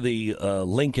went into the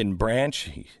Lincoln branch.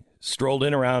 He strolled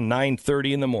in around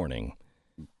 9:30 in the morning.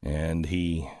 And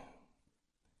he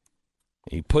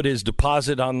put his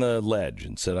deposit on the ledge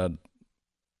and said,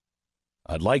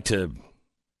 "I'd like to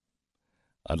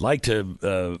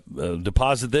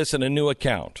deposit this in a new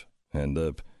account." And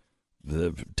the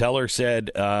teller said,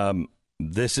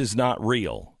 "This is not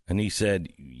real." And he said,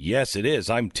 "Yes, it is.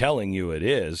 I'm telling you it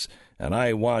is, and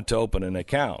I want to open an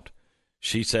account."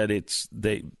 She said, "It's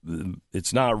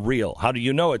not real." "How do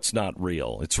you know it's not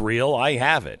real?" "It's real. I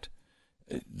have it."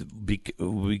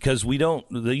 Because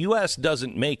the U.S.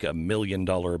 doesn't make $1 million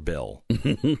bill.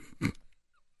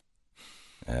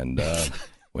 And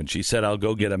when she said, "I'll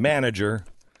go get a manager,"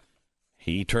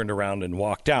 he turned around and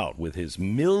walked out with his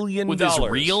 $1 million. With his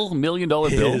real $1 million bill?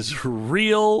 His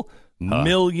real $1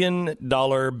 million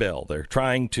bill. They're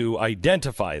trying to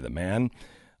identify the man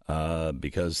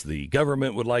because the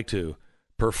government would like to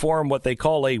perform what they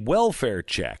call a welfare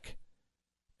check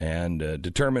and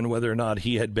determine whether or not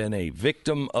he had been a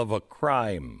victim of a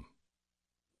crime.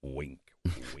 Wink,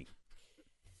 wink.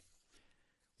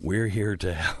 We're here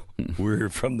to help. We're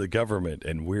from the government,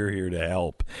 and we're here to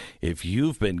help. If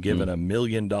you've been given $1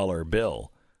 million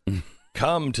bill,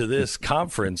 come to this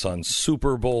conference on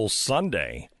Super Bowl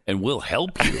Sunday. And we'll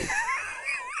help you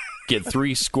get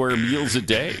 3 square meals a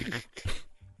day.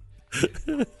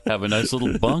 Have a nice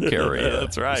little bunk area.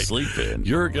 That's right. Sleep in.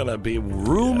 You're going to be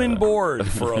room and board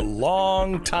for a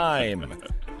long time.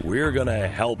 We're going to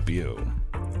help you.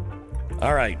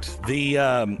 All right.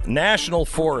 The National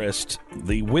Forest,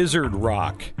 the Wizard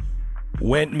Rock,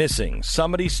 went missing.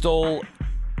 Somebody stole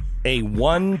a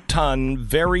 1-ton,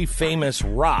 very famous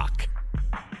rock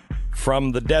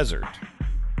from the desert.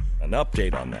 An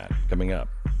update on that coming up.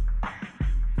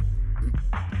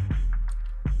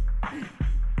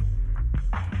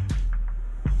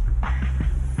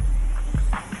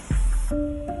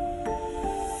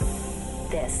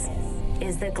 This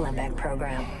is the Glenn Beck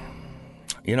Program.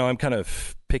 You know, I'm kind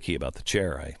of picky about the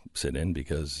chair I sit in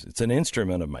because it's an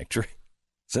instrument of my trade.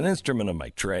 It's an instrument of my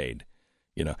trade.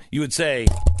 You know, you would say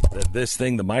that this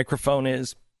thing, the microphone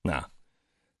is, nah.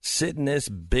 Sitting this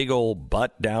big old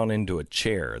butt down into a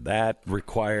chair, that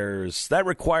requires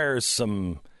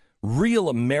some real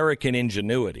American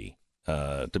ingenuity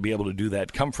to be able to do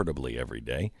that comfortably every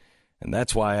day. And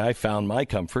that's why I found my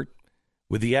comfort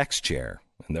with the X chair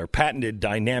and their patented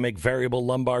dynamic variable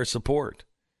lumbar support.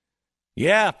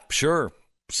 Yeah, sure.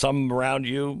 Some around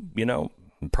you, you know,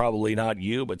 probably not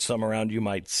you, but some around you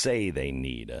might say they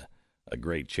need a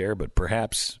great chair, but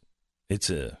perhaps it's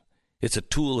a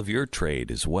tool of your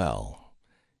trade as well.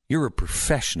 You're a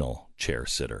professional chair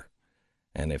sitter.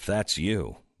 And if that's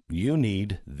you, you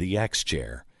need the X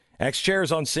chair. X Chair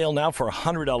is on sale now for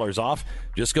 $100 off.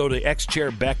 Just go to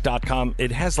xchairbeck.com.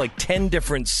 It has like 10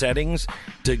 different settings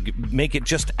to make it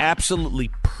just absolutely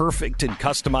perfect and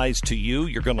customized to you.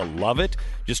 You're going to love it.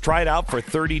 Just try it out for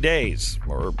 30 days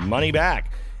or money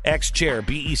back.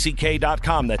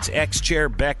 xchairbeck.com. That's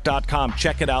xchairbeck.com.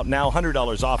 Check it out now.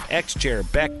 $100 off.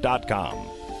 xchairbeck.com.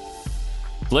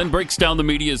 Glenn breaks down the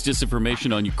media's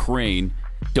disinformation on Ukraine.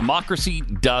 Democracy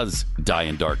does die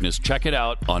in darkness. Check it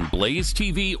out on Blaze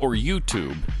TV or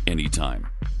YouTube anytime.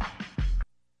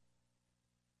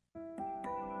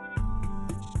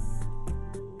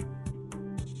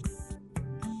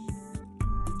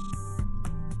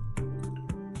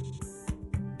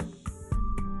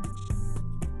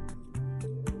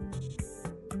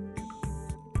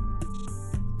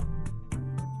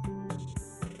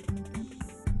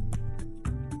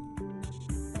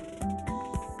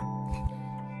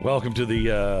 Welcome to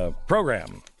the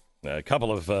program. A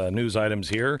couple of news items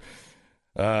here.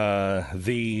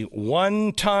 The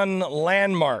 1-ton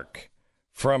landmark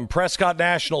from Prescott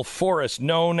National Forest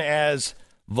known as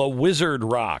the Wizard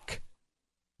Rock.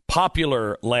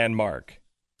 Popular landmark.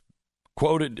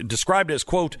 Described as,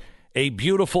 quote, a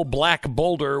beautiful black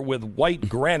boulder with white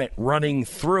granite running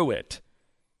through it,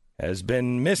 has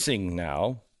been missing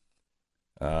now.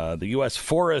 The U.S.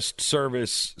 Forest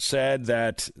Service said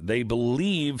that they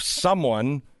believe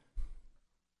someone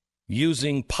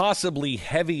using possibly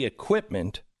heavy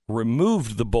equipment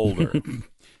removed the boulder.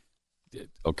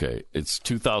 Okay, it's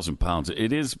 2,000 pounds.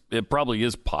 It probably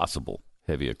is possible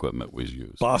heavy equipment was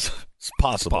used. It's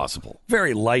possible.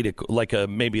 Very light,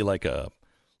 maybe like a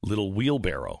little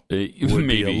wheelbarrow would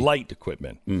be a light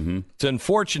equipment. Mm-hmm. It's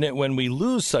unfortunate when we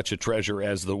lose such a treasure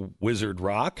as the Wizard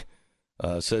Rock,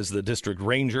 says the district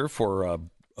ranger for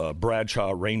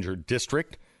Bradshaw Ranger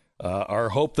District. Our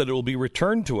hope that it will be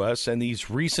returned to us and these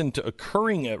recent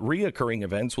reoccurring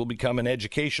events will become an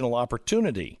educational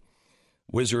opportunity.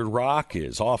 Wizard Rock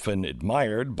is often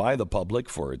admired by the public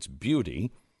for its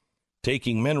beauty.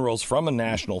 Taking minerals from a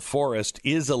national forest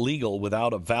is illegal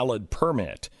without a valid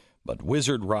permit, but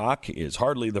Wizard Rock is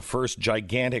hardly the first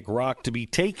gigantic rock to be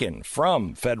taken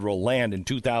from federal land. In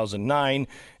 2009,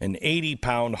 an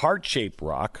 80-pound heart-shaped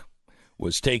rock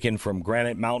was taken from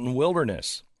Granite Mountain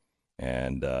Wilderness,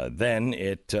 and then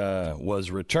it was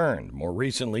returned. More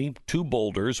recently, 2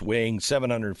 boulders weighing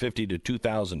 750 to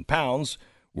 2,000 pounds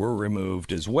were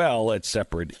removed as well at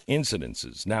separate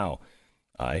incidences. Now,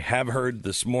 I have heard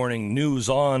this morning news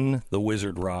on the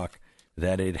Wizard Rock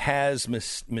that it has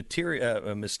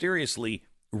mysteriously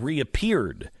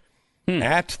reappeared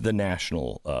at the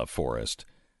National Forest.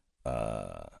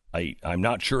 I'm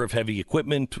not sure if heavy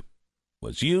equipment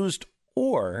was used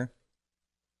or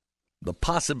the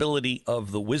possibility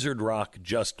of the Wizard Rock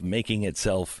just making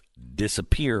itself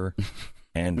disappear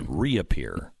and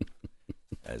reappear,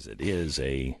 as it is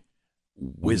a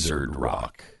Wizard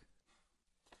Rock.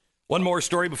 One more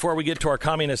story before we get to our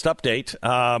communist update.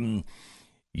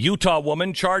 Utah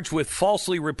woman charged with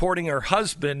falsely reporting her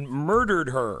husband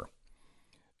murdered her.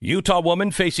 Utah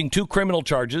woman facing 2 criminal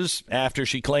charges after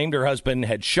she claimed her husband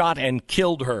had shot and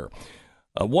killed her.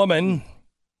 A woman,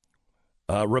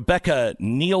 Rebecca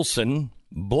Nielsen,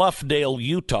 Bluffdale,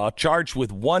 Utah, charged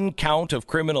with 1 count of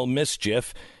criminal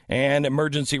mischief and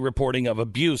emergency reporting of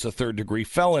abuse, a 3rd-degree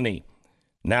felony.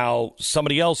 Now,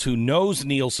 somebody else who knows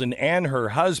Nielsen and her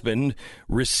husband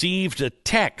received a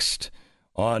text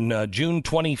on June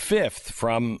 25th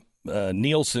from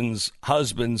Nielsen's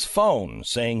husband's phone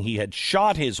saying he had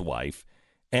shot his wife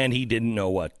and he didn't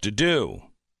know what to do.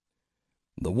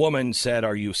 The woman said,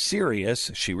 "Are you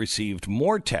serious?" She received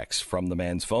more texts from the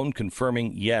man's phone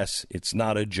confirming, yes, it's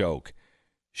not a joke.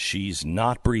 She's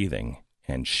not breathing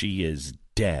and she is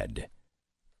dead.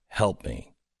 Help me.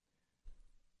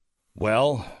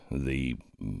 Well, the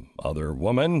other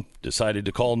woman decided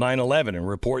to call 911 and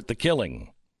report the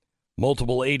killing.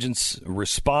 Multiple agents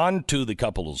respond to the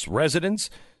couple's residence.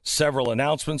 Several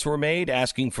announcements were made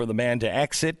asking for the man to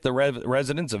exit the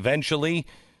residence. Eventually,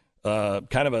 kind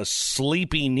of a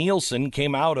sleepy Nielsen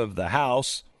came out of the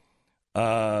house.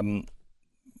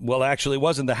 Well, actually, it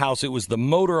wasn't the house. It was the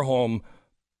motorhome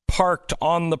parked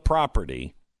on the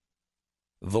property.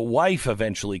 The wife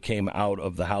eventually came out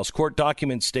of the house. Court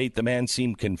documents state the man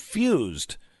seemed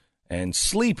confused and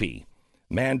sleepy.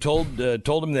 Man told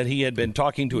him that he had been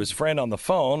talking to his friend on the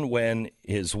phone when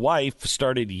his wife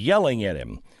started yelling at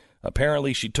him.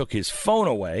 Apparently, she took his phone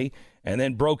away and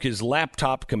then broke his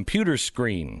laptop computer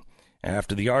screen.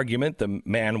 After the argument, the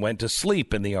man went to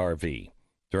sleep in the RV.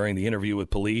 During the interview with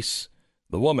police,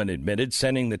 the woman admitted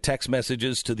sending the text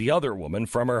messages to the other woman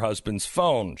from her husband's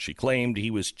phone. She claimed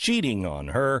he was cheating on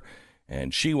her,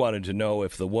 and she wanted to know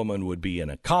if the woman would be an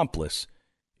accomplice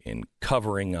in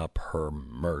covering up her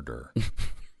murder.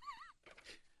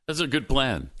 That's a good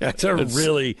plan. That's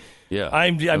really, yeah.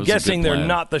 I'm guessing they're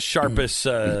not the sharpest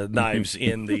knives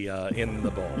in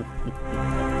the bowl.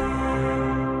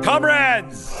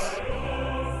 Comrades,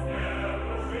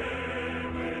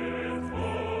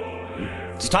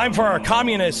 it's time for our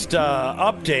communist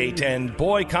update, and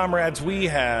boy, comrades, we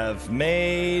have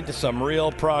made some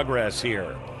real progress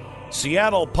here.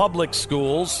 Seattle public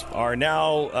schools are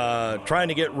now trying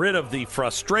to get rid of the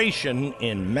frustration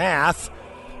in math.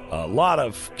 A lot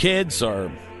of kids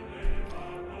are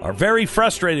very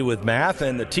frustrated with math,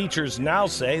 and the teachers now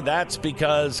say that's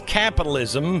because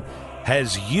capitalism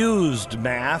has used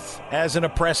math as an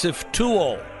oppressive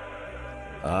tool.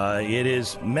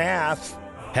 Math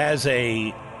has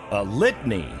a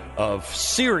litany of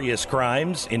serious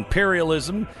crimes: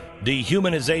 imperialism,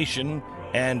 dehumanization,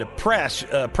 and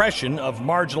oppression of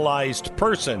marginalized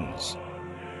persons.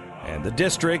 And the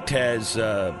district has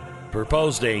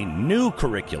proposed a new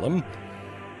curriculum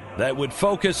that would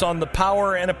focus on the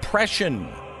power and oppression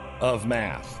of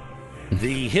math,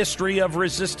 the history of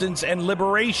resistance and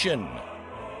liberation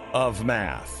of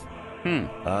math.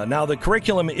 Now, the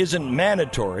curriculum isn't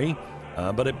mandatory,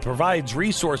 but it provides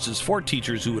resources for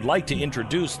teachers who would like to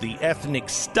introduce the ethnic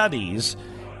studies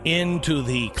into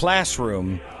the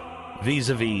classroom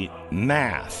vis-a-vis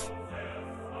math.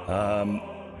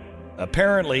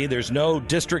 Apparently, there's no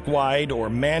district-wide or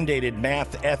mandated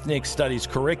math ethnic studies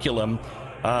curriculum.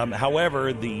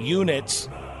 However, the units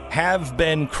have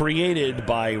been created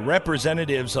by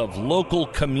representatives of local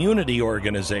community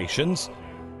organizations,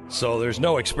 so there's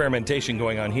no experimentation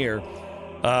going on here.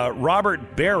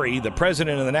 Robert Berry, the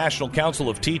president of the National Council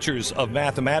of Teachers of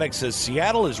Mathematics, says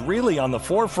Seattle is really on the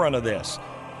forefront of this.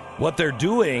 What they're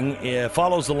doing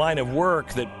follows the line of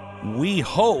work that we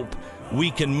hope we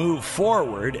can move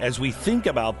forward as we think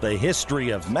about the history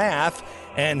of math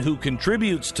and who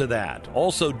contributes to that.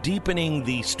 Also deepening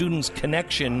the students'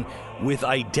 connection with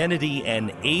identity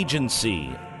and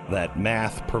agency that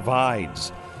math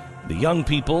provides. The young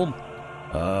people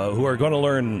who are going to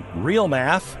learn real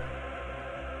math,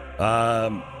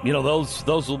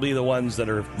 those will be the ones that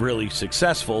are really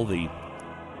successful. The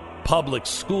public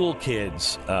school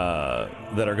kids that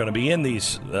are going to be in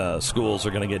these schools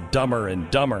are going to get dumber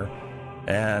and dumber.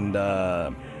 And,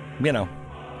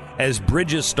 as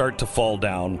bridges start to fall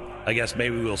down, I guess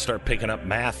maybe we'll start picking up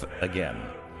math again.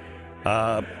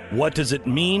 What does it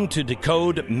mean to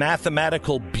decode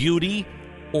mathematical beauty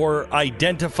or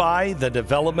identify the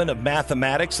development of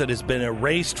mathematics that has been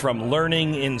erased from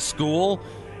learning in school?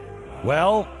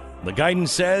 Well, the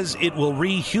guidance says it will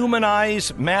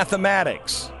rehumanize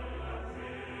mathematics.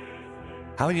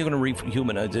 How are you going to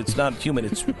rehumanize? It's not human.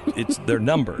 It's their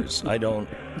numbers.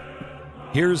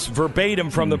 Here's verbatim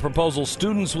from the proposal.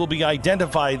 Students will be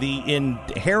identify the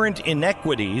inherent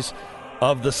inequities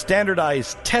of the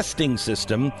standardized testing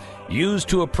system used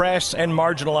to oppress and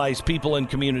marginalize people in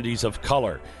communities of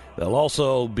color. They'll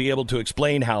also be able to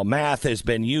explain how math has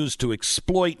been used to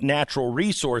exploit natural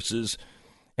resources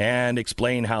and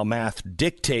explain how math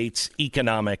dictates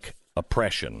economic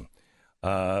oppression.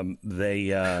 They're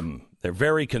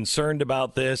very concerned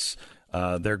about this.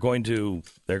 They're going to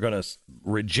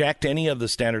reject any of the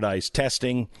standardized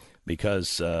testing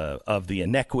because of the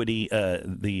inequity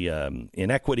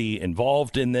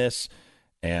involved in this,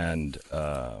 and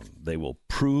they will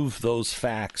prove those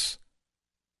facts,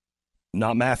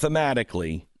 not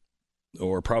mathematically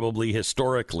or probably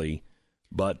historically,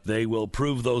 but they will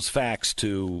prove those facts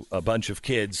to a bunch of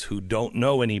kids who don't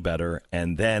know any better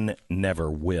and then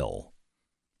never will.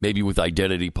 Maybe with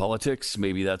identity politics,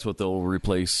 maybe that's what they'll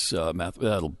replace math.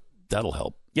 That'll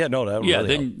help. Yeah, no, that'll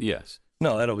really help. Yes.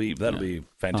 No, that'll be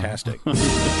fantastic.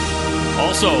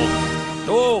 Also,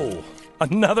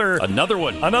 another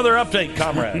one. Another update,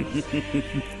 comrade.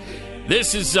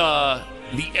 This is the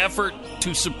effort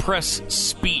to suppress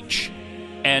speech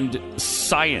and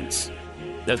science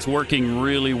that's working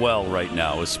really well right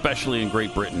now, especially in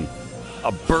Great Britain.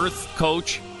 A birth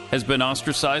coach has been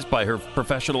ostracized by her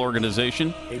professional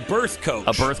organization. A birth coach.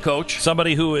 A birth coach.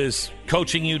 Somebody who is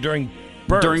coaching you during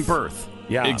birth. During birth.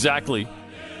 Yeah. Exactly.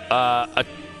 A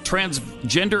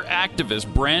transgender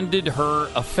activist branded her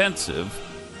offensive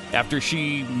after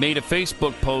she made a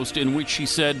Facebook post in which she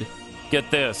said, get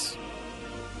this,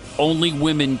 only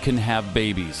women can have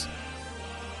babies.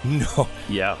 No.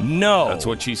 Yeah. No. That's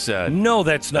what she said. No,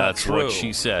 that's not That's true. what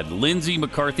she said. Lindsay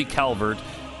McCarthy Calvert,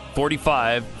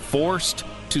 45, forced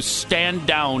to stand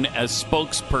down as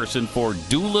spokesperson for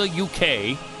Doula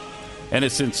UK and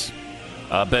has since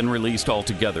been released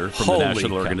altogether from the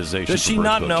National Organization. Does she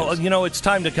not know? It's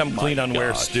time to come clean on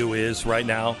where Stu is right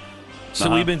now.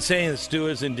 So we've been saying that Stu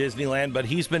is in Disneyland, but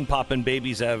he's been popping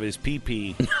babies out of his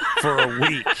pee-pee for a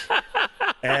week.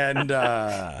 And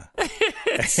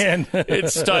it's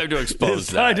time to expose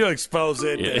It's time to expose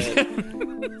it. Yeah.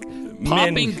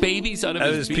 Popping babies out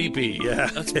of his pee-pee. Yeah.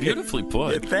 That's beautifully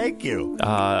put. Thank you.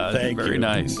 Thank you. Very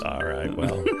nice. All right,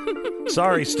 well.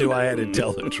 Sorry, Stu, I had to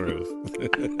tell the truth.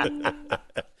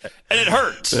 And it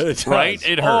hurts, right?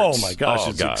 It hurts. Oh, my gosh.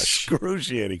 It's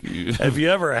excruciating. Have you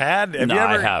ever had? No,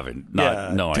 I haven't.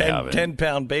 I haven't.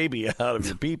 10-pound baby out of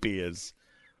your pee-pee is,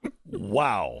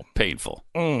 wow. Painful.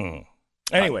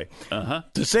 Anyway,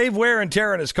 to save wear and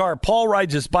tear on his car, Paul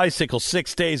rides his bicycle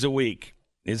 6 days a week.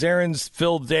 His errands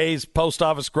filled days, post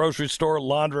office, grocery store,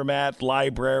 laundromat,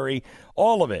 library,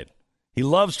 all of it. He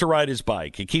loves to ride his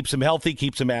bike. It keeps him healthy,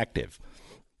 keeps him active.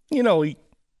 He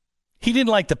He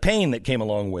didn't like the pain that came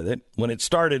along with it. When it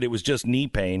started, it was just knee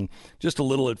pain, just a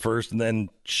little at first, and then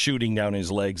shooting down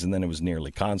his legs, and then it was nearly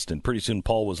constant. Pretty soon,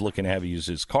 Paul was looking to have to use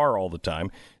his car all the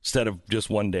time instead of just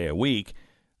one day a week.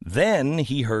 Then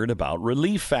he heard about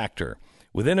Relief Factor.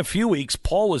 Within a few weeks,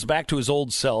 Paul was back to his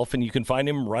old self, and you can find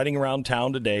him riding around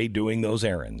town today doing those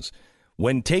errands.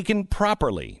 When taken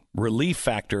properly, Relief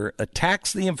Factor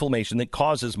attacks the inflammation that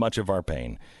causes much of our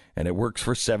pain. And it works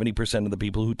for 70% of the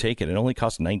people who take it. It only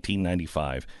costs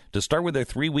 $19.95 to start with their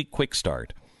 3-week quick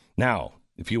start. Now,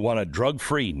 if you want a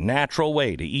drug-free, natural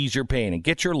way to ease your pain and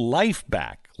get your life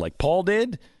back like Paul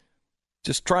did,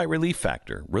 just try Relief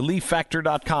Factor.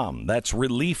 ReliefFactor.com. That's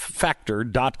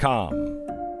ReliefFactor.com.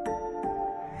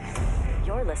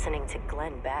 You're listening to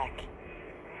Glenn Beck.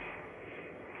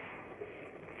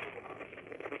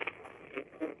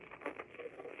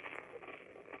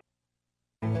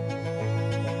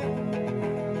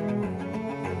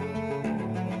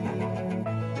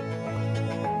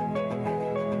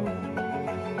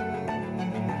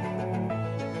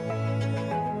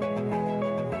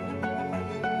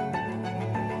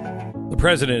 The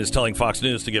president is telling Fox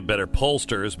News to get better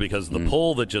pollsters because the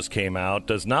poll that just came out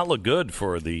does not look good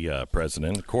for the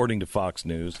president, according to Fox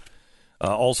News.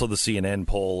 Also, the CNN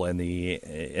poll and the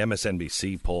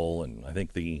MSNBC poll, and I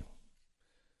think the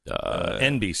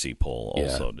NBC poll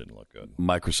also didn't look good.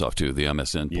 Microsoft, too, the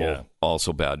MSN poll,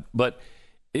 also bad. But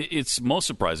it's most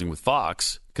surprising with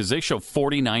Fox because they show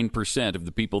 49% of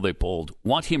the people they polled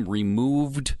want him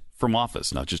removed from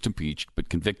office, not just impeached, but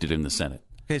convicted in the Senate.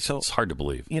 Okay, so it's hard to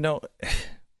believe.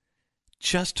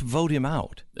 Just vote him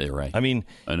out. You're right. I mean,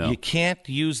 I know. You can't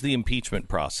use the impeachment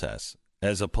process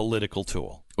as a political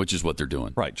tool. Which is what they're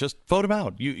doing. Right. Just vote him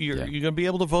out. You're going to be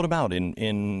able to vote him out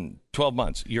in 12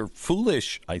 months. You're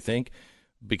foolish, I think,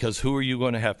 because who are you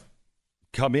going to have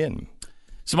come in?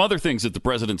 Some other things that the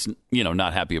president's,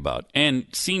 not happy about and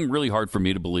seem really hard for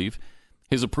me to believe.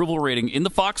 His approval rating in the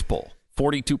Fox poll,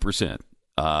 42%,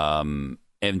 and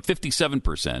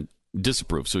 57%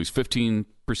 disapprove. So he's 15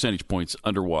 percentage points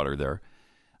underwater there.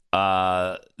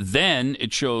 Then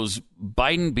it shows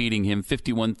Biden beating him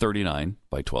 51-39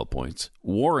 by 12 points.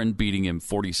 Warren beating him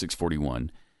 46-41.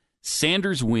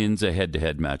 Sanders wins a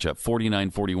head-to-head matchup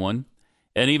 49-41.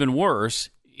 And even worse,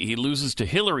 he loses to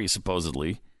Hillary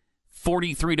supposedly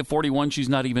 43-41. She's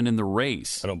not even in the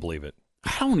race. I don't believe it.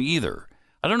 I don't either.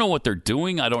 I don't know what they're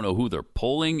doing. I don't know who they're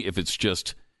polling. If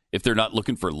they're not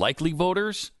looking for likely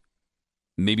voters.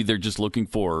 Maybe they're just looking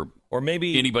for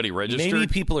anybody registered. Maybe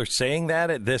people are saying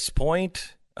that at this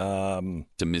point. To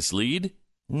mislead?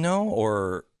 No,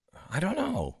 or I don't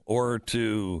know. Or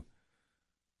to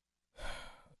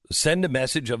send a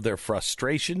message of their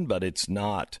frustration, but it's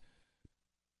not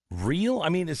real. I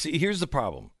mean, here's the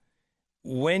problem.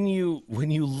 When you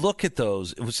look at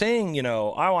those, it was saying,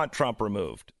 I want Trump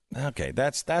removed. Okay,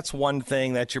 that's one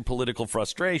thing. That's your political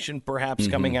frustration perhaps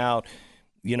coming out.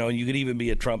 You could even be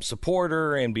a Trump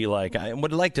supporter and be like, I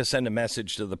would like to send a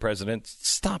message to the president.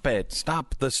 Stop it.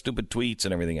 Stop the stupid tweets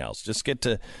and everything else. Just get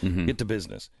to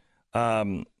business.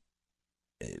 But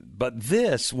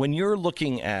this, when you're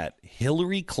looking at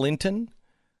Hillary Clinton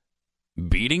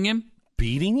beating him,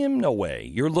 no way.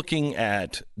 You're looking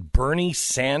at Bernie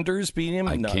Sanders beating him.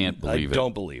 I can't believe it. I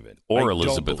don't believe it. Or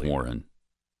Elizabeth Warren.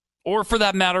 Or for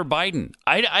that matter, Biden.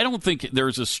 I don't think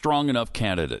there's a strong enough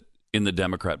candidate in the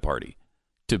Democrat Party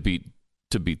to beat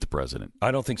the president.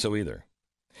 I don't think so either.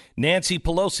 Nancy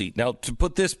Pelosi. Now, to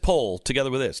put this poll together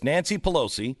with this, Nancy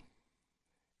Pelosi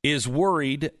is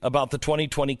worried about the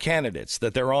 2020 candidates,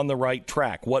 that they're on the right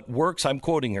track. What works, I'm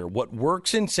quoting her, what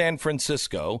works in San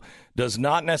Francisco does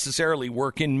not necessarily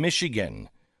work in Michigan.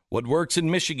 What works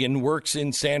in Michigan works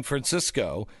in San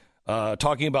Francisco,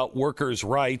 talking about workers'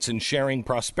 rights and sharing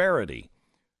prosperity.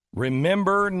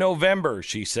 Remember November,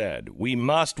 she said. We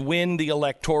must win the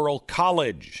Electoral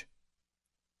College.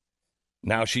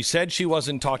 Now, she said she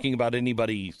wasn't talking about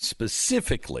anybody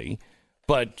specifically,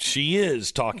 but she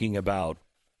is talking about,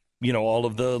 all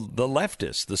of the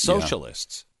leftists, the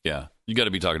socialists. Yeah. You got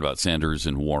to be talking about Sanders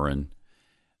and Warren.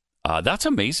 That's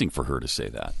amazing for her to say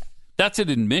that. That's an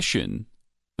admission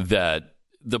that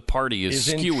the party is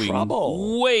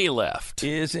skewing way left.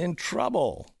 Is in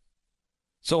trouble.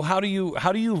 So how do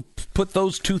you put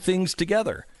those two things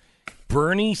together?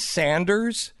 Bernie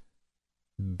Sanders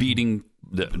beating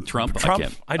Trump?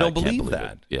 I don't believe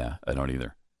that. It. Yeah, I don't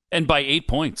either. And by 8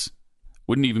 points.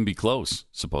 Wouldn't even be close,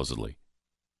 supposedly.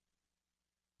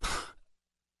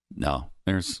 No,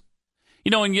 there's...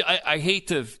 and I hate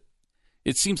to...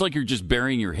 It seems like you're just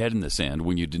burying your head in the sand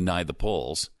when you deny the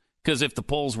polls. Because if the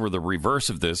polls were the reverse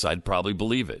of this, I'd probably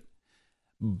believe it.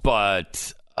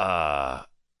 But...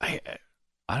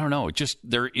 I don't know.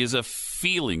 There is a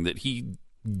feeling that he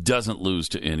doesn't lose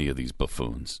to any of these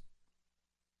buffoons.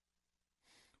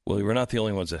 Well, we're not the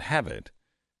only ones that have it.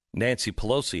 Nancy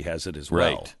Pelosi has it as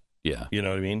well. Right. Yeah. You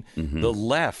know what I mean? Mm-hmm. The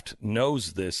left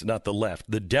knows this, not the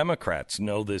left. The Democrats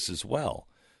know this as well.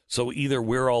 So either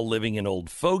we're all living in old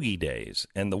fogey days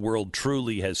and the world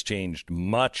truly has changed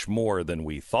much more than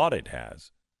we thought it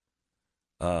has,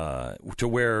 to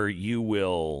where you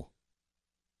will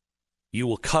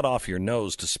cut off your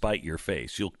nose to spite your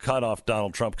face. You'll cut off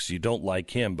Donald Trump because you don't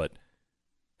like him, but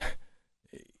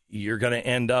you're going to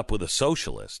end up with a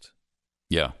socialist.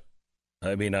 Yeah.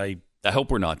 I mean, I hope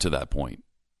we're not to that point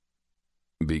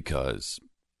because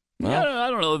I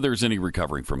don't know if there's any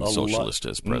recovering from a socialist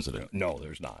as president. No,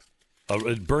 there's not.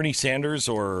 Bernie Sanders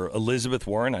or Elizabeth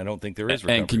Warren, I don't think there is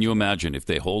recovery. And can you imagine if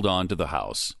they hold on to the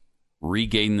House,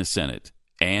 regain the Senate,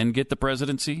 and get the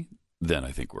presidency? Then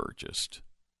I think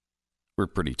we're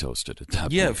pretty toasted at that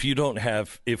point. Yeah, if you don't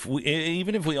have,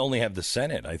 even if we only have the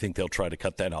Senate, I think they'll try to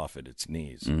cut that off at its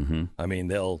knees. Mm-hmm. I mean,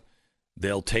 they'll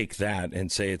take that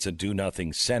and say it's a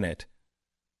do-nothing Senate.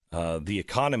 The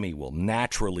economy will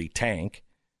naturally tank,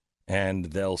 and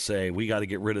they'll say, we got to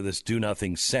get rid of this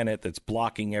do-nothing Senate that's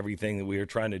blocking everything that we are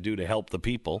trying to do to help the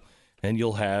people, and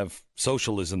you'll have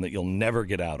socialism that you'll never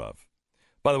get out of.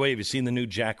 By the way, have you seen the new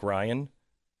Jack Ryan?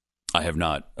 I have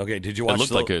not. Okay, did you watch it?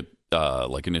 It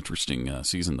looked like an interesting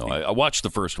season, though. I watched the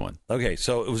first one. Okay,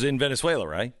 so it was in Venezuela,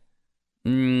 right?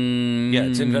 Yeah,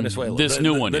 it's in Venezuela. The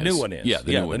new one is. Yeah,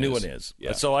 the new one is.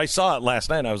 Yeah. So I saw it last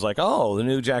night, and I was like, oh, the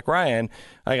new Jack Ryan.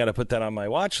 I got to put that on my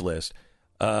watch list.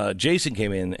 Jason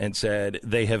came in and said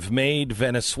they have made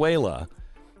Venezuela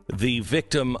the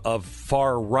victim of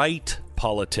far-right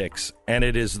politics, and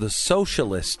it is the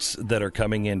socialists that are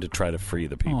coming in to try to free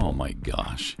the people. Oh, my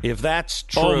gosh. If that's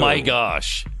true. Oh, my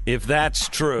gosh. If that's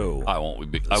true. I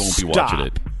won't be watching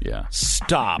it. Yeah.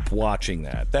 Stop watching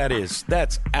that.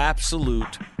 That's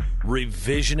absolute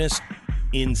revisionist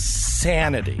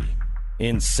insanity.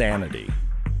 Insanity.